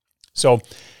 So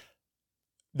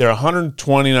they're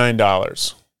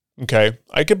 $129. Okay,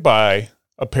 I could buy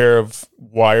a pair of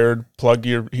wired plug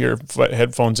your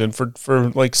headphones in for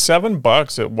like $7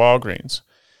 at Walgreens,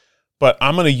 but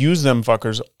I'm gonna use them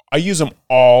fuckers. I use them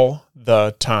all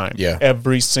the time, Yeah.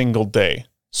 every single day.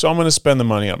 So I'm going to spend the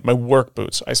money on my work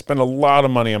boots. I spend a lot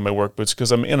of money on my work boots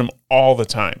because I'm in them all the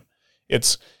time.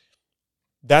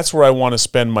 That's where I want to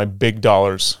spend my big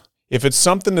dollars. If it's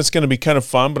something that's going to be kind of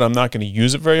fun, but I'm not going to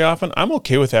use it very often, I'm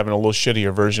okay with having a little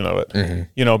shittier version of it. Mhm.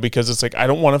 You know, because it's like, I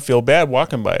don't want to feel bad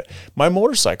walking by it. My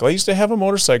motorcycle, I used to have a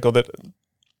motorcycle that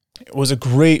was a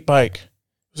great bike.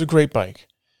 It was a great bike.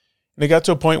 And it got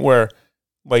to a point where,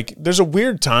 like, there's a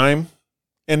weird time,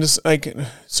 and it's like,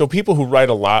 so people who ride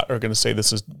a lot are going to say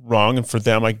this is wrong, and for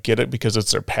them, I get it because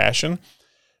it's their passion.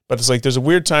 But it's like, there's a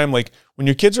weird time, like, when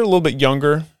your kids are a little bit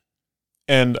younger,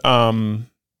 and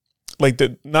like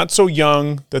not so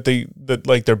young that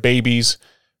they're babies,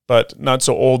 but not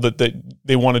so old that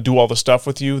they want to do all the stuff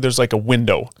with you. There's like a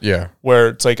window Yeah. where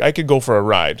it's like, I could go for a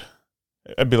ride.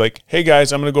 I'd be like, hey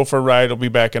guys, I'm going to go for a ride. I'll be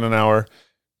back in an hour,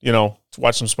 you know,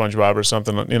 watch some SpongeBob or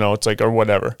something, you know, it's like, or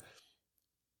whatever.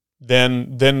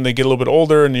 then they get a little bit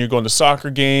older and you're going to soccer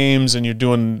games and you're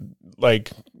doing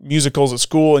like musicals at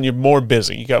school and you're more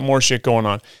busy. You got more shit going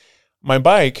on. My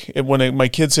bike, my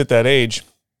kids hit that age,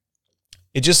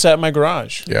 it just sat in my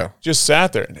garage. Yeah. Just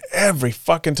sat there. And every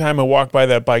fucking time I walk by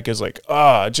that bike is like,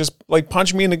 just like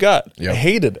punch me in the gut. Yep. I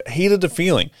hated the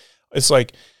feeling. It's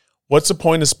like, what's the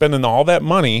point of spending all that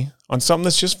money on something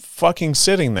that's just fucking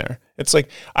sitting there? It's like,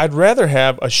 I'd rather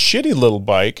have a shitty little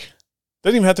bike.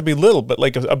 Doesn't even have to be little, but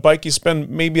like a bike you spend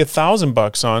maybe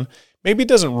 $1,000 on. Maybe it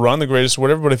doesn't run the greatest or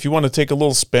whatever, but if you want to take a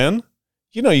little spin,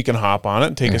 you know you can hop on it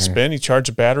and take a spin. You charge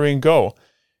a battery and go.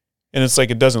 And it's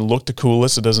like, it doesn't look the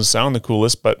coolest. It doesn't sound the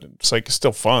coolest, but it's like, it's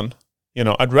still fun. You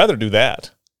know, I'd rather do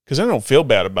that because I don't feel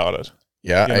bad about it.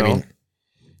 Yeah. I mean,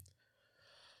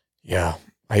 yeah.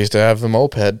 I used to have the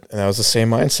moped, and that was the same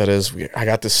mindset as I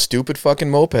got this stupid fucking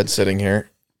moped sitting here,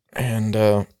 and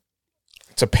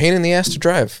it's a pain in the ass to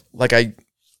drive. Like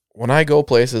when I go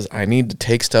places, I need to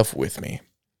take stuff with me,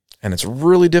 and it's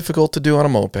really difficult to do on a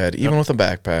moped, even with a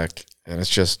backpack. And it's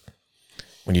just,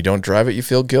 when you don't drive it, you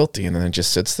feel guilty, and then it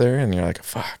just sits there, and you're like,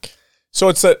 fuck. So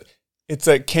it's the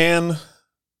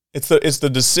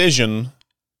decision,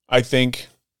 I think,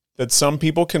 that some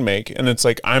people can make, and it's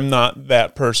like, I'm not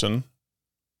that person.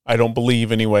 I don't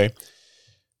believe anyway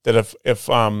that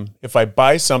if I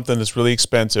buy something that's really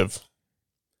expensive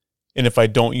and if I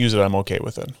don't use it, I'm okay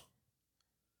with it.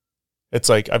 It's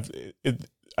like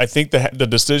I think the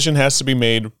decision has to be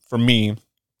made for me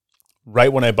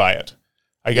right when I buy it.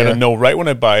 I got to know right when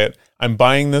I buy it, I'm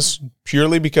buying this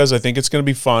purely because I think it's going to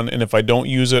be fun, and if I don't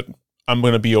use it, I'm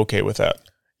going to be okay with that.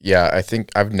 Yeah, I think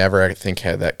I've never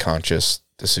had that conscious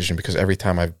decision, because every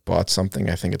time I've bought something,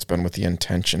 I think it's been with the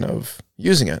intention of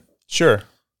using it. Sure.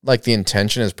 Like the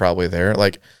intention is probably there.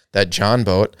 Like that John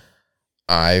boat,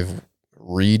 I've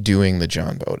redoing the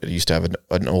John boat. It used to have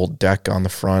an old deck on the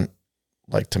front,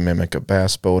 like to mimic a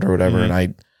bass boat or whatever, and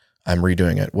I'm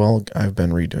redoing it. Well, I've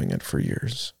been redoing it for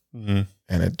years, and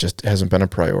it just hasn't been a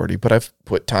priority, but I've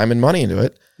put time and money into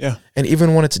it. Yeah. And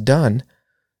even when it's done,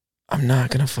 I'm not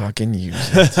going to fucking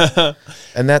use it.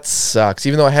 And that sucks.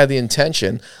 Even though I had the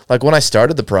intention, like when I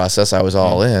started the process, I was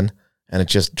all in, and it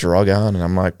just drug on, and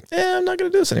I'm like, I'm not going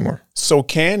to do this anymore. So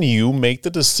can you make the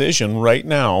decision right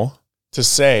now to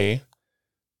say,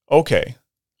 okay,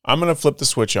 I'm going to flip the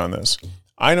switch on this.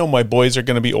 I know my boys are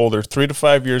going to be older 3 to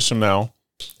 5 years from now.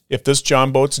 If this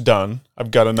John boat's done,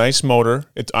 I've got a nice motor.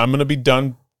 I'm going to be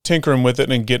done tinkering with it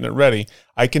and getting it ready.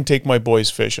 I can take my boys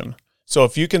fishing. So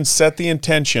if you can set the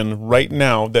intention right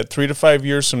now that 3 to 5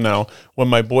 years from now, when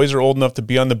my boys are old enough to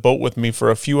be on the boat with me for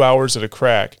a few hours at a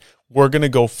crack, we're going to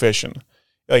go fishing.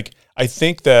 Like, I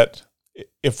think that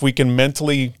if we can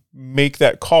mentally make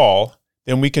that call,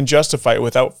 then we can justify it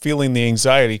without feeling the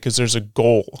anxiety because there's a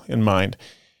goal in mind.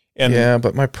 And yeah,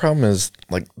 but my problem is,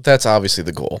 like, that's obviously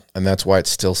the goal, and that's why it's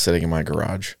still sitting in my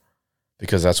garage,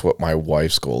 because that's what my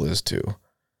wife's goal is too.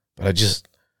 But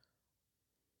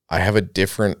I have a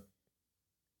different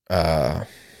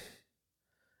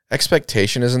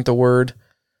expectation isn't the word.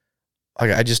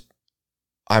 Like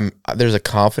there's a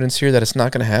confidence here that it's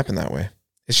not going to happen that way.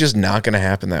 It's just not going to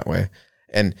happen that way.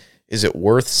 And is it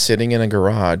worth sitting in a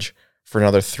garage for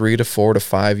another 3 to 4 to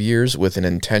 5 years with an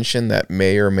intention that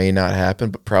may or may not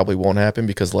happen, but probably won't happen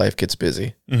because life gets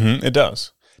busy? It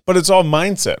does. But it's all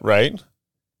mindset, right?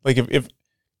 Like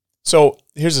so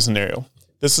here's a scenario.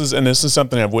 This is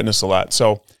something I've witnessed a lot.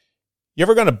 So you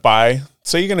ever going to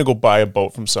say you're going to go buy a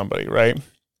boat from somebody, right?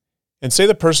 And say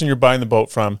the person you're buying the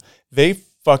boat from, they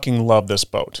fucking love this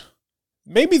boat.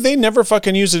 Maybe they never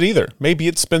fucking use it either. Maybe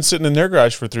it's been sitting in their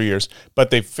garage for 3 years, but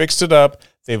they fixed it up.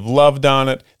 They've loved on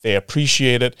it. They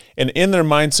appreciate it. And in their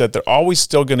mindset, they're always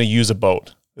still going to use a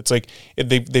boat. It's like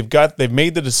they've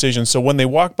made the decision. So when they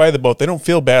walk by the boat, they don't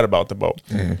feel bad about the boat.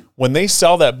 Mm-hmm. When they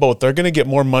sell that boat, they're going to get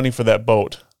more money for that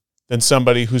boat than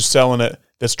somebody who's selling it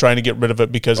that's trying to get rid of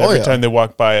it because every time they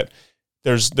walk by it,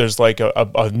 there's like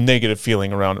a negative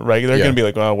feeling around it, right? They're going to be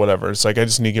like, oh, whatever. It's like, I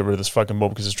just need to get rid of this fucking boat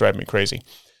because it's driving me crazy.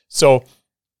 So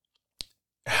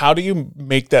how do you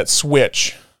make that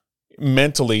switch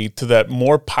mentally to that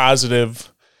more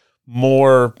positive,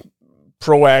 more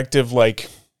proactive, like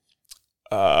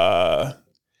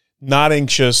not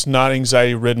anxious, not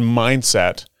anxiety-ridden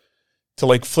mindset to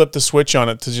like flip the switch on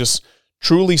it, to just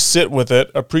truly sit with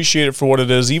it, appreciate it for what it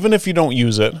is, even if you don't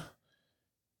use it,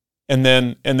 and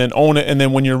then own it. And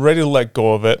then when you're ready to let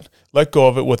go of it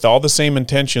with all the same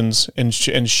intentions and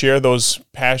share those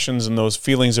passions and those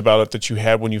feelings about it that you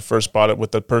had when you first bought it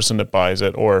with the person that buys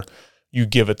it, or you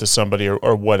give it to somebody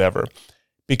or whatever.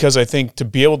 Because I think to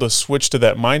be able to switch to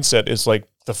that mindset is like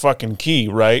the fucking key,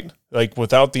 right? Like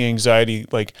without the anxiety,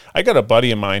 like I got a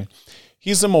buddy of mine,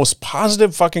 he's the most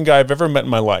positive fucking guy I've ever met in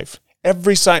my life.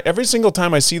 Every single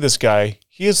time I see this guy,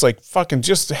 he is like fucking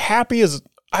just happy as,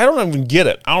 I don't even get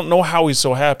it. I don't know how he's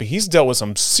so happy. He's dealt with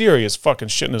some serious fucking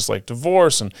shit in his like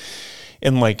divorce and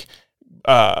like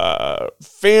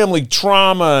family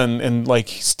trauma and like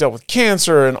he's dealt with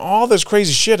cancer and all this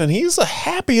crazy shit. And he's the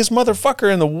happiest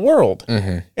motherfucker in the world.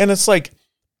 Mm-hmm. And it's like,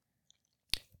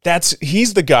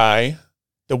 he's the guy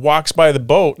that walks by the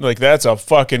boat. Like, that's a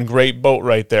fucking great boat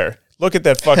right there. Look at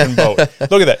that fucking boat.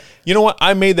 Look at that. You know what?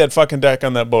 I made that fucking deck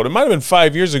on that boat. It might have been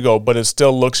 5 years ago, but it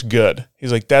still looks good.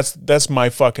 He's like, that's my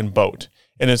fucking boat.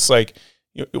 And it's like,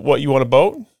 what, you want a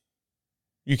boat?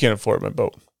 You can't afford my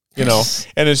boat. You know?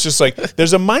 And it's just like,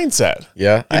 there's a mindset.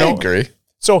 Yeah, I agree.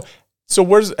 So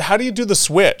how do you do the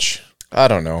switch? I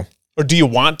don't know. Or do you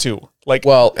want to? Like,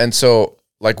 well, and so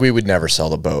like we would never sell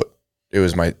the boat.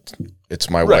 It's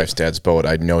my wife's dad's boat.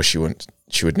 I know she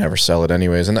would never sell it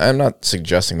anyways. And I'm not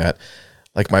suggesting that.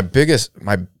 Like my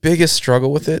biggest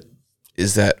struggle with it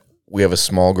is that we have a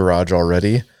small garage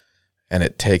already and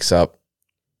it takes up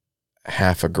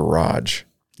half a garage.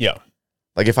 Yeah.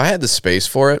 Like if I had the space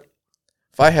for it,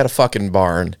 if I had a fucking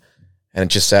barn and it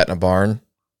just sat in a barn,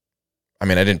 I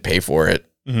mean, I didn't pay for it.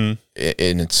 Mm-hmm.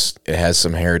 And it has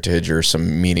some heritage or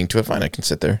some meaning to it. Fine, I can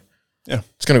sit there. Yeah.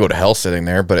 It's going to go to hell sitting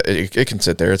there, but it can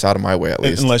sit there. It's out of my way at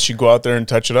least. Unless you go out there and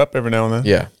touch it up every now and then.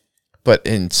 Yeah.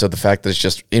 So the fact that it's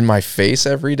just in my face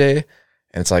every day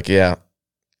and it's like, yeah,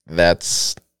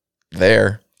 that's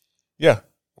there. Yeah.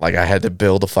 Like I had to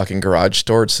build a fucking garage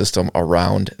storage system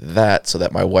around that so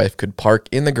that my wife could park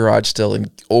in the garage still and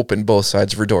open both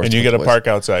sides of her doors. And you got to park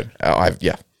outside.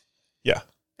 Yeah. Yeah.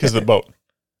 Because of the boat.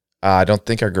 I don't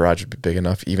think our garage would be big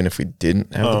enough even if we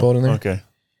didn't have the boat in there. Okay.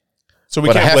 So we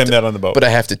can't blame that on the boat. But I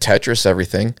have to Tetris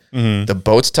everything. Mm-hmm. The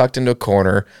boat's tucked into a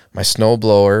corner. My snow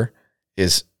blower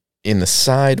is in the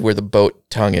side where the boat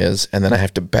tongue is. And then I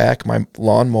have to back my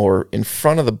lawnmower in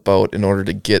front of the boat in order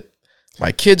to get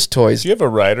my kids' toys. Do you have a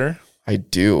rider? I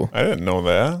do. I didn't know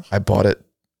that. I bought it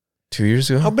 2 years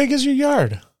ago. How big is your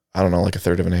yard? I don't know, like a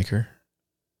third of an acre.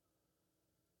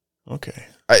 Okay.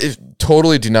 I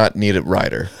totally do not need a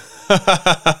rider.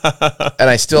 And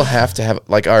I still have to have,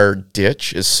 like, our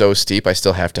ditch is so steep, I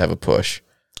still have to have a push.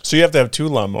 So you have to have two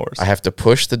lawnmowers. I have to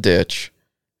push the ditch,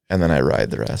 and then I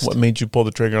ride the rest. What made you pull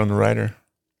the trigger on the rider?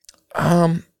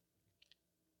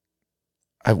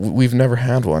 We've never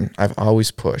had one. I've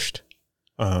always pushed.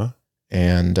 Uh-huh.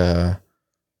 And I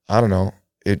don't know.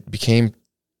 It became,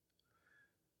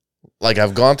 like,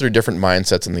 I've gone through different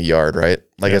mindsets in the yard, right?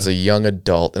 Like, as a young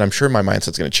adult, and I'm sure my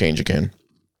mindset's going to change again.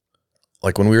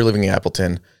 Like when we were living in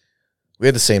Appleton, we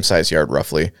had the same size yard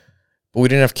roughly, but we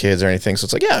didn't have kids or anything. So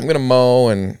it's like, yeah, I'm going to mow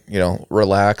and,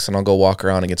 relax and I'll go walk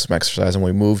around and get some exercise. And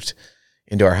when we moved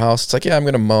into our house, it's like, yeah, I'm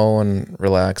going to mow and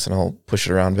relax and I'll push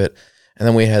it around a bit. And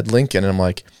then we had Lincoln and I'm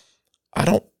like,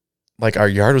 our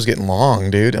yard was getting long,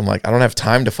 dude. I'm like, I don't have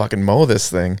time to fucking mow this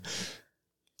thing.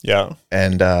 Yeah.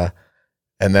 And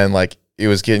then like it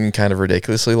was getting kind of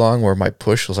ridiculously long where my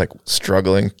push was like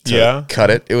struggling to cut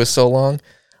it. It was so long.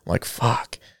 I'm like,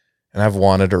 fuck. And I've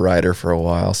wanted a rider for a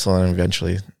while, so then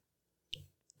eventually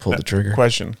pulled the trigger.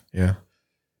 Question. Yeah.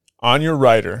 On your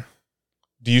rider,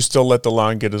 do you still let the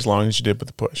lawn get as long as you did with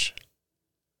the push?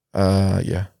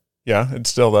 Yeah. Yeah, it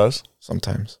still does?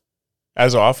 Sometimes.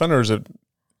 As often, or is it?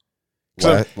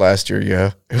 Last year,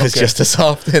 yeah. It was just as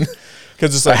often.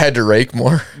 Because it's like, I had to rake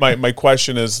more. My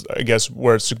question is, I guess,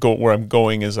 where I'm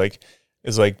going is like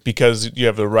because you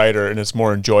have the rider and it's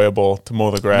more enjoyable to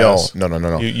mow the grass. No.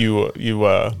 You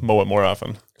mow it more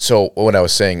often. So when I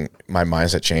was saying my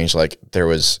mindset changed, like there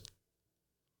was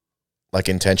like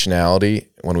intentionality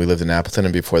when we lived in Appleton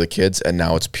and before the kids, and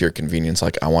now it's pure convenience.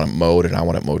 Like I want it mowed and I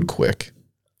want it mowed quick.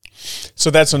 So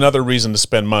that's another reason to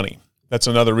spend money. That's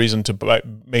another reason to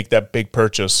make that big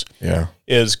purchase. Yeah,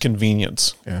 is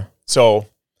convenience. Yeah. So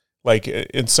like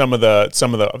in some of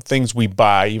the things we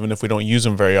buy, even if we don't use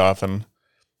them very often,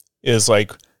 is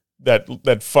like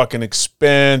that fucking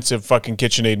expensive fucking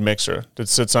KitchenAid mixer that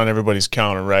sits on everybody's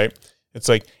counter, right? It's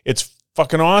like, it's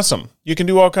fucking awesome. You can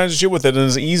do all kinds of shit with it, and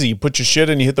it's easy. You put your shit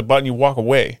in, you hit the button, you walk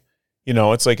away.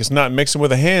 It's like, it's not mixing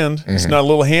with a hand. Mm-hmm. It's not a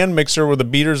little hand mixer where the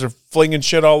beaters are flinging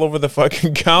shit all over the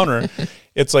fucking counter.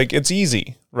 It's like, it's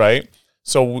easy, right?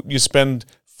 So you spend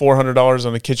 $400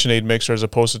 on a KitchenAid mixer as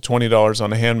opposed to $20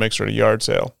 on a hand mixer at a yard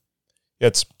sale.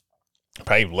 It's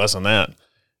probably less than that.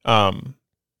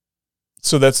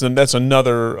 So that's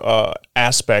another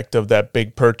aspect of that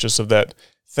big purchase of that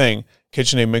thing.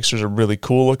 KitchenAid mixers are really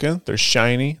cool looking. They're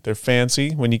shiny. They're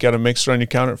fancy. When you got a mixer on your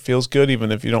counter, it feels good,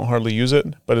 even if you don't hardly use it.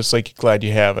 But it's like you're glad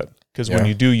you have it because when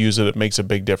you do use it, it makes a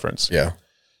big difference. Yeah.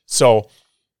 So,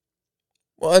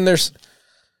 well, and there's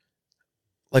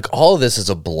like all of this is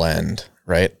a blend,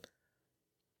 right?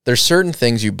 There's certain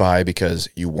things you buy because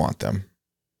you want them.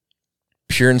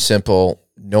 Pure and simple,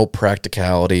 no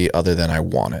practicality other than I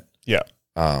want it. Yeah.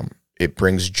 It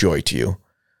brings joy to you.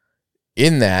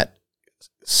 In that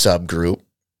subgroup,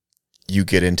 you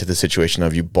get into the situation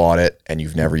of you bought it and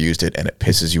you've never used it and it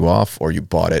pisses you off, or you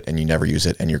bought it and you never use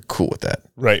it and you're cool with that.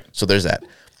 Right. So there's that.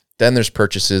 Then there's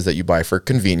purchases that you buy for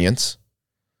convenience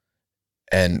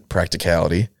and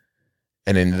practicality.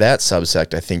 And in that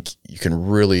subsect, I think you can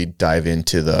really dive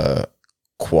into the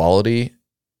quality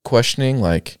questioning.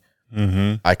 Like,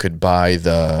 I could buy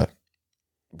the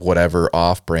whatever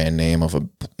off-brand name of a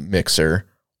mixer,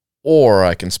 or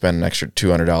I can spend an extra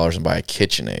 $200 and buy a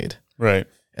KitchenAid. Right.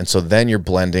 And so then you're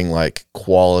blending like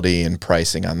quality and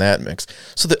pricing on that mix.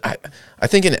 So that I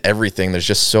think in everything, there's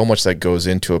just so much that goes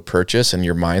into a purchase and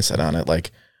your mindset on it.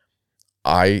 Like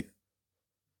my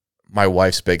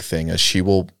wife's big thing is she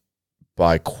will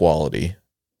buy quality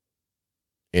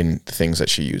in things that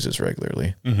she uses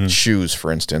regularly. Shoes,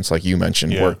 for instance, like you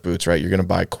mentioned, work boots, right? You're going to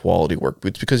buy quality work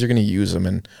boots because you're going to use them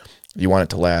and you want it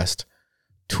to last.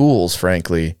 Tools,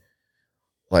 frankly,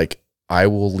 like I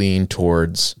will lean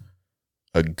towards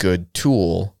a good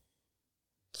tool.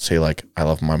 Say like, I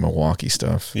love my Milwaukee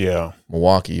stuff. Yeah.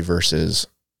 Milwaukee versus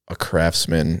a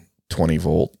Craftsman 20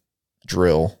 volt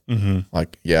drill.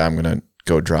 Like, yeah, I'm going to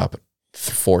go drop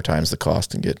 4 times the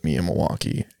cost and get me a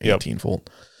Milwaukee 18 volt.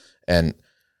 And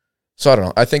so I don't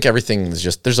know. I think everything is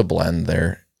just, there's a blend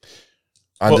there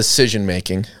on decision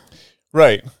making.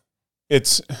 Right.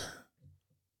 It's a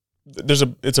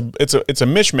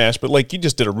mishmash, but like you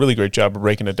just did a really great job of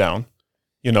breaking it down,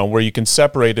 you know, where you can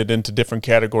separate it into different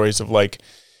categories of like,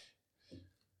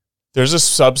 there's a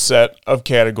subset of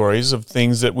categories of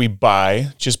things that we buy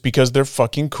just because they're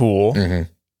fucking cool.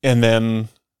 And then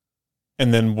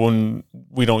when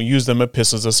we don't use them, it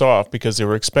pisses us off because they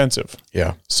were expensive.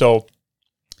 Yeah. So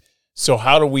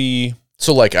how do we?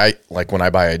 So like when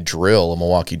I buy a drill, a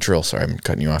Milwaukee drill. Sorry, I'm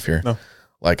cutting you off here. No.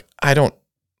 Like I don't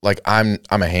like I'm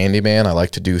a handyman. I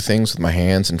like to do things with my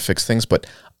hands and fix things, but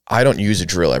I don't use a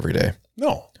drill every day.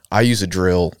 No. I use a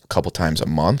drill a couple times a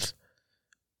month.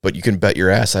 But you can bet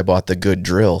your ass I bought the good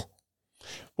drill.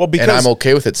 Well, because and I'm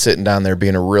okay with it sitting down there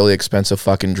being a really expensive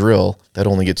fucking drill that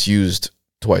only gets used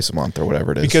twice a month or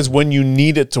whatever it is. Because when you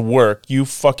need it to work, you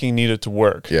fucking need it to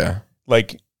work. Yeah.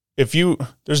 Like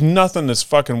there's nothing that's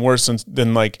fucking worse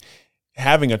than like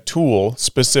having a tool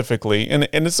specifically. And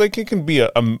it's like, it can be a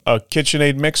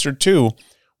KitchenAid mixer too.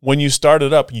 When you start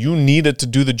it up, you need it to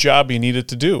do the job you need it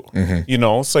to do. You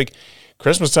know, it's like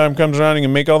Christmas time comes around and you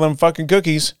can make all them fucking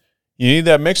cookies. You need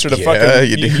that mixer to fucking.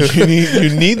 You do.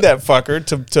 You need that fucker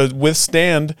to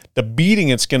withstand the beating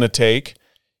it's gonna take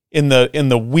in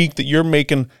the week that you're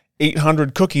making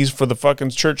 800 cookies for the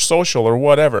fucking church social or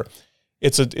whatever.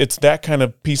 It's that kind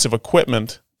of piece of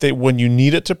equipment that when you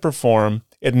need it to perform,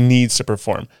 it needs to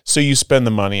perform. So you spend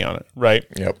the money on it, right?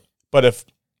 Yep. But if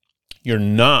you're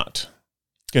not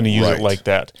gonna use it like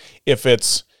that, if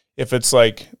it's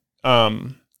like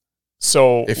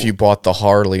So if you bought the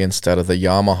Harley instead of the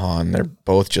Yamaha, and they're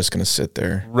both just going to sit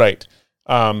there. Right.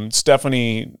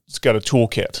 Stephanie's got a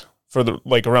toolkit for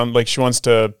she wants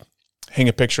to hang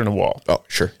a picture on a wall. Oh,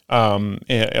 sure.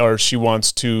 Or she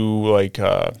wants to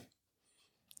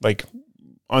like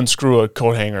unscrew a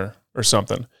coat hanger or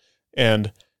something.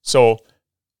 And so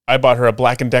I bought her a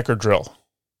Black & Decker drill,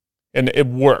 and it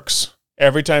works.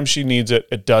 Every time she needs it,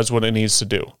 it does what it needs to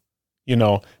do. You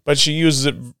know, but she uses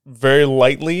it very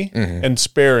lightly and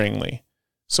sparingly.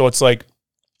 So it's like,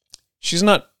 she's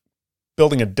not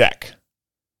building a deck.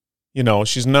 You know,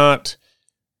 she's not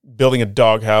building a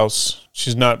doghouse.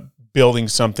 She's not building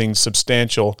something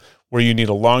substantial where you need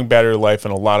a long battery life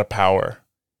and a lot of power,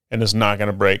 and it's not going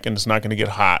to break and it's not going to get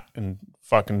hot and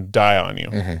fucking die on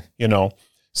you, you know?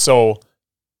 So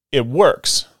it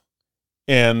works.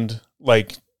 And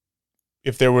like,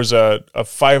 if there was a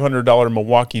 $500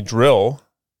 Milwaukee drill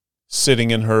sitting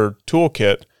in her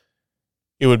toolkit,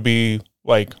 it would be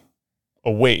like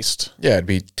a waste. Yeah, it'd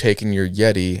be taking your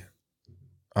Yeti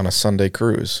on a Sunday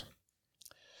cruise.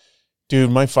 Dude,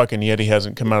 my fucking Yeti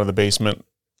hasn't come out of the basement.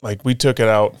 Like, we took it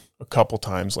out a couple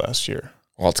times last year.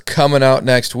 Well, it's coming out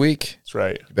next week. That's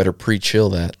right. You better pre-chill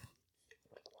that.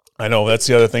 I know, that's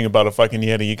the other thing about a fucking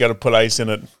Yeti. You got to put ice in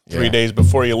it 3 days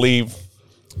before you leave,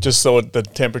 just so the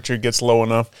temperature gets low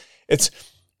enough.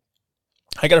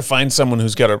 I got to find someone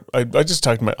who's got I'll just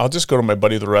go to my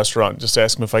buddy at the restaurant and just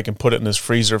ask him if I can put it in his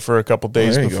freezer for a couple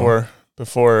days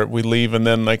before we leave, and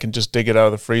then I can just dig it out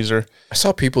of the freezer. I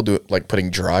saw people do it, like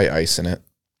putting dry ice in it.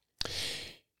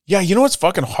 Yeah, you know, it's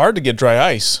fucking hard to get dry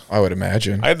ice. I would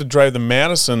imagine. I had to drive to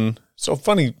Madison. So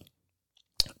funny.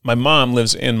 my mom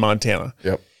lives in Montana.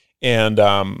 Yep.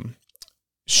 And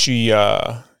she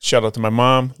shout out to my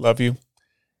mom. Love you.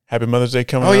 Happy Mother's Day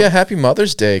coming up. Oh, yeah. Happy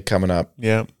Mother's Day coming up.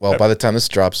 Yeah. Well, by the time this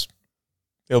drops,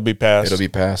 it'll be past. it'll be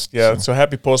past. Yeah. So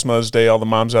happy post Mother's Day, all the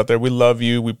moms out there. We love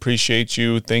you. We appreciate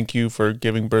you. Thank you for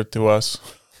giving birth to us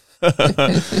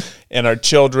and our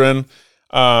children.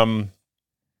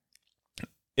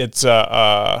 It's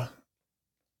I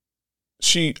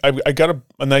got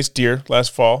a nice deer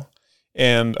last fall,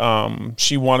 and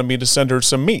she wanted me to send her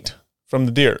some meat from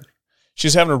the deer.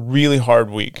 She's having a really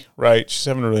hard week, right? She's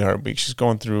having a really hard week. She's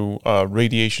going through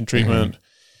radiation treatment,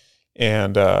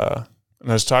 and I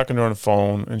was talking to her on the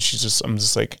phone, and I'm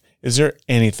just like, is there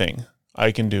anything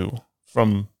I can do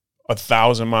from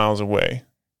 1,000 miles away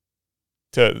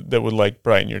that would like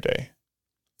brighten your day?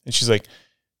 And she's like,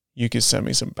 you could send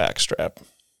me some backstrap.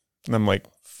 And I'm like,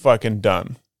 fucking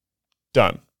done.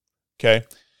 Okay.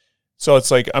 So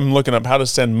it's like, I'm looking up how to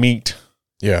send meat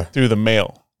through the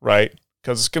mail, right?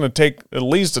 Because it's going to take at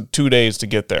least 2 days to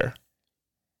get there.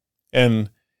 And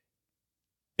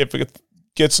if it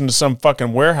gets into some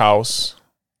fucking warehouse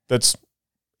that's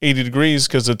 80 degrees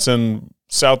because it's in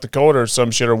South Dakota or some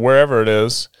shit or wherever it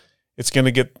is, it's going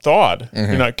to get thawed.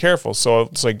 You're not careful. So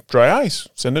it's like dry ice.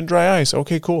 Send in dry ice.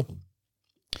 Okay, cool.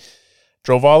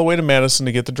 Drove all the way to Madison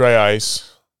to get the dry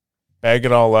ice, bag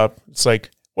it all up. It's like,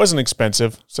 wasn't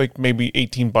expensive. It's like maybe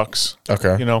 $18.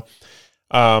 Okay. You know,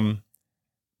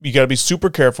 you got to be super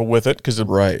careful with it because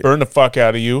it'll burn the fuck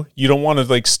out of you. You don't want to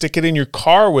like stick it in your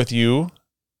car with you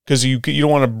because you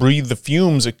don't want to breathe the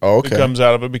fumes that comes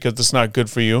out of it because it's not good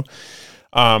for you.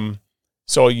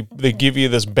 So they give you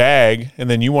this bag, and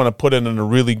then you want to put it in a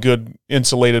really good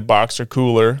insulated box or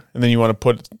cooler, and then you want to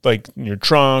put it like in your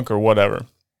trunk or whatever.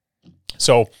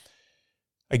 So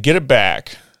I get it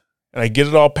back, and I get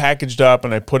it all packaged up,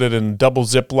 and I put it in double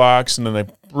Ziplocs, and then I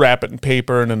wrap it in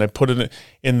paper, and then I put it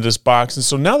in this box. And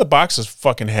so now the box is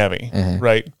fucking heavy,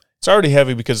 right? It's already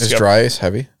heavy because it's dry ice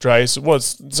heavy? Dry ice. Well,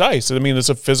 it's ice. I mean, it's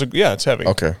a physical. Yeah, it's heavy.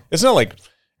 Okay. It's not like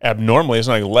abnormally. It's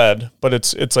not like lead, but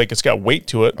it's like it's got weight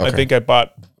to it. Okay. I think I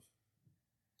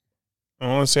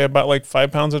want to say I bought like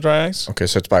 5 pounds of dry ice. Okay,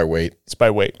 so it's by weight. It's by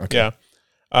weight. Okay.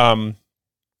 Yeah.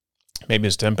 Maybe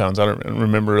it's 10 pounds. I don't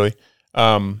remember really.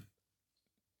 I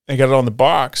got it on the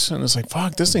box, and it's like,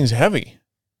 fuck, this thing's heavy.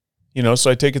 You know, so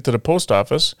I take it to the post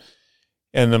office,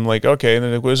 and I'm like, okay. And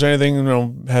then like, was there anything,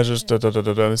 hazardous, And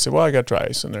they say, well, I got dry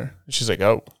ice in there. And she's like,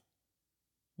 oh,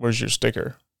 where's your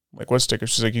sticker? I'm like, what sticker?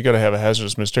 She's like, you got to have a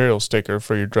hazardous material sticker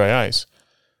for your dry ice.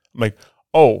 I'm like,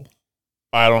 oh,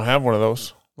 I don't have one of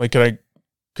those. Like, could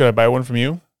I buy one from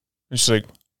you? And she's like,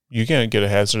 you can't get a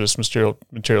hazardous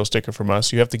material sticker from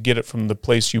us. You have to get it from the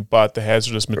place you bought the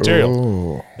hazardous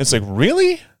material. Ooh. It's like,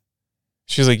 really?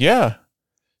 She's like, yeah.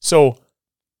 So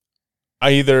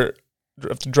I either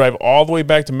have to drive all the way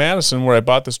back to Madison where I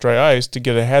bought this dry ice to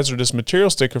get a hazardous material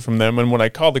sticker from them. And when I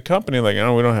called the company, like,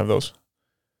 oh, we don't have those.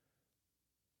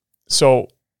 So,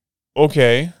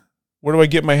 okay, where do I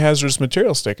get my hazardous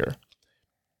material sticker?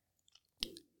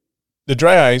 The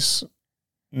dry ice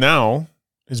now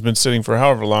has been sitting for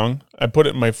however long. I put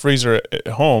it in my freezer at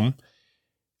home.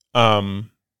 But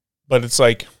it's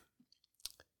like,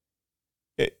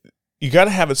 you got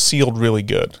to have it sealed really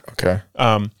good. Okay.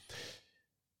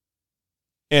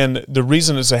 And the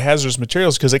reason it's a hazardous material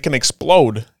is because it can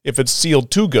explode if it's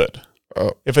sealed too good.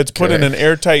 Oh, if it's put in an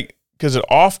airtight, because it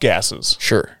off gases.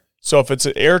 Sure. So if it's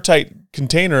an airtight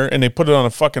container and they put it on a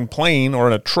fucking plane or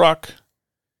in a truck,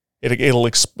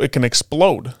 it can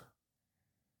explode.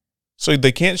 So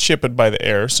they can't ship it by the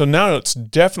air. So now it's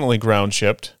definitely ground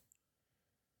shipped.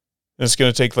 And it's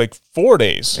going to take like 4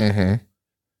 days. Mm-hmm.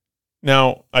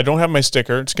 Now, I don't have my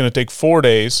sticker. It's going to take 4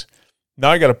 days. Now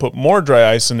I got to put more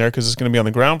dry ice in there because it's going to be on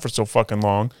the ground for so fucking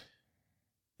long.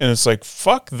 And it's like,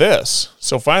 fuck this.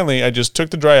 So finally, I just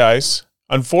took the dry ice.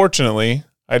 Unfortunately,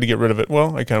 I had to get rid of it.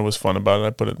 Well, I kind of was fun about it.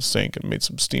 I put it in the sink and made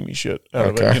some steamy shit out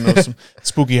of it. Some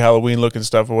spooky Halloween looking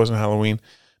stuff. It wasn't Halloween.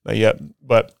 Not yet.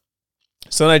 But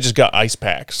so then I just got ice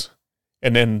packs.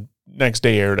 And then next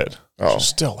day aired it. Which was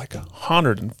still like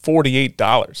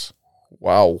 $148.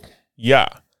 Wow. Yeah.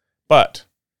 But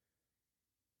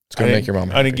it's going to make your mom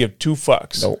happy. I didn't give 2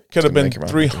 fucks. Nope. Could have been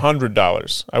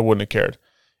 $300. I wouldn't have cared.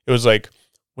 It was like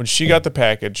when she got the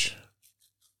package,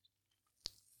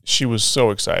 she was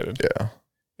so excited. Yeah.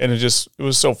 And it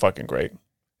was so fucking great.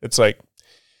 It's like,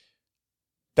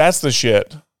 that's the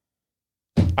shit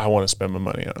I want to spend my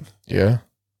money on. Yeah.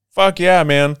 Fuck yeah,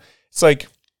 man. It's like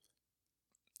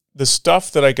the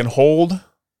stuff that I can hold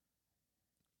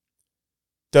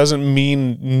doesn't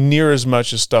mean near as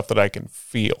much as stuff that I can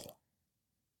feel.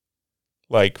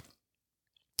 Like,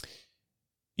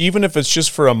 even if it's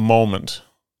just for a moment,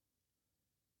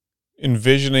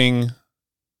 envisioning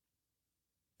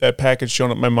that package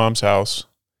showing up at my mom's house.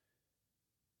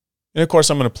 And of course,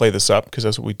 I'm going to play this up because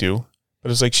that's what we do.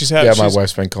 But it's like my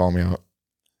wife's been calling me out.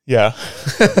 Yeah.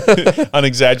 On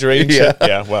exaggerating shit.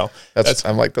 Yeah, well.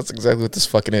 I'm like, that's exactly what this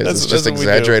fucking is. It's just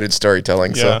exaggerated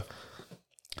storytelling. Yeah.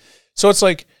 So it's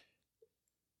like,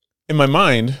 in my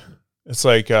mind, it's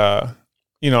like, like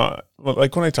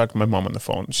when I talk to my mom on the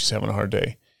phone, she's having a hard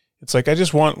day. It's like, I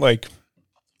just want like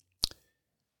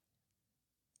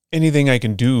anything I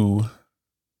can do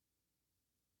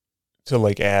to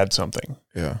like add something.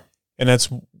 Yeah. And that's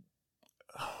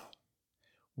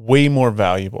way more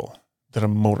valuable than a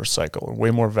motorcycle, or way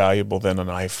more valuable than an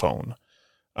iPhone.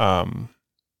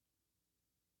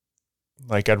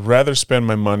 Like I'd rather spend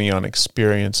my money on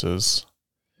experiences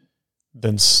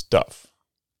than stuff.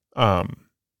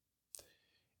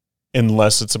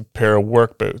 Unless it's a pair of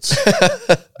work boots,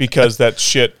 because that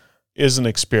shit is an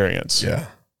experience. Yeah.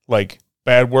 Like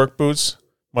bad work boots,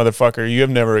 motherfucker, you have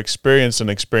never experienced an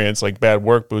experience like bad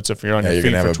work boots if you're on your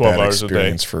feet for 12 hours a day.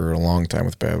 Experience for a long time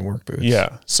with bad work boots.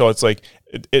 Yeah. So it's like,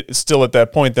 it's still at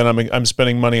that point, then I'm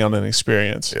spending money on an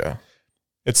experience. Yeah.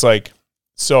 It's like,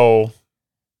 so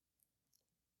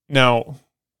now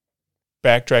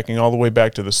backtracking all the way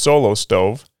back to the Solo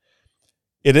Stove,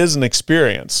 it is an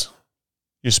experience.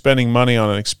 You're spending money on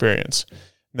an experience.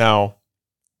 Now,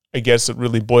 I guess it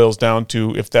really boils down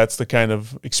to if that's the kind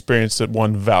of experience that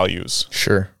one values.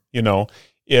 Sure. You know,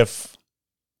 if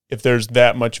there's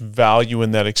that much value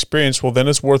in that experience, well, then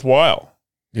it's worthwhile.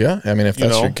 Yeah. I mean, if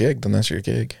that's your gig, then that's your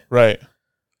gig. Right.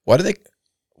 Why do they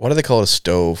call it a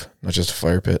stove, not just a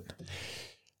fire pit?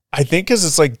 I think because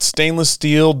it's like stainless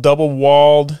steel, double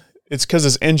walled. It's because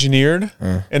it's engineered.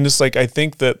 And it's like, I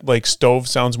think that like stove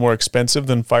sounds more expensive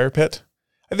than fire pit.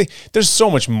 I think there's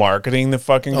so much marketing that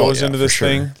fucking goes into this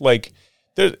thing. Like,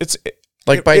 it's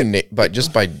like by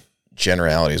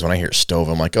generalities. When I hear stove,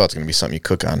 I'm like, oh, it's going to be something you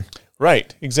cook on.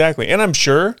 Right, exactly. And I'm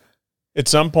sure at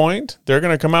some point they're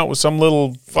going to come out with some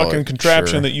little fucking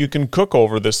contraption that you can cook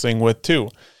over this thing with too.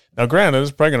 Now, granted,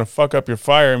 it's probably going to fuck up your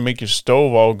fire and make your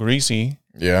stove all greasy.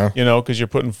 Yeah, because you're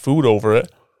putting food over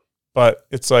it. But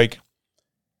it's like,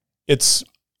 it's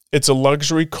a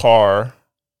luxury car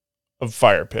of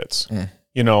fire pits.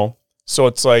 So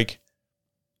it's like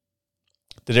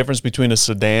the difference between a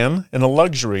sedan and a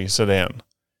luxury sedan.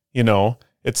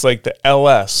 It's like the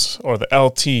LS or the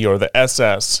LT or the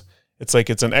SS. It's like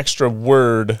it's an extra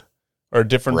word or a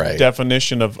different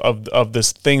definition of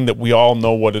this thing that we all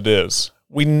know what it is.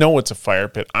 We know it's a fire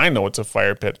pit. I know it's a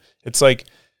fire pit. It's like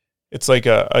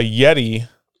a Yeti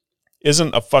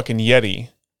isn't a fucking Yeti.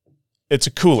 It's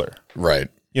a cooler. Right.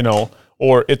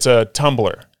 Or it's a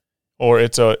tumbler, or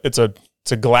it's a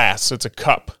glass, it's a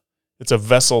cup, it's a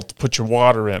vessel to put your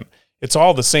water in. It's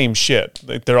all the same shit.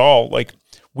 They're all like,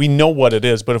 we know what it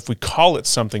is, but if we call it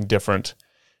something different,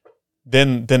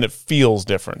 then it feels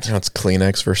different. It's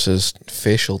Kleenex versus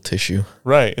facial tissue.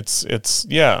 Right. It's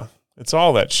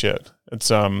all that shit. It's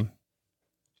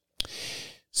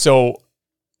so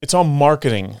it's all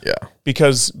marketing. Yeah.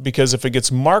 Because if it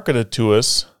gets marketed to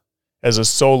us as a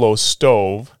Solo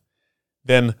Stove,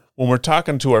 then when we're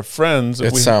talking to our friends,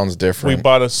 it sounds different. We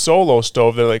bought a Solo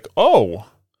Stove. They're like, "Oh,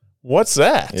 what's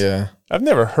that?" Yeah, I've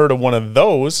never heard of one of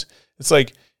those. It's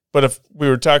like, but if we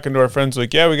were talking to our friends,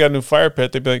 like, "Yeah, we got a new fire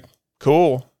pit," they'd be like,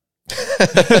 "Cool."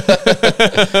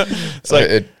 It's like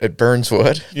it burns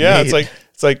wood. Yeah, neat.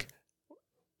 It's like,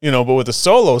 but with a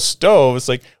Solo Stove, it's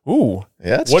like, ooh,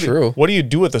 yeah, that's true. What do you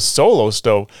do with a Solo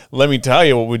Stove? Let me tell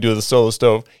you what we do with a Solo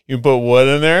Stove. You put wood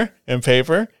in there and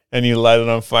paper, and you light it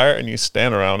on fire, and you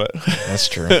stand around it. That's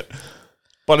true.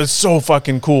 But it's so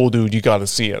fucking cool, dude. You got to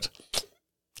see it.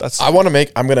 I'm going to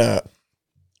make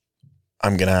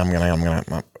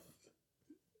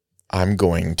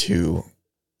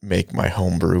my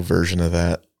homebrew version of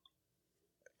that.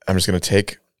 I'm just going to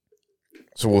take,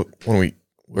 so when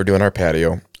we're doing our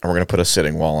patio, and we're going to put a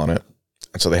sitting wall on it.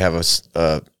 And so they have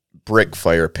a brick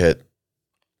fire pit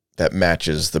that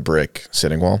matches the brick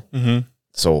sitting wall. Mm-hmm.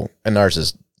 So, and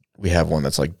ours we have one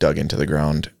that's like dug into the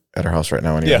ground at our house right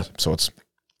now. Anyways. Yeah. So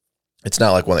it's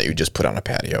not like one that you just put on a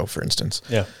patio, for instance.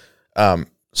 Yeah.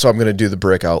 So I'm going to do the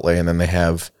brick outlay, and then they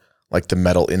have like the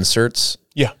metal inserts.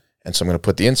 Yeah. And so I'm going to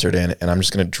put the insert in, and I'm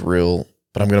just going to drill,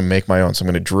 but I'm going to make my own. So I'm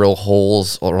going to drill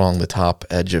holes along the top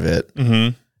edge of it.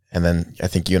 Mm-hmm. And then I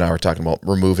think you and I were talking about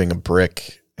removing a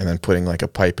brick and then putting like a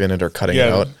pipe in it or cutting it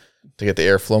out to get the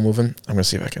airflow moving. I'm going to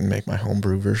see if I can make my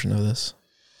homebrew version of this.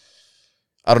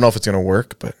 I don't know if it's going to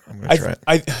work, but I'm going to try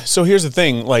it. So here's the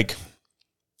thing, like,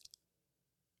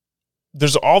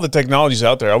 there's all the technologies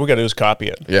out there. All we got to do is copy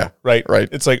it. Yeah. Right. Right.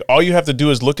 It's like all you have to do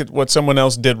is look at what someone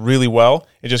else did really well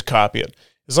and just copy it.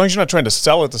 As long as you're not trying to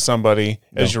sell it to somebody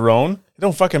as your own, it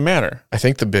don't fucking matter. I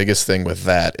think the biggest thing with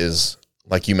that is,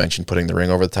 like you mentioned, putting the ring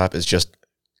over the top is just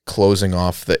closing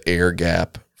off the air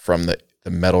gap from the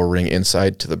metal ring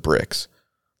inside to the bricks.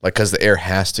 Like, because the air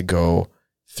has to go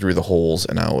through the holes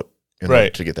and out in order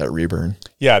to get that reburn.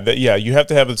 Yeah. You have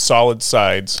to have solid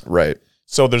sides. Right.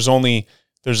 So there's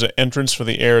an entrance for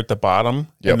the air at the bottom,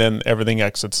 Yep. and then everything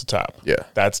exits the top. Yeah.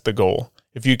 That's the goal.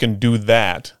 If you can do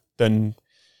that, then,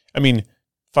 I mean,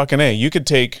 fucking A, you could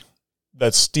take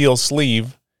that steel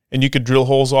sleeve and you could drill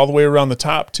holes all the way around the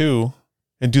top too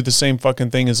and do the same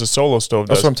fucking thing as a Solo Stove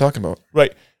does. That's what I'm talking about.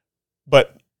 Right.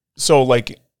 But so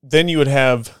like then you would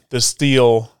have the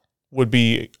steel would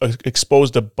be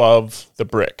exposed above the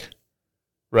brick,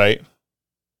 right?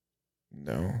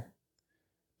 No.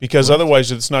 Because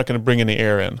otherwise it's not going to bring any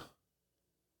air in.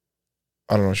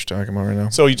 I don't know what you're talking about right now.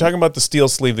 So you're talking about the steel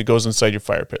sleeve that goes inside your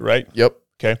fire pit, right? Yep.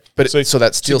 Okay. But so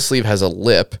that steel sleeve has a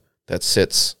lip that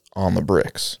sits on the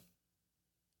bricks.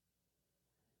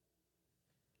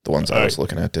 The ones I was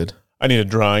looking at did. I need a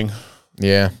drawing.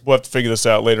 Yeah. We'll have to figure this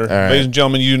out later. Right. Ladies and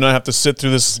gentlemen, you do not have to sit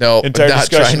through this No, entire not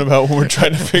discussion trying- about when we're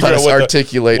trying to figure Let out us what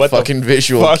articulate what the fucking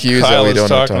visual fuck cues Kyle that we is don't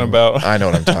know what talking I'm about. I know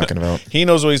what I'm talking about. He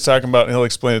knows what he's talking about, and he'll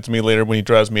explain it to me later when he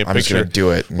draws me a I'm just picture. going to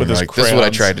do it. And with you're his like, this is what I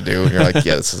crayons. tried to do. And you're like,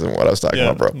 yeah, this isn't what I was talking Yeah,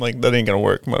 about, bro. I'm like, that ain't going to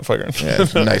work,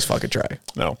 motherfucker. Yeah, nice fucking try.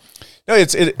 No,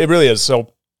 it really is.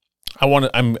 So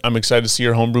I'm excited to see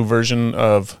your homebrew version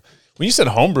of, when you said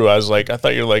homebrew, I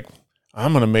thought you're like,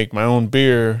 I'm going to make my own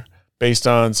beer based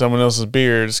on someone else's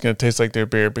beer. It's going to taste like their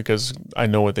beer because I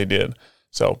know what they did.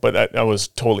 So, but I was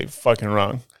totally fucking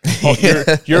wrong. Oh,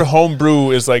 your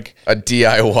homebrew is like a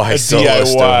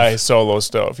DIY solo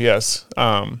stove. Yes.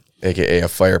 AKA a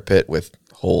fire pit with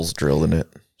holes drilled in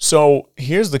it. So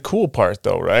here's the cool part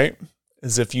though, right?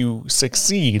 Is if you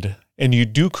succeed and you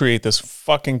do create this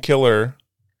fucking killer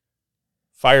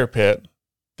fire pit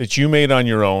that you made on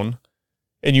your own,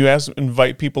 and you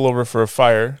invite people over for a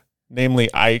fire, namely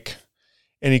Ike,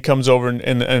 and he comes over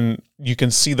and you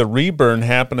can see the reburn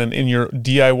happening in your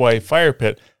DIY fire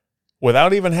pit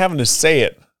without even having to say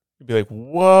it. You'd be like,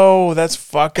 whoa, that's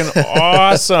fucking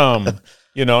awesome.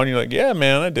 You know, and you're like, yeah,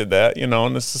 man, I did that, you know,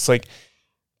 and it's just like,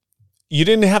 you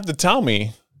didn't have to tell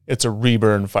me it's a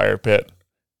reburn fire pit.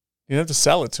 You didn't have to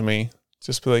sell it to me.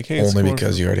 Just be like, hey, it's only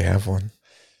because you already have one.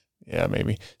 Yeah,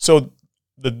 maybe. So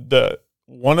the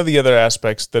one of the other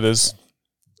aspects that is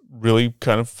really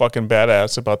kind of fucking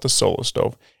badass about the Solo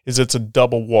Stove is it's a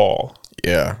double wall.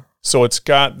 Yeah. So it's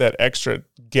got that extra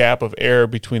gap of air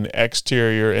between the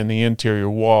exterior and the interior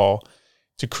wall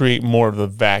to create more of the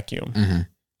vacuum. Mm-hmm.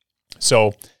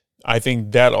 So I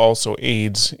think that also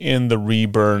aids in the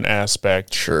reburn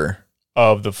aspect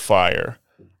of the fire.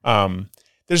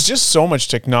 There's just so much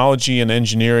technology and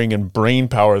engineering and brain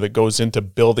power that goes into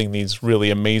building these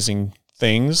really amazing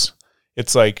things.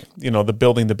 It's like, you know, the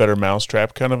building the better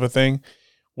mousetrap kind of a thing,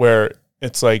 where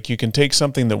it's like you can take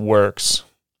something that works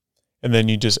and then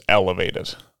you just elevate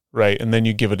it, right? And then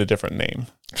you give it a different name.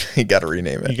 You got to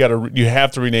rename it. You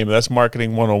have to rename it. That's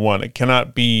marketing 101. It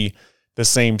cannot be the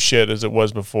same shit as it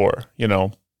was before, you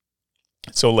know?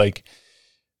 So like,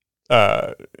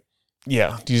 you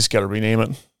just got to rename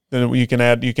it. Then you can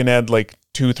add like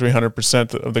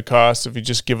 200-300% of the cost if you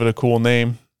just give it a cool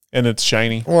name and it's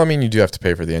shiny. Well, I mean, you do have to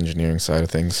pay for the engineering side of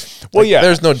things. Well, yeah,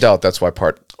 there's no doubt that's why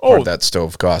part of that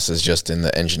stove cost is just in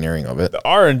the engineering of it. The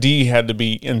R&D had to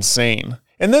be insane,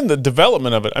 and then the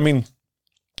development of it. I mean,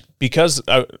 because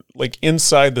like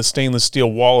inside the stainless steel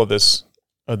wall of this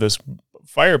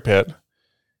fire pit,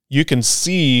 you can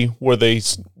see where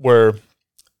the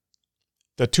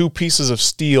two pieces of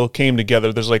steel came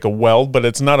together. There's like a weld, but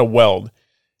it's not a weld.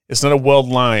 It's not a weld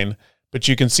line, but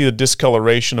you can see the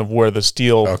discoloration of where the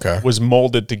steel was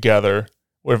molded together,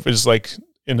 where it was like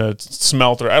in a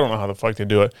smelter. I don't know how the fuck they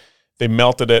do it. They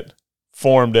melted it,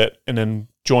 formed it, and then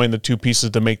joined the two pieces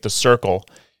to make the circle.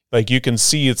 Like you can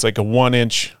see it's like a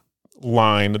 1-inch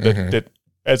line that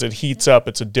as it heats up,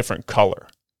 it's a different color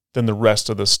than the rest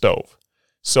of the stove.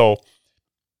 So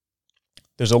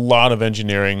there's a lot of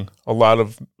engineering, a lot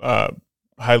of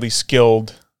highly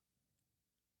skilled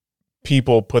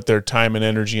people put their time and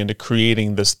energy into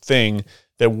creating this thing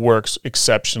that works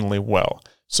exceptionally well.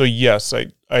 So yes,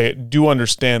 I do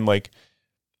understand like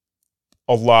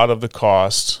a lot of the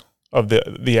cost of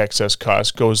the excess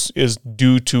cost is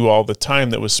due to all the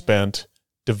time that was spent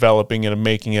developing it and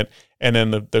making it, and then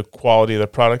the quality of the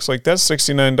products. Like that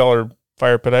 $69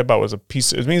 fire pit I bought was a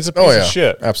piece. I mean, it's a piece of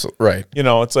shit. Absolutely right. You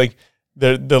know, it's like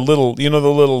the little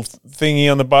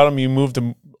thingy on the bottom. You move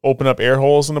the open up air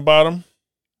holes in the bottom.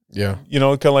 Yeah. You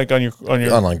know, kind of like on your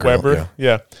Online grill, Weber.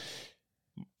 Yeah.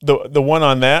 The one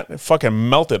on that, it fucking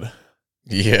melted.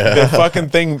 Yeah. The fucking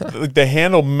thing, the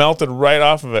handle melted right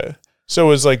off of it. So it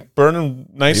was like burning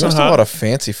nice You and must have hot. bought a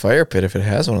fancy fire pit if it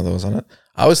has one of those on it.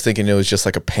 I was thinking it was just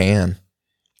like a pan.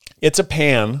 It's a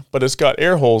pan, but it's got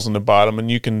air holes in the bottom, and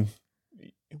you can,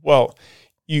 what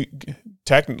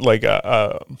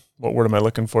word am I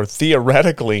looking for?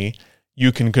 Theoretically,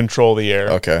 you can control the air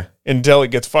Okay. until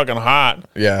it gets fucking hot.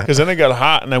 Yeah. Because then it got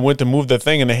hot, and I went to move the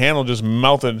thing, and the handle just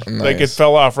melted. Like it Nice.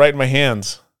 fell off right in my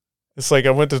hands. It's like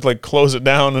I went to like close it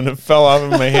down, and it fell off in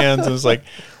my hands. It was like,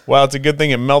 wow, it's a good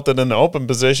thing it melted in the open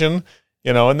position,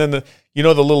 you know. And then the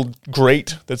little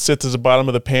grate that sits at the bottom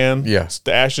of the pan. Yeah.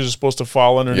 The ashes are supposed to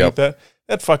fall underneath Yep.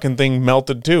 that fucking thing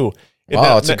melted too.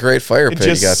 Wow, it's a great fire It pit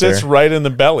you just got sits there. right in the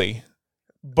belly.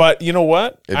 But you know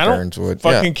what? It I don't burns wood.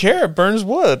 fucking care. It burns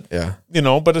wood. Yeah. You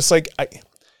know, but it's like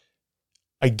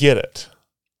I get it.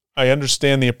 I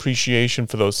understand the appreciation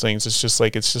for those things. It's just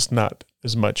like it's just not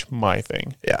as much my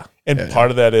thing. Yeah. And Yeah. part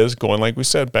of that is going, like we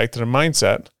said, back to the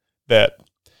mindset that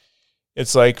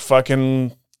it's like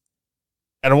fucking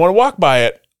I don't want to walk by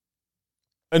it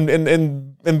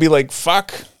and be like,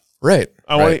 fuck. Right.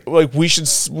 I want like we should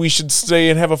stay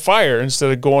and have a fire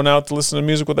instead of going out to listen to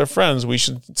music with our friends. We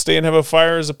should stay and have a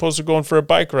fire as opposed to going for a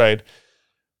bike ride.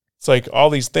 It's like all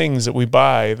these things that we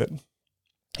buy that,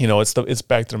 you know, it's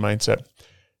back to the mindset.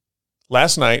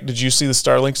 Last night, did you see the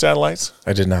Starlink satellites?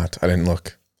 I did not. I didn't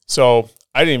look. So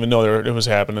I didn't even know it was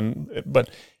happening, but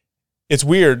it's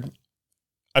weird.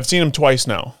 I've seen them twice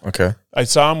now. Okay. I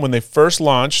saw them when they first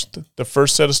launched. The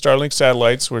first set of Starlink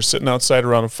satellites were sitting outside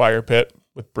around a fire pit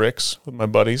with bricks with my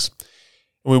buddies.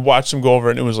 And we watched them go over,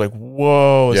 and it was like,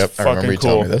 whoa, it's I remember fucking you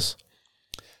telling cool. me this.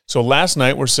 So last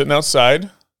night, we're sitting outside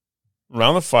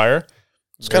around the fire. It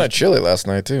was kind of chilly last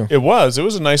night too. It was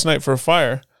a nice night for a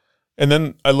fire. And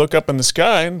then I look up in the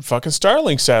sky, and fucking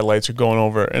Starlink satellites are going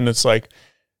over. And it's like,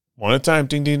 one at a time,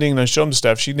 ding, ding, ding. And I show them to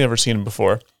Steph. She'd never seen them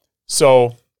before.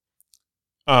 So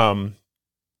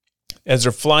as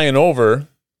they're flying over,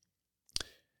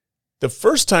 the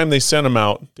first time they sent them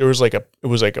out, it was like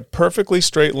a perfectly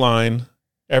straight line.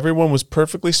 Everyone was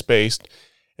perfectly spaced.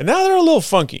 And now they're a little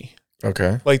funky.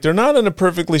 Okay. Like they're not in a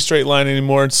perfectly straight line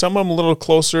anymore. And some of them a little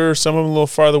closer, some of them a little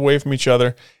farther away from each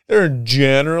other. They're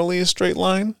generally a straight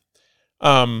line.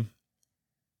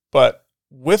 But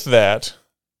with that,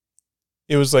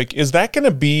 it was like, is that going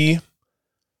to be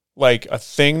like a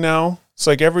thing now? It's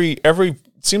like every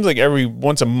seems like every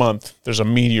once a month there's a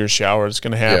meteor shower that's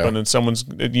going to happen, and someone's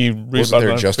you read Wasn't about there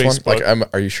it on just Facebook. one? Like,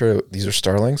 are you sure these are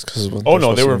Starlinks? Oh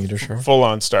no, they were full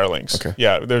on Starlinks. Okay.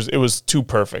 Yeah, it was too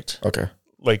perfect. Okay.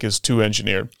 Like it's too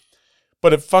engineered,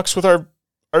 but it fucks with our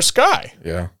sky.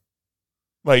 Yeah.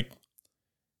 Like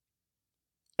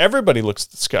everybody looks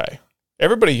at the sky.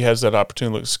 Everybody has that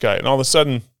opportunity to look at the sky, and all of a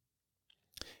sudden,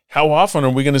 how often are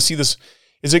we going to see this?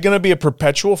 Is it going to be a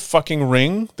perpetual fucking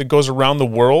ring that goes around the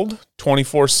world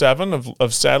 24/7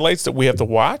 of satellites that we have to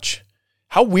watch?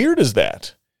 How weird is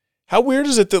that? How weird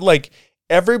is it that like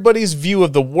everybody's view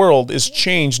of the world is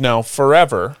changed now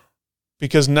forever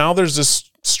because now there's this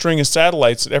string of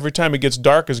satellites that every time it gets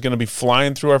dark is going to be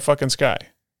flying through our fucking sky.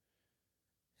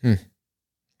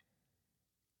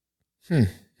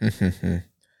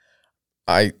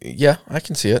 I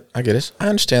can see it. I get it. I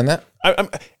understand that.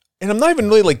 I'm not even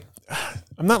really like,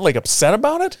 I'm not like upset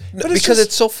about it. But Because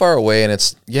it's so far away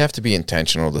and you have to be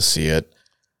intentional to see it.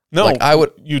 no,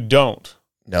 like, you don't.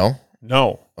 No?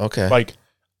 No. Okay. Like,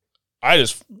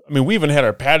 we even had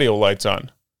our patio lights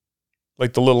on,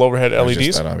 like the little overhead It's just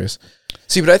LEDs. that obvious.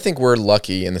 See, but I think we're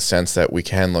lucky in the sense that we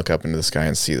can look up into the sky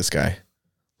and see the sky.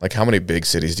 Like, how many big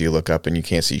cities do you look up and you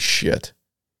can't see shit?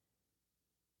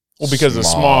 Well, because of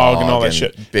smog and all that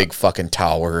shit. Big fucking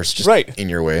towers just Right. in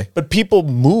your way. But people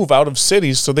move out of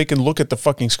cities so they can look at the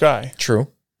fucking sky.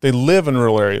 True. They live in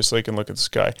rural areas so they can look at the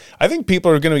sky. I think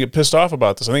people are going to get pissed off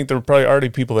about this. I think there are probably already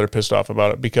people that are pissed off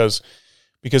about it because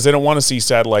they don't want to see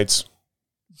satellites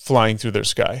flying through their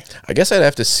sky. I guess I'd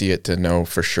have to see it to know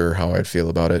for sure how I'd feel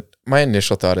about it. My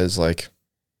initial thought is like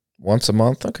once a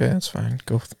month. Okay, that's fine.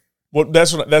 Go. Well,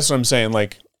 that's what I'm saying.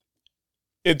 Like,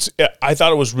 I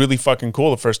thought it was really fucking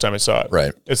cool the first time I saw it.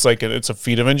 Right. It's like it's a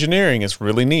feat of engineering. It's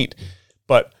really neat.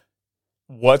 But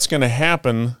what's going to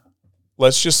happen?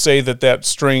 Let's just say that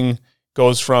string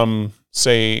goes from,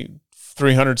 say,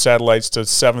 300 satellites to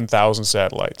 7,000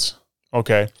 satellites.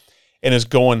 Okay. And it's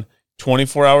going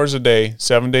 24 hours a day,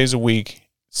 7 days a week.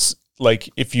 Like,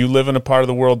 if you live in a part of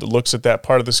the world that looks at that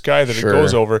part of the sky that it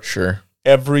goes over, Sure.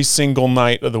 every single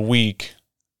night of the week,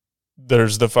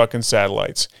 there's the fucking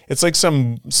satellites. It's like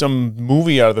some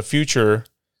movie out of the future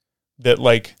that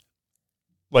like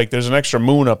there's an extra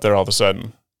moon up there all of a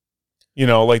sudden. You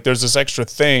know, like there's this extra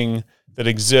thing that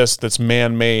exists that's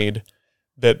man-made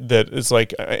that is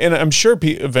like, and I'm sure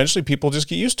eventually people just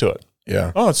get used to it.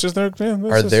 Yeah. Oh, it's just there. Yeah,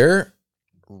 Are there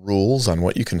rules on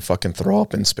what you can fucking throw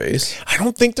up in space? I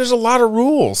don't think there's a lot of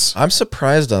rules. I'm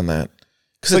surprised on that.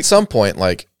 Because at some point,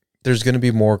 like, there's going to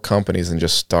be more companies than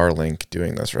just Starlink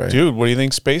doing this, right? Dude, what do you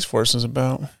think Space Force is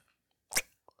about?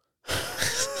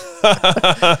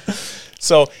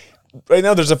 So, right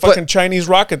now, there's a fucking Chinese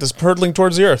rocket that's hurtling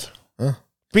towards the Earth.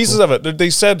 Pieces of it. They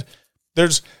said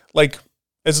there's, like,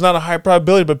 it's not a high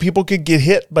probability, but people could get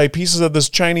hit by pieces of this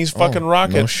Chinese fucking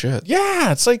rocket. No shit.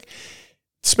 Yeah, it's like,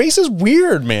 space is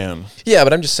weird, man. Yeah,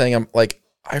 but I'm just saying,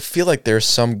 I feel like there's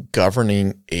some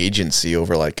governing agency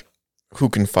over, like, who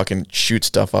can fucking shoot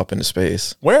stuff up into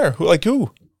space. Where? Who?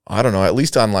 I don't know. At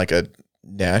least on, like, a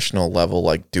national level,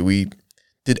 like,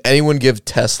 did anyone give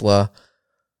Tesla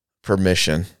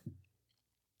permission?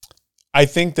 I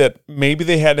think that maybe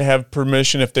they had to have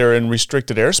permission if they're in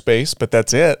restricted airspace, but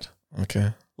that's it.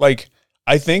 Okay. Like,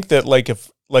 I think that, like,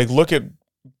 if, like, look at,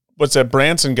 what's that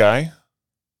Branson guy?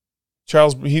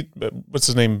 Charles, what's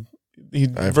his name?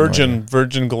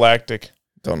 Virgin Galactic.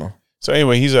 Don't know. So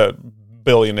anyway, he's a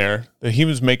billionaire. He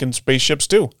was making spaceships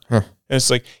too. Huh. And it's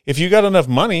like, if you got enough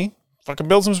money, fucking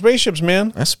build some spaceships,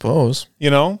 man. I suppose. You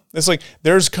know? It's like,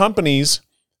 there's companies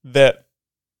that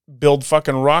build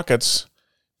fucking rockets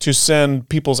to send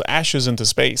people's ashes into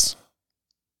space.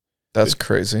 That's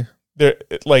crazy. They're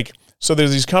like, so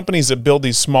there's these companies that build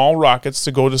these small rockets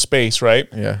to go to space, right?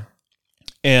 Yeah.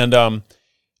 And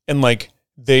like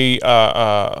they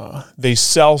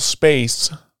sell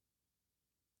space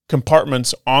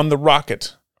compartments on the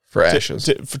rocket for ashes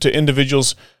to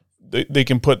individuals. They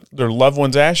can put their loved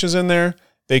ones' ashes in there.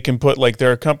 They can put, like,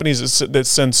 there are companies that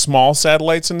send small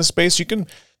satellites into space. You can.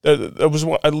 There's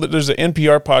an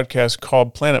NPR podcast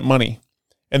called Planet Money,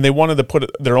 and they wanted to put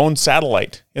their own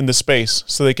satellite into space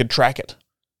so they could track it,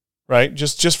 right?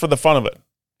 Just for the fun of it.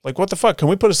 Like, what the fuck? Can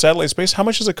we put a satellite in space? How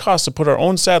much does it cost to put our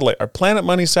own satellite, our Planet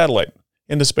Money satellite,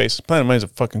 into space? Planet Money is a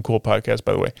fucking cool podcast,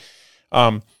 by the way.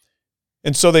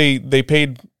 And so they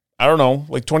paid, I don't know,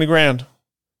 like $20,000.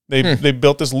 They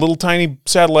built this little tiny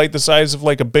satellite the size of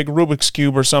like a big Rubik's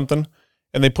Cube or something,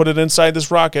 and they put it inside this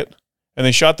rocket, and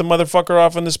they shot the motherfucker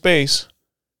off into space,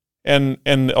 and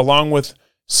along with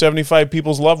 75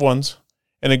 people's loved ones,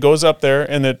 and it goes up there,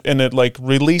 and it like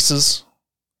releases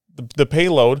the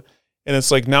payload, and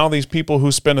it's like, now these people who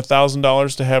spent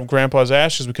 $1,000 to have Grandpa's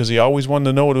ashes because he always wanted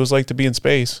to know what it was like to be in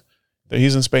space, that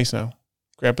he's in space now.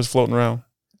 Grandpa's floating around.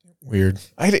 Weird.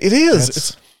 It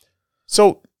is.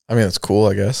 So. I mean, it's cool,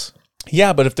 I guess.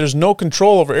 Yeah, but if there's no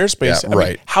control over airspace, right. I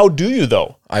mean, how do you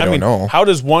though? I don't know. How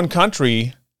does one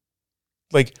country,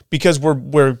 like, because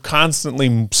we're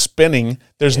constantly spinning,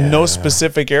 there's no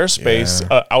specific airspace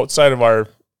outside of our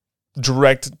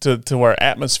direct to our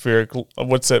atmosphere.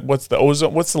 What's the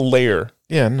ozone? What's the layer?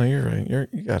 Yeah, no, you're right.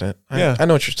 You got it. I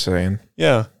know what you're saying.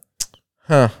 Yeah.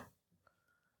 Huh.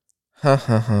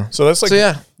 So that's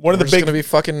like one of the big. Going to be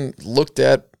fucking looked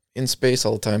at in space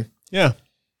all the time. Yeah.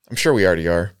 I'm sure we already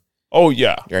are. Oh,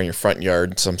 yeah. You're in your front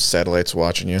yard, some satellites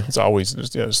watching you. It's always,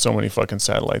 there's so many fucking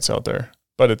satellites out there.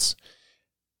 But it's,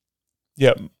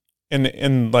 yeah.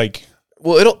 And like.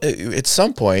 Well, at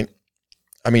some point,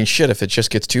 I mean, shit, if it just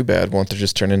gets too bad, won't they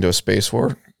just turn into a space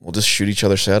war? We'll just shoot each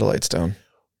other's satellites down.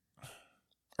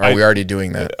 Or are we already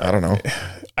doing that? I don't know.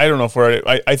 I don't know if we're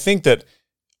already, I think that,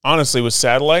 honestly, with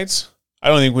satellites, I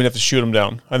don't think we'd have to shoot them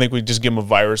down. I think we'd just give them a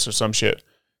virus or some shit.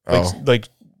 Like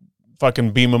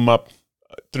fucking beam them up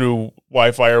through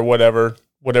Wi-Fi or whatever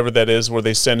that is, where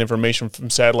they send information from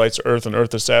satellites to Earth and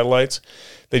Earth to satellites.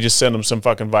 They just send them some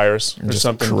fucking virus or just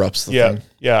something. Corrupts the thing.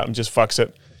 Yeah, and just fucks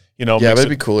it. You know. Yeah, but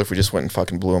it'd be cool if we just went and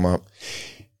fucking blew them up.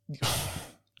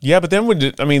 Yeah, but then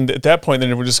at that point,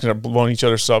 then we're just gonna blow each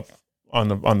other up on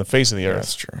the face of the earth.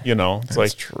 That's true. You know, it's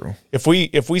That's true. If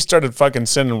we started fucking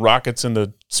sending rockets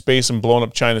into space and blowing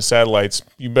up China satellites,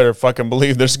 you better fucking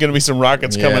believe there's going to be some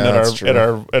rockets coming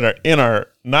in our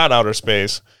not outer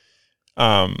space.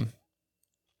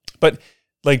 But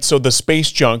like, so the space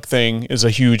junk thing is a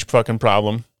huge fucking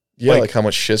problem. Yeah, like how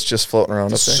much shit's just floating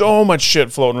around up there. So much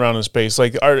shit floating around in space.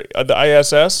 Like the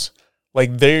ISS,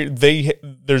 like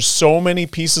there's so many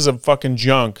pieces of fucking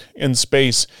junk in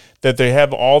space that they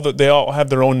all have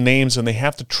their own names, and they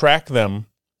have to track them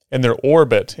and their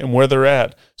orbit and where they're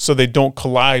at so they don't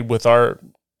collide with our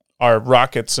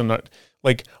rockets. And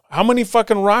like, how many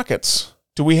fucking rockets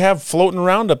do we have floating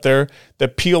around up there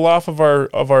that peel off of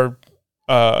our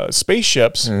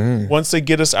spaceships once they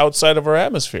get us outside of our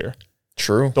atmosphere?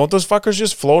 True. Don't those fuckers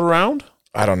just float around?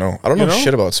 I don't know. I don't know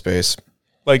shit about space.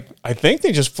 Like, I think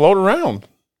they just float around.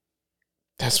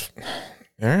 That's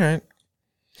all right.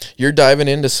 You're diving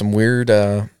into some weird.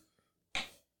 I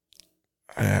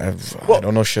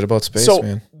don't know shit about space,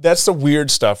 man. That's the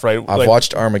weird stuff, right? I've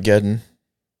watched Armageddon.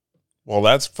 Well,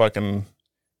 that's fucking.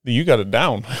 You got it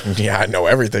down. Yeah, I know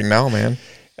everything now, man.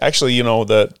 Actually, you know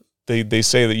that they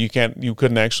say that you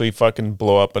couldn't actually fucking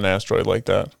blow up an asteroid like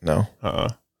that. No.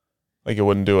 Like it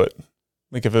wouldn't do it.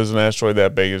 Like if it was an asteroid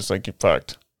that big, it's like you're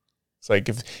fucked. It's like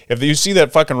if you see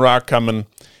that fucking rock coming,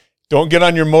 don't get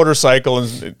on your motorcycle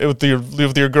and with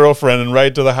your girlfriend and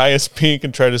ride to the highest peak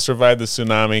and try to survive the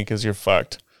tsunami because you're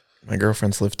fucked. My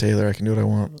girlfriend's Liv Taylor. I can do what I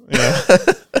want. Yeah.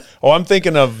 Oh, I'm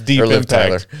thinking of Deep Liv Impact.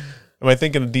 Tyler. Am I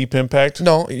thinking of Deep Impact?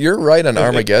 No, you're right on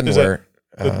Armageddon. Is where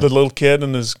the little kid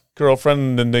and his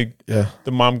girlfriend, and then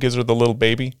the mom gives her the little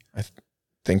baby. I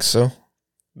think so.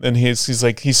 And he's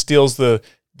like he steals the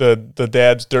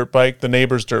dad's dirt bike, the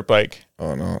neighbor's dirt bike.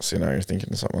 Oh no! See, now you're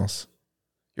thinking of something else.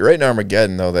 You're right in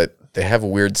Armageddon though, that they have a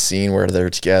weird scene where they're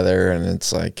together and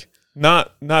it's like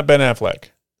not Ben Affleck.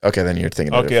 Okay, then you're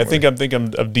thinking. Okay, I'm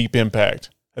thinking of Deep Impact.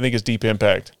 I think it's Deep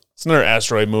Impact. It's another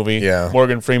asteroid movie. Yeah,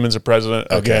 Morgan Freeman's a president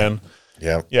again.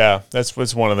 Yeah,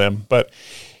 that's one of them. But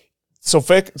so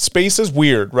space is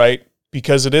weird, right?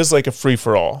 Because it is like a free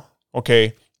for all.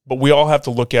 Okay, but we all have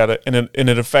to look at it, and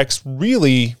it affects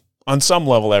really on some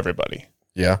level everybody.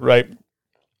 Yeah, right.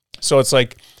 So it's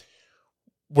like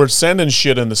we're sending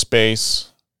shit into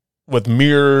space with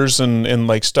mirrors and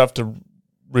like stuff to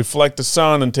reflect the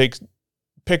sun and take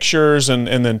pictures and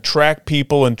then track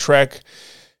people and track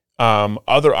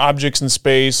other objects in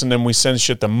space, and then we send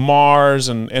shit to Mars,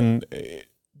 and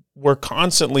we're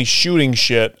constantly shooting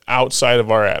shit outside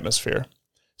of our atmosphere.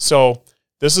 So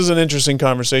this is an interesting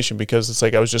conversation because it's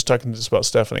like I was just talking to this about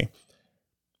Stephanie.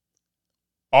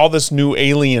 All this new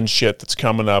alien shit that's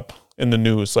coming up in the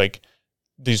news, like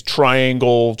these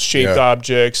triangle-shaped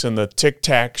objects and the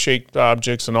tic-tac-shaped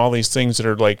objects and all these things that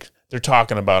are like, they're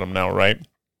talking about them now, right?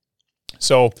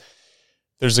 So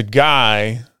there's a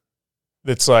guy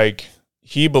that's like,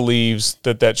 he believes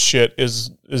that shit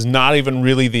is not even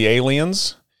really the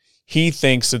aliens. He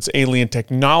thinks it's alien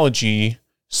technology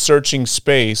searching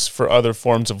space for other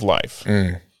forms of life.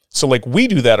 So like we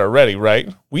do that already,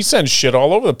 right? We send shit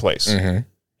all over the place. Mm-hmm.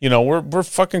 You know, we're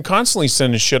fucking constantly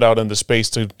sending shit out into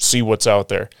space to see what's out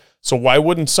there. So why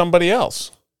wouldn't somebody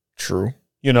else? True.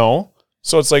 You know?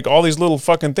 So it's like all these little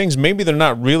fucking things. Maybe they're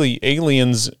not really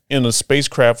aliens in a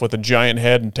spacecraft with a giant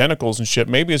head and tentacles and shit.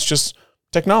 Maybe it's just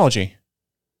technology.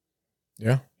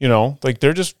 Yeah. You know, like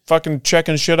they're just fucking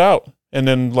checking shit out. And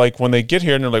then like when they get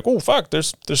here and they're like, oh, fuck,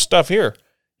 there's stuff here.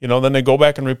 You know, then they go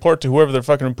back and report to whoever they're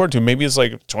fucking reporting to. Maybe it's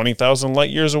like 20,000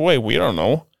 light years away. We don't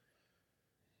know.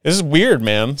 This is weird,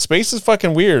 man. Space is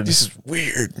fucking weird. This is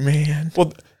weird, man.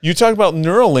 Well, you talked about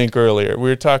Neuralink earlier. We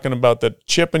were talking about the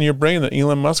chip in your brain that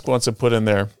Elon Musk wants to put in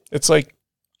there. It's like,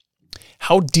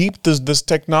 how deep does this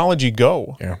technology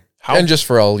go? Yeah. And just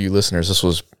for all you listeners, this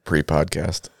was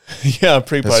pre-podcast. Yeah,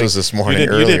 pre-podcast. This was this morning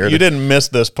earlier. You didn't miss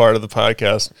this part of the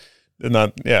podcast.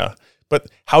 But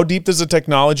how deep does the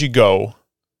technology go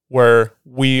where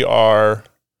we are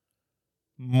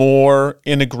more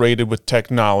integrated with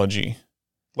technology?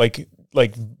 Like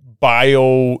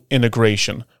bio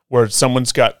integration, where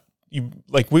someone's got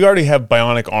we already have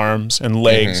bionic arms and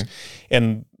legs,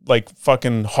 and like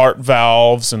fucking heart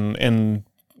valves and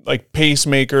like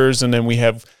pacemakers, and then we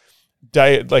have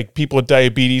people with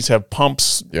diabetes have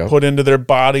pumps put into their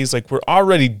bodies. Like we're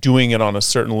already doing it on a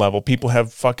certain level. People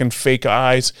have fucking fake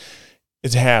eyes.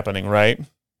 It's happening, right?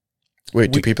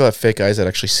 Wait, do people have fake eyes that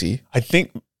actually see? I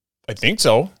think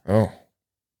so. Oh,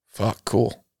 fuck,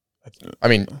 cool. I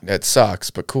mean, that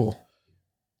sucks, but cool.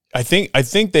 I think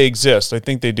they exist. I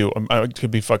think they do. I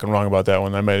could be fucking wrong about that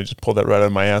one. I might have just pulled that right out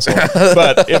of my asshole.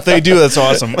 But if they do, that's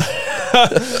awesome.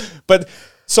 But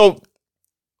so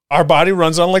our body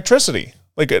runs on electricity.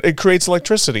 Like it creates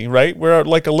electricity, right? We're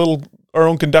like our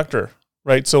own conductor,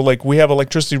 right? So like we have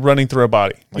electricity running through our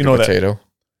body. Like you know a potato?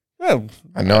 That?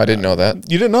 I know. I didn't know that.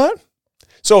 You didn't know that?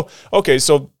 So, okay.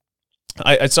 So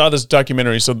I saw this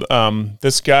documentary. So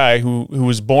this guy who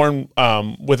was born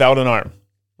without an arm,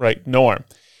 right? No arm.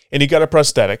 And he got a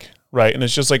prosthetic, right? And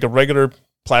it's just like a regular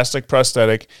plastic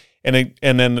prosthetic. And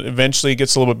then eventually it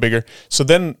gets a little bit bigger. So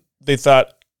then they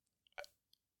thought,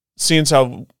 seeing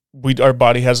how our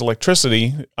body has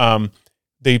electricity,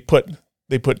 they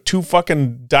put two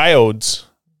fucking little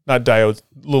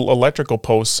electrical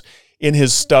posts in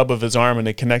his stub of his arm, and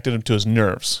they connected him to his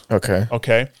nerves.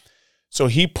 Okay. So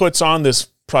he puts on this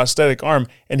prosthetic arm,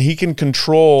 and he can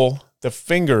control the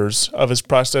fingers of his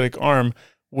prosthetic arm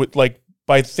with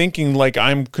by thinking like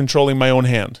I'm controlling my own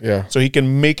hand. Yeah. So he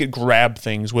can make it grab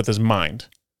things with his mind.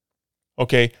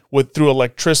 Okay, through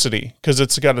electricity, because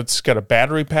it's got a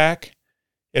battery pack,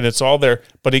 and it's all there.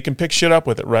 But he can pick shit up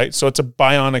with it, right? So it's a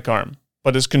bionic arm,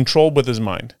 but it's controlled with his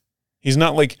mind. He's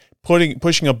not like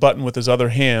pushing a button with his other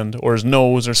hand or his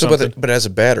nose or something. But it has a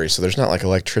battery, so there's not like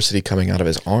electricity coming out of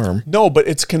his arm. No, but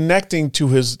it's connecting to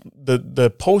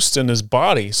the posts in his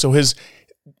body. So his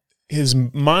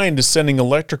mind is sending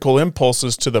electrical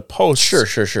impulses to the posts. Sure.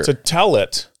 To tell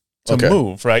it to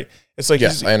move, right? It's like,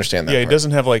 yes, I understand that. Yeah, part. He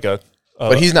doesn't have like a.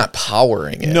 But he's not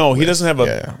powering it. No, he doesn't have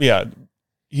a. Yeah.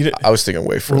 I was thinking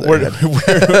way further.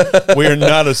 We're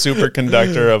not a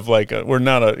superconductor of like we're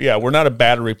not a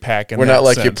battery pack. We're not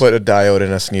like sense. You put a diode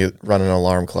in us and you run an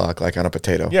alarm clock like on a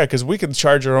potato. Yeah, because we can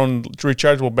charge our own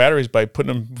rechargeable batteries by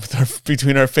putting them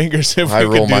between our fingers. If I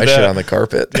roll my shit on the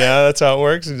carpet. Yeah, that's how it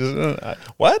works.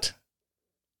 What?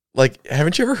 Like,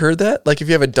 haven't you ever heard that? Like, if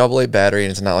you have a AA battery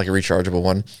and it's not like a rechargeable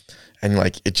one, and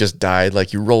like it just died,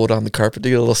 like you roll it on the carpet to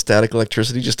get a little static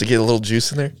electricity, just to get a little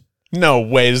juice in there. No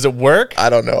way. Does it work? I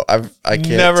don't know. I can't.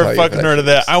 Never fucking heard of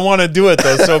that. I want to do it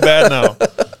though so bad now.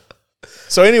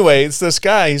 So anyway, it's this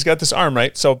guy. He's got this arm,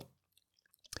 right? So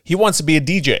he wants to be a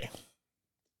DJ.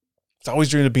 He's always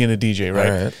dreamed of being a DJ,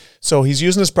 right? So he's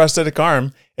using his prosthetic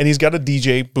arm, and he's got a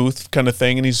DJ booth kind of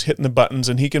thing, and he's hitting the buttons,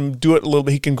 and he can do it a little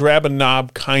bit. He can grab a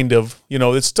knob, kind of. You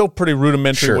know, it's still pretty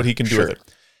rudimentary what he can do with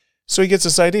it. So he gets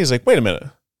this idea. He's like, wait a minute.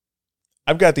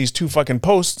 I've got these 2 fucking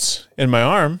posts in my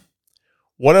arm.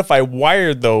 What if I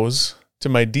wired those to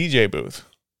my DJ booth?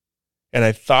 And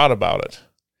I thought about it.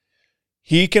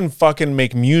 He can fucking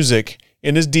make music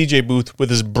in his DJ booth with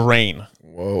his brain.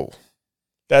 Whoa.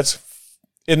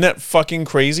 Isn't that fucking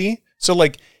crazy? So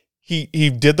like he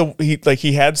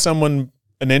had someone,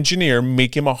 an engineer,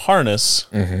 make him a harness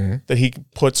that he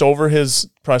puts over his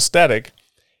prosthetic,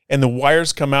 and the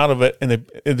wires come out of it, and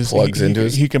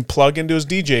he can plug into his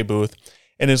DJ booth.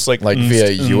 And it's like via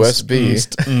USB.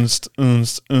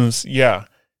 Yeah.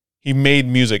 He made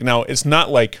music. Now, it's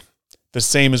not like the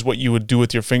same as what you would do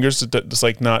with your fingers. It's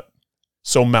like not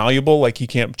so malleable. Like he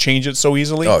can't change it so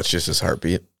easily. Oh, it's just his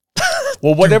heartbeat.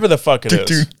 Well, whatever the fuck it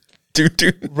is.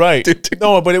 Right.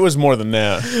 No, but it was more than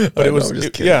that. But it was,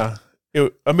 yeah.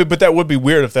 But that would be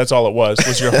weird if that's all it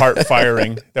was your heart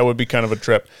firing. That would be kind of a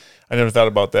trip. I never thought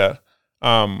about that.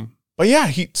 But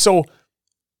yeah, So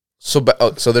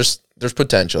there's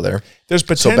potential there. There's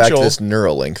potential. So back to this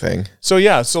Neuralink thing. So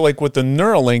yeah, so like with the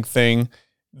Neuralink thing,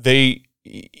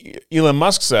 Elon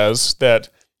Musk says that.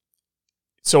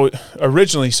 So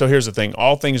here's the thing: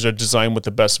 all things are designed with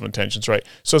the best of intentions, right?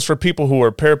 So it's for people who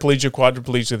are paraplegic,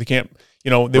 quadriplegic, they can't,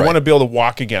 they want to be able to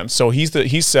walk again. So he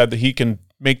said that he can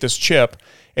make this chip,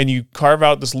 and you carve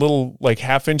out this little like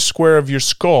 1/2-inch square of your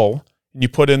skull, and you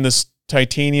put in this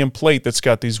titanium plate that's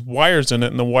got these wires in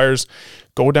it, and the wires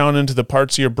go down into the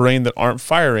parts of your brain that aren't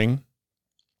firing,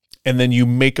 and then you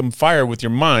make them fire with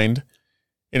your mind,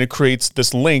 and it creates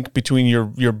this link between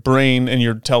your brain and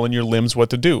you're telling your limbs what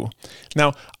to do.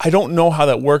 Now, I don't know how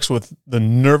that works with the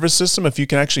nervous system, if you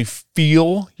can actually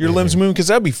feel your limbs move, because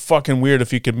that'd be fucking weird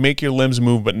if you could make your limbs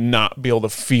move but not be able to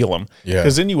feel them. Yeah.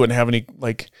 Because then you wouldn't have any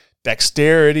like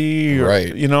dexterity or,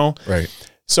 Right.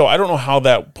 So I don't know how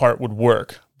that part would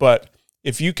work, but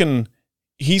if you can,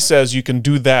 he says you can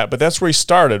do that, but that's where he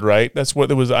started, right? That's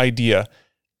what was the idea.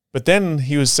 But then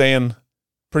he was saying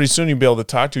pretty soon you'll be able to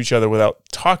talk to each other without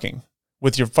talking.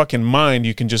 With your fucking mind,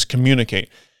 you can just communicate.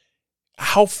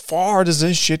 How far does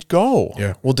this shit go?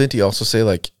 Yeah. Well, didn't he also say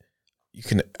like you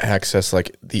can access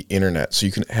like the internet, so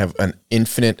you can have an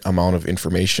infinite amount of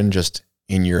information just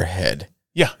in your head?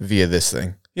 Yeah. Via this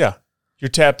thing. Yeah. You're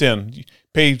tapped in. You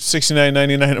pay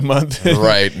 $69.99 a month.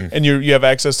 Right. And you have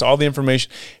access to all the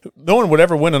information. No one would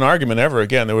ever win an argument ever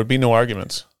again. There would be no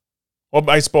arguments. Well,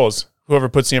 I suppose whoever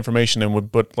puts the information in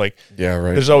would put like, yeah,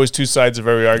 right. There's always 2 sides of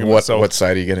every argument. What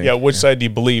side are you getting? Yeah, which side do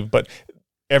you believe? But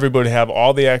everybody would have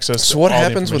all the access. So what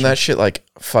happens when that shit like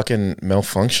fucking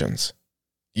malfunctions?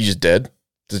 You just dead?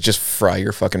 Does it just fry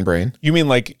your fucking brain? You mean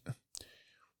like,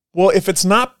 well, if it's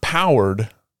not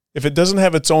powered, if it doesn't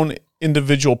have its own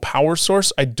individual power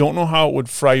source, I don't know how it would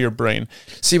fry your brain.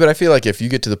 See, but I feel like if you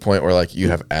get to the point where like you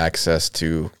have access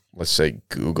to, let's say,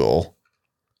 Google,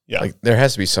 like there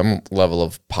has to be some level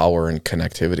of power and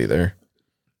connectivity there.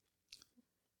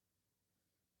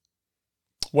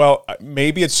 Well,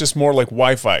 maybe it's just more like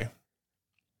Wi-Fi.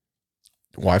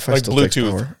 Wi-Fi like still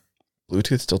Bluetooth. Takes power.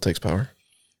 Bluetooth still takes power.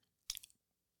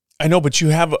 I know, but you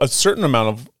have a certain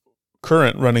amount of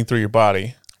current running through your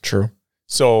body. True.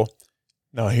 So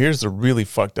now here's the really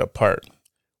fucked up part.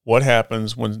 What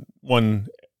happens when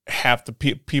half the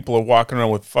people are walking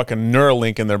around with fucking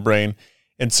Neuralink in their brain,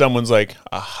 and someone's like,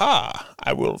 aha,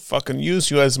 I will fucking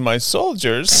use you as my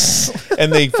soldiers.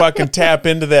 And they fucking tap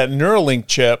into that Neuralink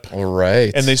chip. All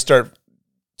right. And they start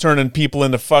turning people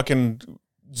into fucking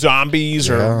zombies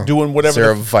or doing whatever. Is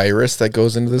there a virus that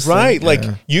goes into this right. thing? Like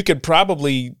you could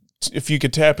probably, if you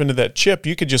could tap into that chip,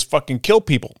 you could just fucking kill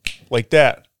people like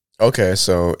that. Okay.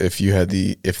 So if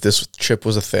this chip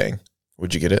was a thing,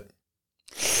 would you get it?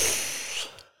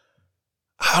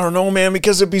 I don't know, man,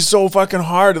 because it'd be so fucking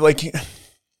hard. Like,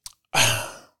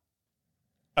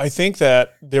 I think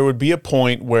that there would be a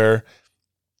point where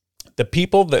the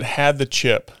people that had the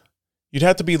chip, you'd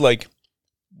have to be like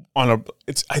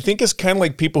I think it's kind of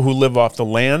like people who live off the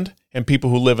land and people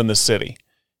who live in the city.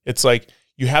 It's like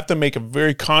you have to make a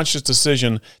very conscious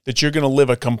decision that you're going to live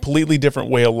a completely different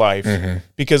way of life. Mm-hmm.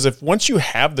 Because if once you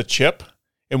have the chip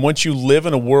and once you live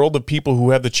in a world of people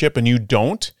who have the chip and you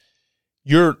don't,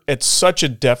 you're at such a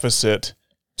deficit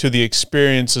to the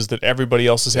experiences that everybody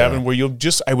else is having where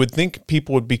I would think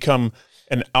people would become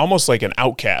almost like an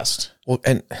outcast. Well,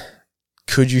 and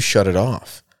could you shut it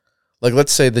off? Like,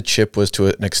 let's say the chip was to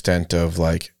an extent of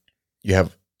like, you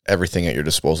have everything at your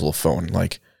disposal, a phone.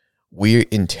 Like, we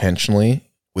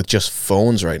intentionally, with just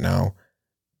phones right now,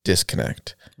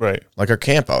 disconnect. Right. Like our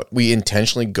camp out. We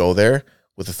intentionally go there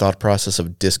with the thought process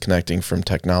of disconnecting from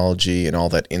technology and all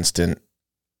that instant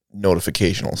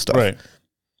notificational stuff. Right.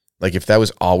 Like, if that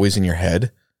was always in your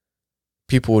head,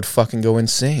 people would fucking go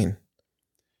insane.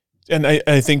 And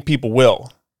I think people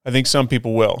will. I think some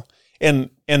people will.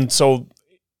 And so,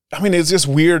 I mean, it's just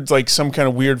weird, like some kind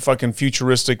of weird fucking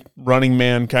futuristic Running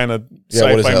Man kind of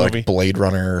sci-fi what is that, movie. like Blade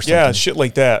Runner or something? Yeah, shit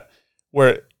like that.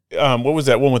 Where, what was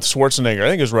that one with Schwarzenegger? I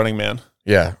think it was Running Man.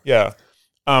 Yeah. Yeah.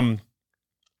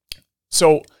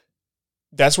 So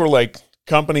that's where like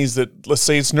companies that, let's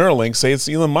say it's Neuralink, say it's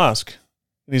Elon Musk.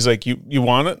 And he's like, you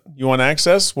want it? You want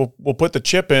access? We'll put the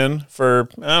chip in for,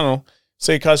 I don't know,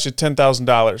 say it costs you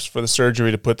 $10,000 for the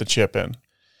surgery to put the chip in.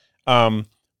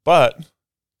 But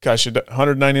costs you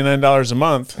 $199 a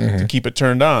month to keep it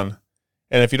turned on.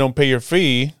 And if you don't pay your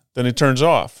fee, then it turns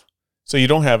off. So you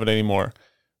don't have it anymore.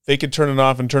 They could turn it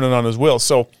off and turn it on as well.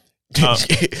 So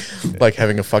like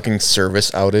having a fucking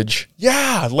service outage.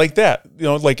 Yeah, like that. You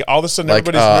know, like all of a sudden like,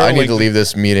 everybody's I need to leave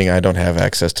this meeting. I don't have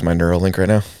access to my Neuralink right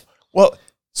now. Well,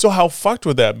 so how fucked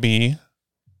would that be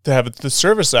to have the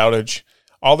service outage?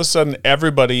 All of a sudden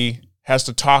everybody has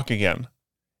to talk again.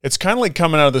 It's kind of like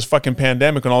coming out of this fucking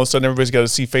pandemic when all of a sudden everybody's got to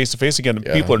see face to face again. And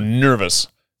people are nervous.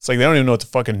 It's like they don't even know what to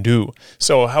fucking do.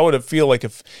 So how would it feel like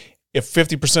if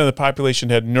 50% of the population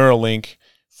had Neuralink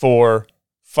for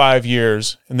 5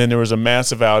 years and then there was a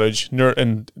massive outage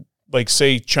and like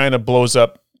say China blows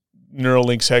up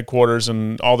Neuralink's headquarters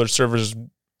and all their servers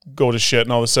go to shit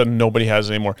and all of a sudden nobody has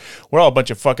it anymore. We're all a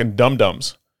bunch of fucking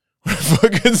dum-dums. We're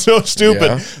fucking so stupid.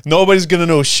 Yeah. Nobody's going to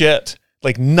know shit.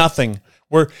 Like nothing.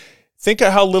 Think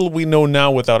of how little we know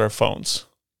now without our phones.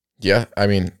 Yeah, I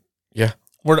mean, yeah.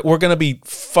 We're going to be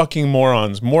fucking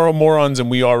morons. More morons than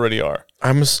we already are.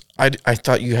 I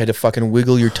thought you had to fucking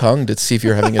wiggle your tongue to see if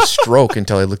you're having a stroke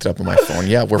until I looked it up on my phone.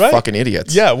 Yeah, we're fucking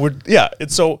idiots. Yeah,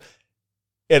 It's so,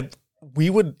 we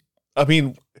would, I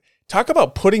mean, talk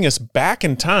about putting us back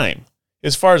in time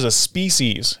as far as a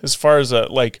species, as far as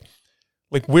like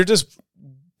we'll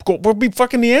be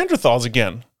fucking Neanderthals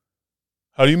again.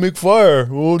 How do you make fire?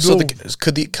 Oh, no. So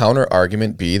could the counter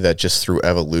argument be that just through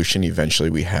evolution, eventually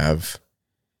we have,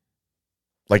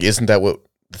 like, isn't that what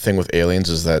the thing with aliens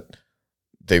is, that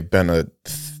they've been a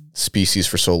species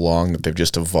for so long that they've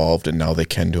just evolved and now they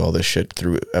can do all this shit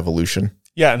through evolution?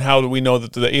 Yeah, and how do we know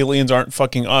that the aliens aren't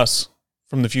fucking us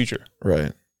from the future?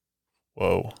 Right.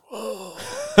 Whoa.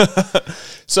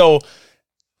 So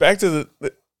back to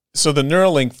the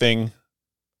Neuralink thing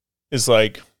is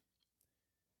like,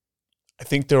 I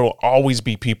think there will always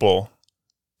be people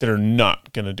that are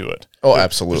not going to do it. Oh,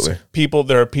 absolutely.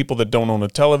 There are people that don't own a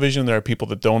television. There are people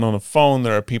that don't own a phone.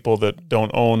 There are people that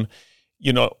don't own,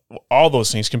 all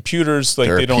those things. Computers, like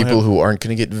there are people who aren't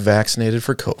going to get vaccinated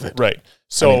for COVID. Right.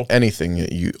 So anything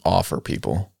that you offer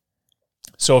people.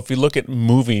 So if you look at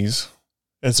movies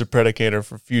as a predicator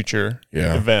for future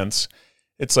events,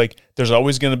 it's like there's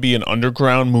always going to be an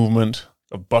underground movement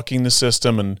of bucking the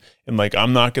system and like,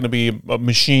 I'm not going to be a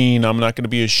machine. I'm not going to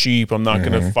be a sheep. I'm not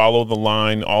going to follow the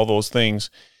line, all those things.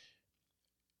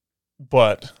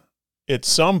 But at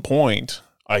some point,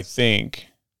 I think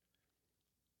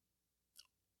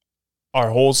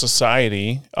our whole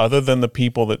society, other than the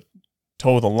people that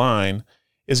toe the line,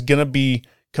 is going to be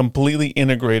completely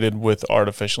integrated with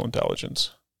artificial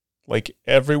intelligence. Like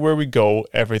everywhere we go,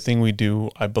 everything we do,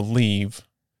 I believe,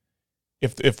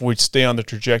 if we stay on the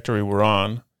trajectory we're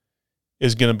on,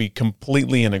 is going to be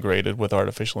completely integrated with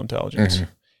artificial intelligence. Mhm.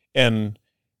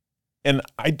 And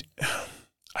I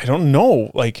don't know,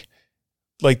 like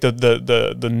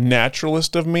the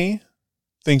naturalist of me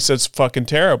thinks that's fucking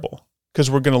terrible because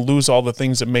we're going to lose all the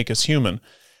things that make us human.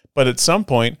 But at some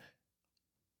point,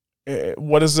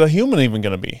 what is a human even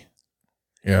going to be?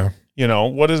 Yeah. You know,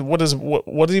 what is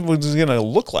even going to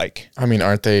look like? I mean,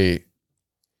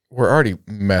 we're already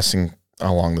messing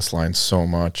along this line so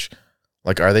much.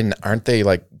 Like, aren't they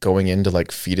like going into like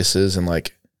fetuses and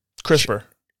like CRISPR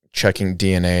checking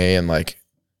DNA and like,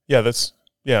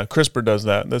 CRISPR does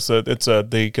that.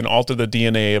 They can alter the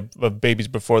DNA of babies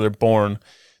before they're born.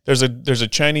 There's a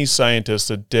Chinese scientist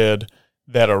that did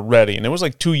that already, and it was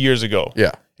like 2 years ago.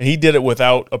 yeah. And he did it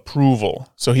without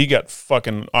approval, so he got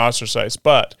fucking ostracized.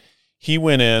 But he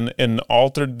went in and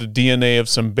altered the DNA of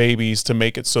some babies to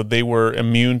make it so they were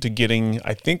immune to getting,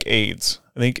 I think, AIDS.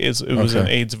 I think it was an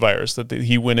AIDS virus that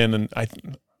he went in and I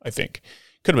think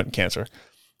could have been cancer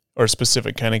or a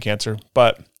specific kind of cancer.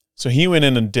 But so he went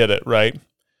in and did it, right?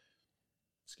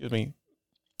 Excuse me.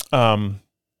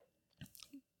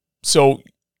 So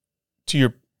to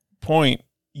your point,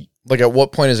 Like, at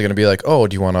what point is it going to be like, oh,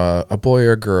 do you want a boy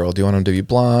or a girl? Do you want them to be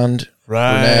blonde,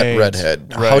 brunette,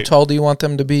 redhead? Right. How tall do you want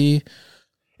them to be?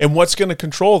 And what's going to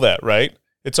control that, right?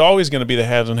 It's always going to be the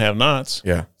haves and have-nots.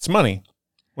 Yeah. It's money.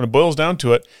 When it boils down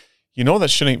to it, you know that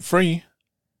shit ain't free.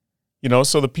 You know,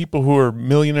 so the people who are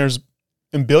millionaires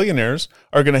and billionaires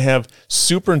are going to have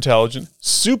super intelligent,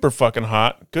 super fucking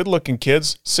hot, good-looking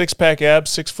kids, six-pack abs,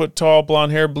 6 foot tall,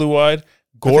 blonde hair, blue-eyed,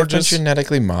 gorgeous.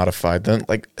 Genetically modified then.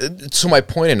 Like, so my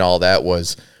point in all that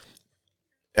was,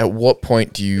 at what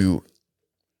point do you,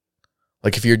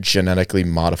 like, if you're a genetically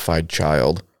modified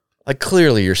child, like,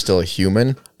 clearly you're still a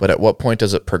human, but at what point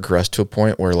does it progress to a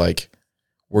point where, like,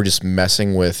 we're just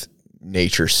messing with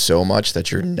nature so much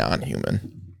that you're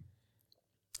non-human?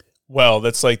 Well,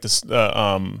 that's like this,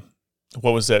 what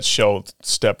was that show,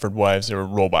 Stepford Wives? They were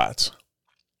robots,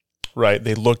 right?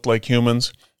 They looked like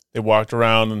humans. They walked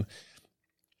around and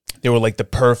they were like the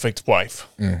perfect wife.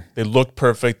 They looked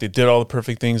perfect. They did all the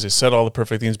perfect things. They said all the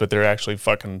perfect things, but they're actually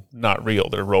fucking not real.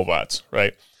 They're robots,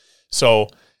 right? So,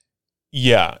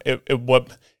 yeah.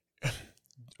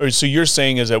 So you're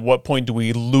saying is at what point do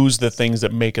we lose the things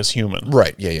that make us human?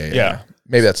 Right. Yeah.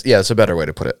 Maybe that's a better way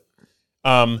to put it.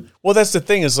 Well, that's the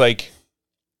thing is, like,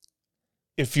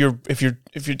 if you're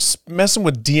messing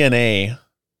with DNA,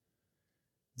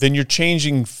 then you're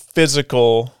changing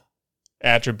physical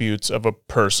attributes of a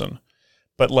person.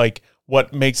 But, like,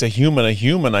 what makes a human,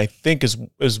 I think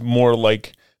is more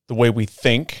like the way we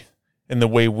think and the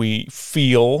way we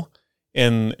feel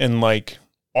and like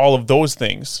all of those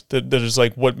things that is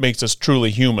like what makes us truly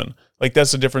human. Like,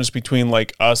 that's the difference between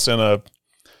like us and a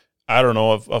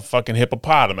fucking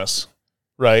hippopotamus,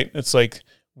 right? It's like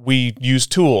we use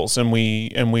tools and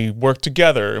we work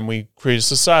together and we create a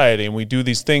society and we do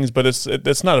these things, but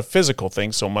it's not a physical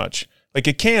thing so much. Like,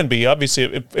 it can be,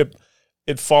 obviously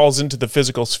it falls into the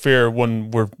physical sphere when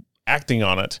we're acting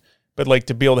on it, but like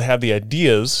to be able to have the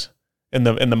ideas and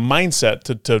the mindset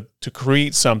to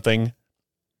create something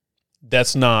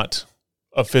that's not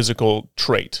a physical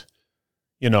trait,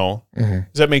 you know? Mm-hmm.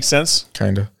 Does that make sense?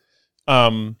 Kind of.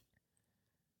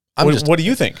 What do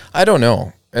you think? I don't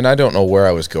know. And I don't know where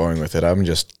I was going with it. I'm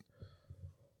just,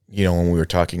 when we were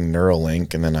talking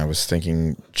Neuralink and then I was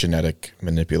thinking genetic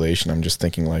manipulation, I'm just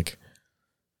thinking like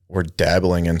we're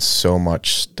dabbling in so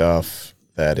much stuff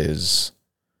that is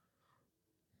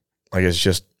like, it's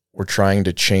just, we're trying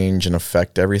to change and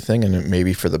affect everything and it may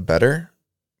be for the better.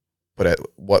 But at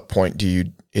what point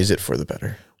is it for the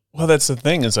better? Well, that's the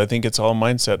thing is I think it's all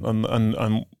mindset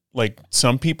on like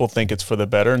some people think it's for the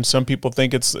better and some people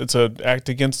think it's an act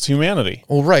against humanity.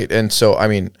 Well, right. And so, I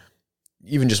mean,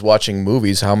 even just watching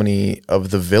movies, how many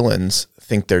of the villains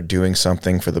think they're doing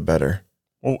something for the better?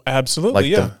 Well,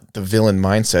 absolutely, like the villain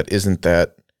mindset isn't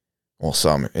that, well,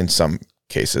 in some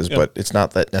cases, but it's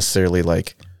not that necessarily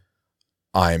like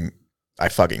I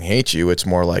fucking hate you. It's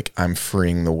more like I'm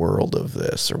freeing the world of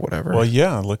this or whatever. Well,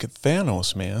 yeah, look at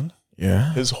Thanos, man.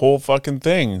 Yeah. His whole fucking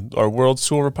thing. Our world's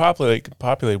too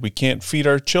overpopulated. We can't feed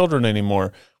our children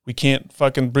anymore. We can't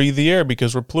fucking breathe the air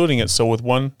because we're polluting it. So with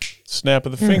one snap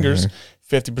of the fingers,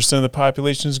 50% of the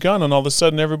population is gone, and all of a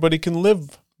sudden everybody can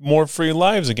live more free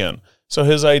lives again. So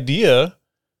his idea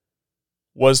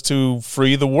was to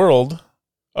free the world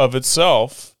of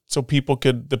itself so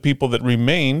the people that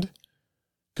remained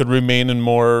could remain in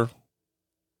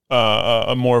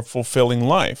a more fulfilling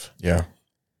life. Yeah.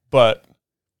 But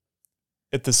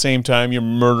at the same time, you're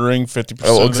murdering 50%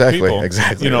 of the people.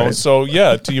 Exactly. Right. So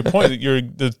yeah, to your point,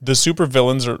 the super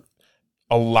villains are,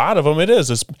 a lot of them. It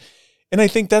is. And I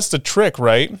think that's the trick,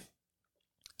 right?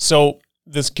 So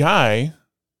this guy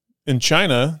in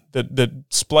China that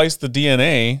spliced the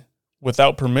DNA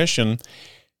without permission,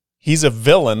 he's a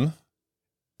villain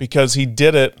because he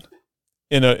did it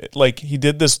he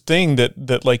did this thing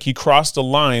that like he crossed a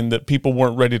line that people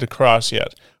weren't ready to cross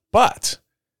yet. But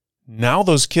now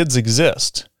those kids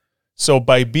exist. So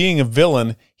by being a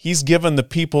villain, he's given the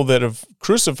people that have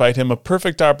crucified him a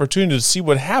perfect opportunity to see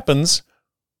what happens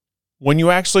when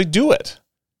you actually do it.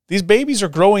 These babies are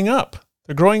growing up.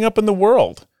 They're growing up in the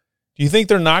world. Do you think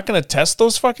they're not going to test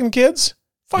those fucking kids?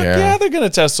 Fuck yeah, they're going to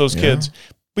test those kids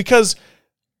because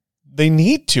they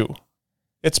need to.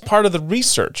 It's part of the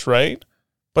research, right?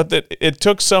 But that it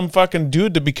took some fucking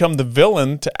dude to become the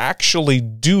villain to actually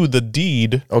do the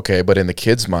deed. Okay, but in the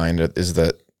kid's mind, is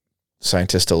that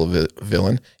scientist still a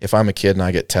villain? If I'm a kid and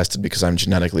I get tested because I'm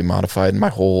genetically modified and my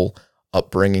whole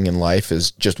upbringing in life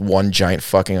is just one giant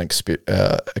fucking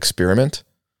experiment?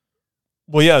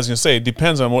 Well, yeah, I was going to say, it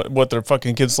depends on what their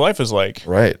fucking kid's life is like.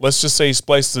 Right. Let's just say he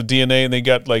spliced the DNA and they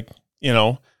got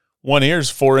one ear's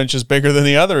 4 inches bigger than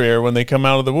the other ear when they come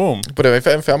out of the womb. But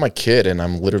if I'm a kid and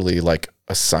I'm literally like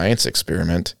a science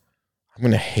experiment, I'm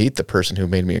going to hate the person who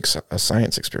made me a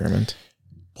science experiment.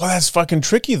 Well, that's fucking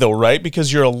tricky though, right?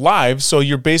 Because you're alive, so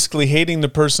you're basically hating the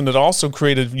person that also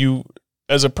created you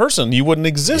as a person. You wouldn't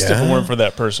exist if it weren't for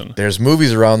that person. There's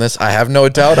movies around this. I have no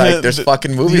doubt. There's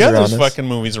fucking movies around this. Yeah, there's fucking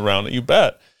movies around it. You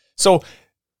bet. So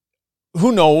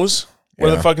who knows where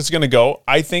the fuck it's going to go?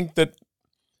 I think that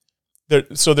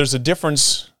there's a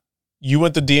difference. You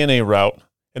went the DNA route,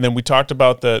 and then we talked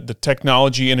about the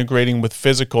technology integrating with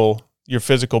your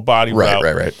physical body route.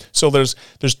 Right. So there's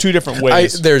two different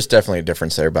ways. There's definitely a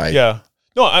difference there.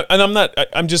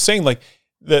 I'm just saying like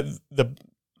there's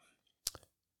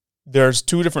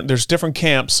different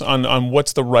camps on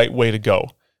what's the right way to go.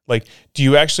 Like, do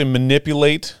you actually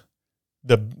manipulate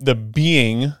the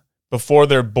being before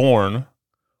they're born,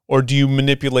 or do you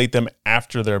manipulate them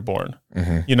after they're born?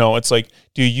 Mm-hmm. It's like,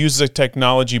 do you use the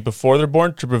technology before they're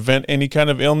born to prevent any kind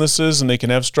of illnesses and they can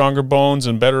have stronger bones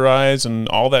and better eyes and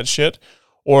all that shit?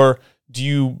 Or do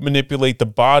you manipulate the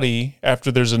body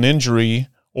after there's an injury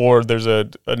or there's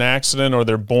an accident or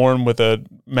they're born with a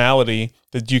malady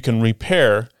that you can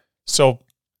repair? So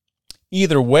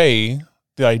either way,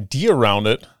 the idea around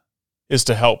it is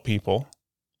to help people,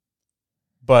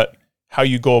 but how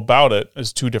you go about it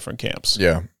is two different camps.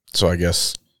 Yeah. So I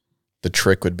guess the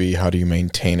trick would be, how do you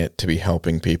maintain it to be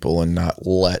helping people and not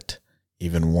let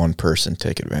even one person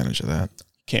take advantage of that?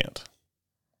 Can't.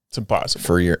 It's impossible.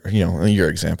 For your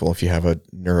example, if you have a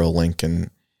neural link and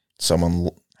someone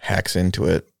hacks into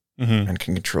it and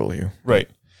can control you. Right.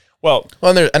 Well,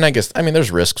 and I guess,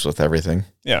 there's risks with everything.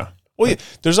 Yeah. Well, yeah,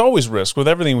 there's always risk with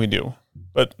everything we do.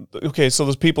 But okay, so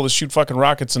there's people that shoot fucking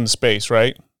rockets into space,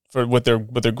 right? With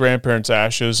their grandparents'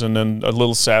 ashes and then a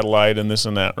little satellite and this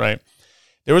and that, right?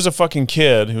 There was a fucking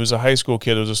kid who was a high school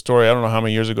kid. It was a story, I don't know how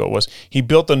many years ago it was. He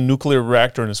built a nuclear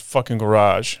reactor in his fucking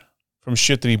garage from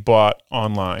shit that he bought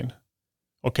online.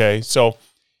 Okay, so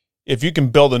if you can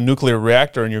build a nuclear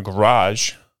reactor in your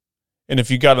garage, and if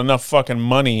you got enough fucking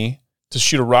money to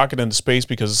shoot a rocket into space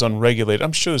because it's unregulated,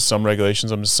 I'm sure there's some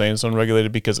regulations. I'm just saying it's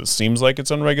unregulated because it seems like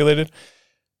it's unregulated.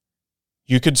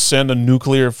 You could send a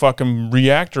nuclear fucking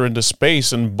reactor into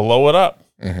space and blow it up.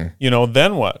 Mm-hmm.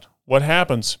 Then what? What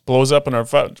happens? Blows up in our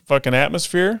fucking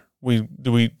atmosphere?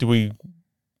 Do we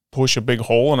push a big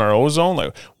hole in our ozone?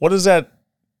 Like, what is that?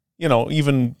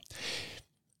 Even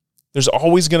there's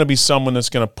always going to be someone that's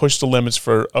going to push the limits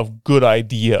for a good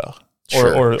idea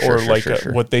or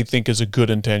what they think is a good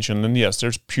intention. And yes,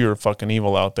 there's pure fucking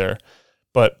evil out there,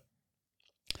 but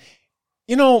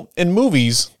in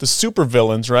movies, the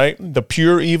supervillains, right? The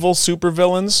pure evil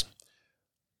supervillains,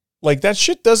 like that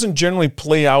shit doesn't generally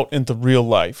play out into real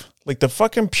life. Like the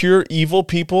fucking pure evil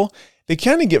people, they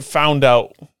kind of get found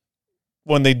out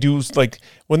when they do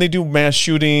mass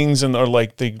shootings or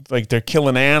they're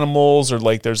killing animals or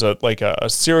like there's a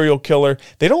serial killer.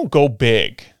 They don't go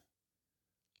big.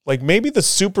 Like maybe the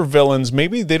supervillains,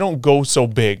 maybe they don't go so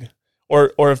big,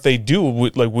 or if they do,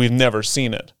 we've never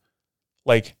seen it.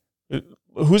 Like,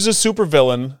 who's a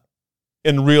supervillain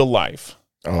in real life?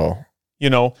 Oh,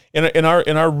 in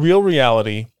our real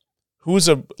reality, when's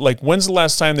the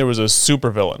last time there was a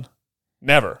supervillain?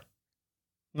 Never.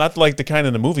 Not like the kind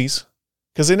in the movies,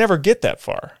 because they never get that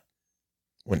far.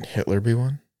 Wouldn't Hitler be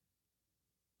one?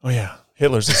 Oh yeah,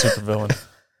 Hitler's a supervillain.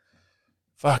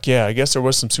 Fuck yeah, I guess there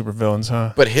was some supervillains,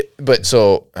 huh? But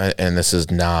so, and this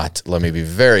is not. Let me be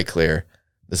very clear.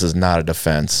 This is not a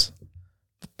defense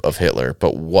of Hitler,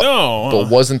 but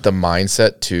wasn't the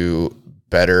mindset to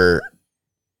better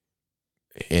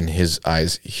in his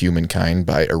eyes, humankind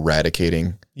by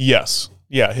eradicating. Yes.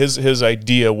 Yeah. His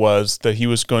idea was that he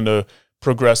was going to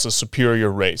progress a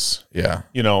superior race. Yeah.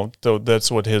 So that's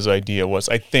what his idea was.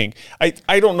 I think.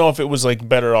 I don't know if it was like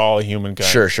better all humankind.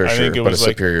 Sure. I think it but was a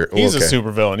like, superior. he's okay. a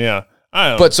supervillain. Yeah. I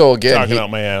don't know. But so again, talking out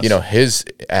my ass. His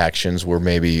actions were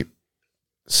maybe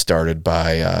started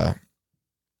by.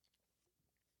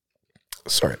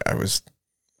 Sorry, I was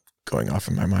going off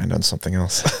in my mind on something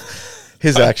else.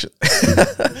 His action.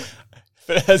 If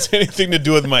it has anything to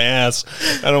do with my ass,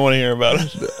 I don't want to hear about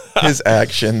it. His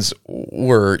actions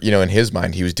were, in his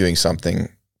mind, he was doing something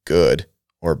good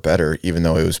or better, even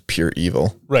though it was pure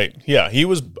evil. Right. Yeah. He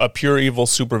was a pure evil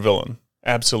supervillain.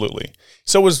 Absolutely.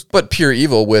 But pure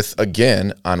evil with,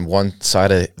 again, on one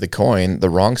side of the coin, the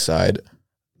wrong side,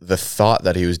 the thought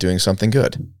that he was doing something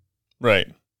good. Right.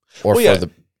 Or well, for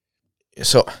yeah.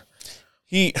 So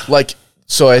he like.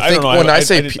 So I think don't know. I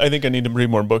think I need to read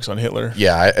more books on Hitler.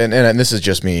 Yeah, and this is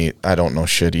just me. I don't know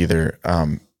shit either.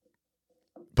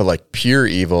 But like pure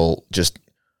evil, just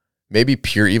maybe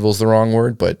pure evil is the wrong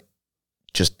word, but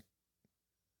just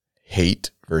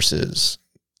hate versus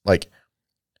like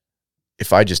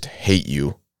if I just hate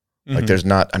you, like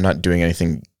I'm not doing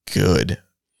anything good.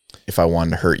 If I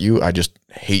wanted to hurt you, I just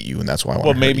hate you, and that's why I want to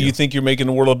hurt you. Well, maybe you think you're making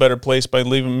the world a better place by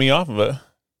leaving me off of it.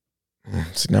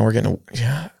 So now we're getting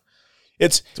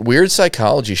It's weird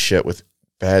psychology shit with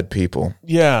bad people.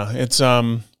 Yeah, it's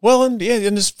and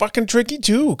it's fucking tricky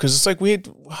too, because it's like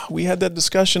we had that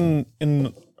discussion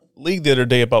in league the other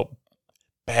day about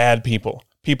bad people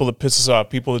that piss us off,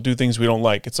 people that do things we don't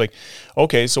like. It's like,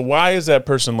 okay, so why is that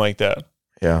person like that?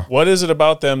 Yeah. What is it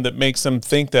about them that makes them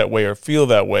think that way or feel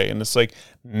that way? And it's like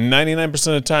 99%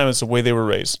 of the time it's the way they were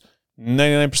raised.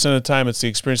 99% of the time it's the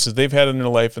experiences they've had in their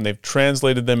life, and they've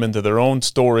translated them into their own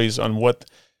stories on what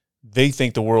they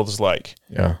think the world is like.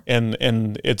 Yeah. And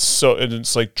it's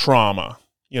like trauma,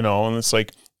 and it's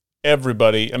like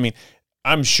everybody, I mean,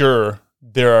 I'm sure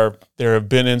there have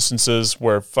been instances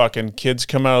where fucking kids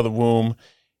come out of the womb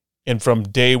and from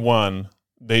day one,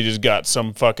 they just got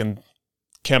some fucking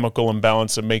chemical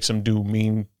imbalance that makes them do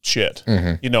mean shit,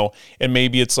 and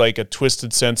maybe it's like a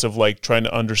twisted sense of like trying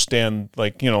to understand,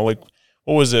 like, like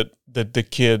what was it that the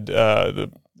kid,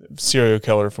 the serial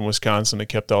killer from Wisconsin that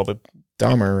kept all the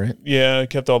Dahmer, right? Yeah,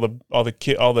 kept all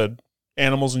the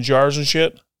animals in jars and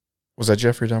shit. Was that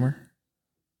Jeffrey Dahmer?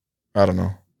 I don't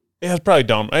know. Yeah, it's probably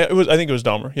Dahmer. I think it was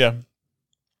Dahmer. Yeah,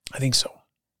 I think so.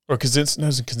 Or Kaczynski. No, it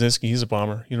wasn't Kaczynski. He's a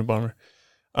bomber. Unabomber.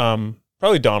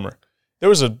 Probably Dahmer. There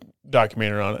was a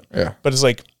documentary on it. Yeah. But it's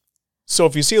like, so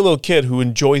if you see a little kid who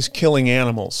enjoys killing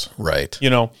animals, right?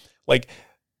 Like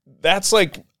that's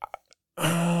like,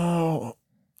 I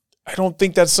don't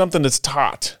think that's something that's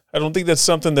taught. I don't think that's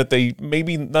something that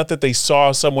maybe not that they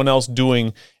saw someone else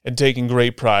doing and taking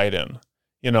great pride in.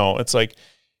 It's like,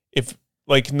 if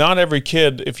like not every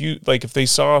kid, if they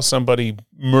saw somebody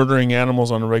murdering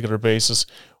animals on a regular basis,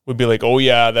 would be like, oh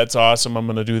yeah, that's awesome, I'm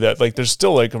going to do that. Like there's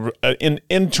still like an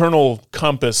internal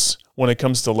compass when it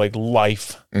comes to like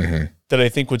life that I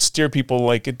think would steer people,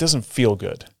 like it doesn't feel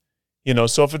good.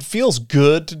 So if it feels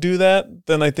good to do that,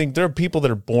 then I think there are people that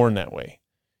are born that way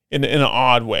in an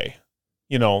odd way.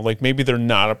 Like maybe they're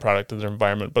not a product of their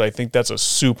environment, but I think that's a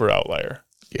super outlier.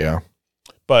 Yeah.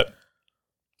 But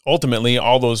ultimately,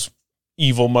 all those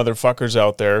evil motherfuckers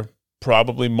out there,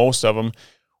 probably most of them,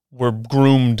 were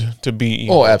groomed to be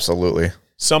evil. Oh, absolutely.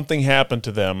 Something happened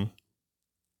to them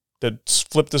that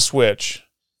flipped the switch,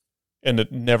 and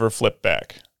it never flipped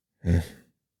back.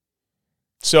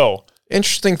 So,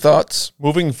 interesting thoughts.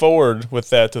 Moving forward with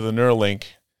that to the Neuralink,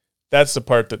 that's the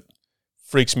part that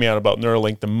freaks me out about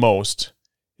Neuralink the most.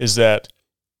 Is that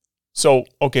so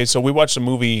we watched a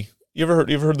movie. You ever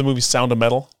heard the movie Sound of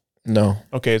Metal? No.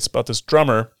 Okay, it's about this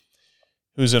drummer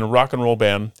who's in a rock and roll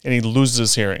band, and he loses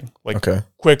his hearing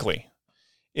quickly,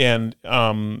 and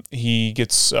he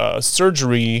gets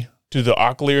surgery to the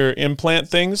cochlear implant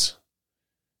things.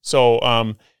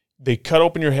 So they cut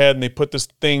open your head and they put this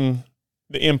thing,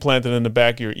 the implant in the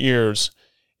back of your ears,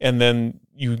 and then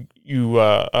you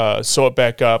sew it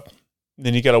back up.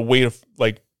 Then you got to wait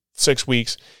like 6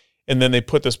 weeks, and then they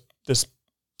put this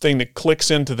thing that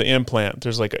clicks into the implant.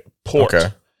 There's like a port,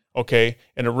 okay,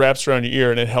 and it wraps around your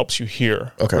ear and it helps you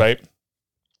hear, right?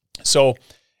 So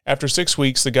after 6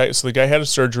 weeks, the guy had a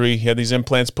surgery. He had these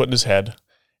implants put in his head,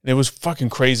 and it was fucking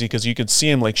crazy because you could see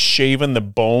him like shaving the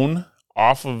bone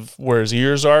off of where his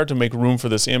ears are to make room for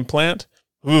this implant.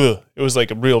 Ugh. It was like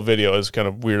a real video. It was kind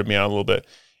of weirded me out a little bit.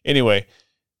 Anyway.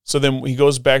 So then he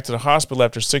goes back to the hospital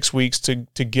after 6 weeks to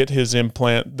get his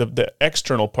implant, the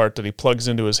external part that he plugs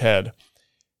into his head,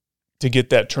 to get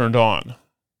that turned on.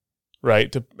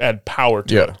 right, to add power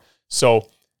to Yeah. it. So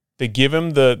they give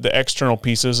him the external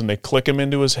pieces and they click him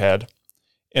into his head.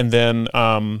 And then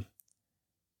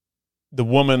the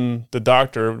woman, the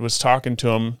doctor, was talking to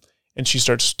him, and she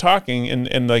starts talking,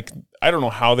 and like, I don't know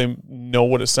how they know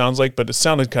what it sounds like, but it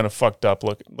sounded kind of fucked up.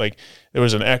 Look, like there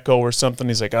was an echo or something.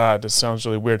 He's like, this sounds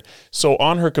really weird. So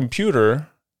on her computer,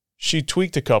 she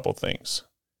tweaked a couple things,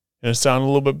 and it sounded a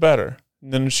little bit better.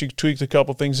 And then she tweaked a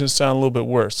couple things, and it sounded a little bit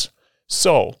worse.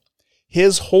 So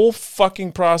his whole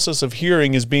fucking process of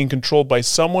hearing is being controlled by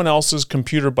someone else's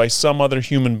computer, by some other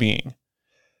human being.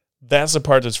 That's the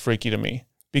part that's freaky to me,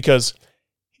 because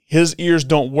his ears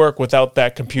don't work without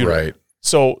that computer. Right.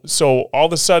 So all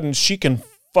of a sudden she can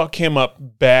fuck him up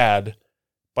bad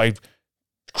by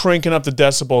cranking up the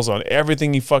decibels on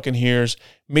everything he fucking hears,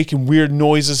 making weird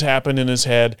noises happen in his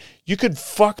head. You could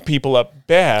fuck people up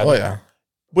bad. Oh, yeah.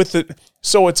 With it.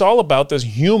 So it's all about this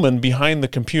human behind the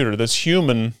computer, this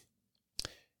human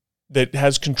that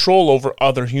has control over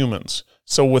other humans.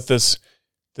 So with this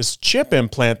chip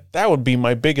implant, that would be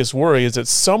my biggest worry, is that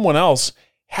someone else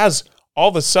has all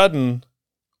of a sudden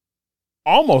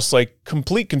almost like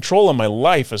complete control of my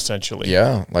life, essentially.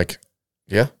 Yeah. Like,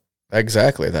 yeah,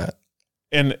 exactly that.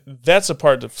 And that's the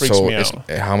part that freaks me out.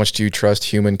 How much do you trust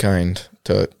humankind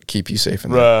to keep you safe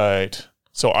in that? Right.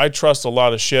 So I trust a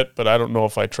lot of shit, but I don't know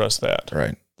if I trust that.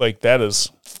 Right. Like, that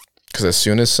is... Because as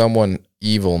soon as someone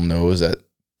evil knows that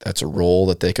that's a role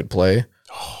that they could play,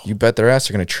 you bet their ass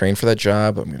they're going to train for that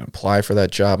job. I'm going to apply for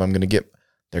that job. They're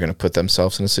going to put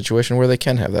themselves in a situation where they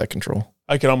can have that control.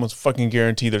 I can almost fucking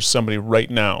guarantee there's somebody right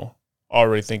now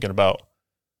already thinking about,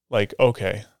 like,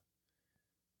 okay,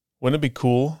 wouldn't it be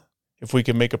cool if we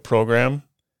could make a program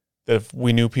that if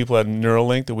we knew people had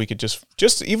Neuralink, that we could just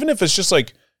even if it's just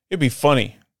like, it'd be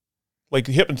funny, like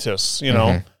hypnotists, you know,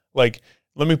 Mm-hmm. like,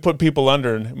 let me put people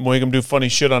under and make them do funny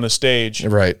shit on a stage,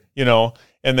 Right. you know,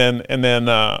 and then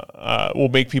we'll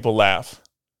make people laugh.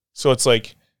 So it's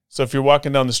like, so if you're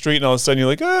walking down the street and all of a sudden you're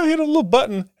like, hit a little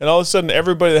button, and all of a sudden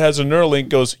everybody that has a Neuralink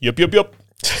goes, yup, yup, yup.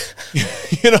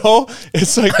 You know,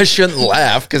 it's like, I shouldn't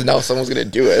laugh because now someone's going to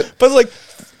do it. but like,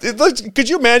 could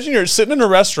you imagine you're sitting in a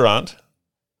restaurant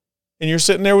and you're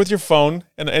sitting there with your phone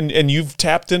and you've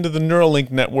tapped into the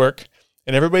Neuralink network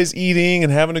and everybody's eating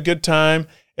and having a good time,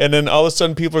 and then all of a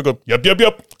sudden people are going, yup, yup,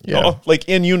 yup, Yeah. like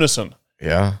in unison.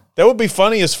 Yeah. That would be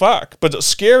funny as fuck, but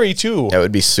scary too. That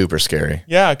would be super scary.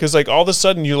 Yeah, because like all of a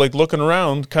sudden you're like looking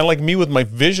around, kind of like me with my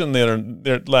vision there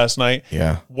last night.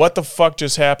 Yeah. What the fuck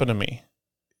just happened to me?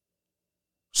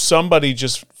 Somebody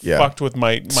just fucked with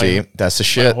my See, that's the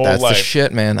shit. whole That's life. the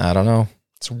shit, man. I don't know.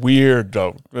 It's weird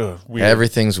though. Ugh, weird.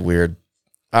 Everything's weird.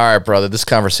 All right, brother. This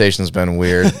conversation's been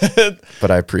weird,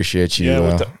 but I appreciate you.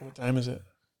 Yeah, what time is it?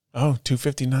 Oh,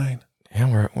 2:59.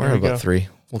 Yeah, we're There we about go. 3.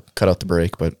 We'll cut out the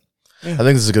break, but Yeah. I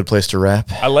think this is a good place to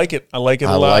wrap. I like it. I like it a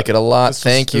I lot. like it a lot.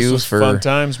 Thank this you was for fun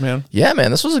times, man. Yeah,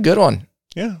 man. This was a good one.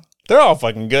 Yeah, they're all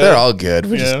fucking good. They're all good.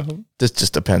 This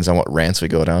just depends on what rants we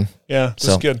go down. Yeah, this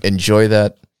So is good. enjoy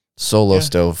that solo Yeah.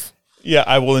 stove. Yeah,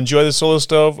 I will enjoy the solo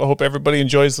stove. I hope everybody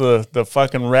enjoys the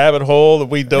fucking rabbit hole that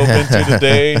we dove into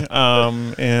today.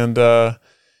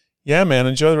 Yeah, man,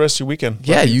 enjoy the rest of your weekend.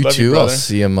 Yeah, you Love too. I'll brother.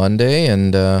 see you Monday,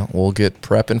 and we'll get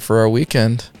prepping for our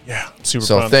weekend. Yeah, super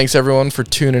So fun. thanks everyone for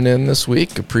tuning in this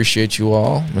week. Appreciate you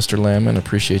all. Mr. Lamon,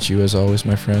 appreciate you as always,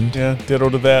 my friend. Yeah, ditto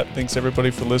to that. Thanks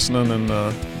everybody for listening, and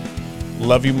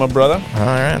love you, my brother. All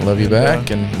right, love you And,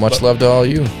 back, and much love to all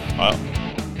you. You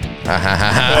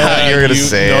were gonna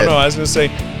say it. No, I was gonna say,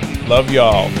 love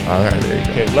y'all. All right, there you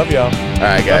go. Okay, love y'all. All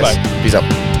right, guys. Bye-bye. Peace out.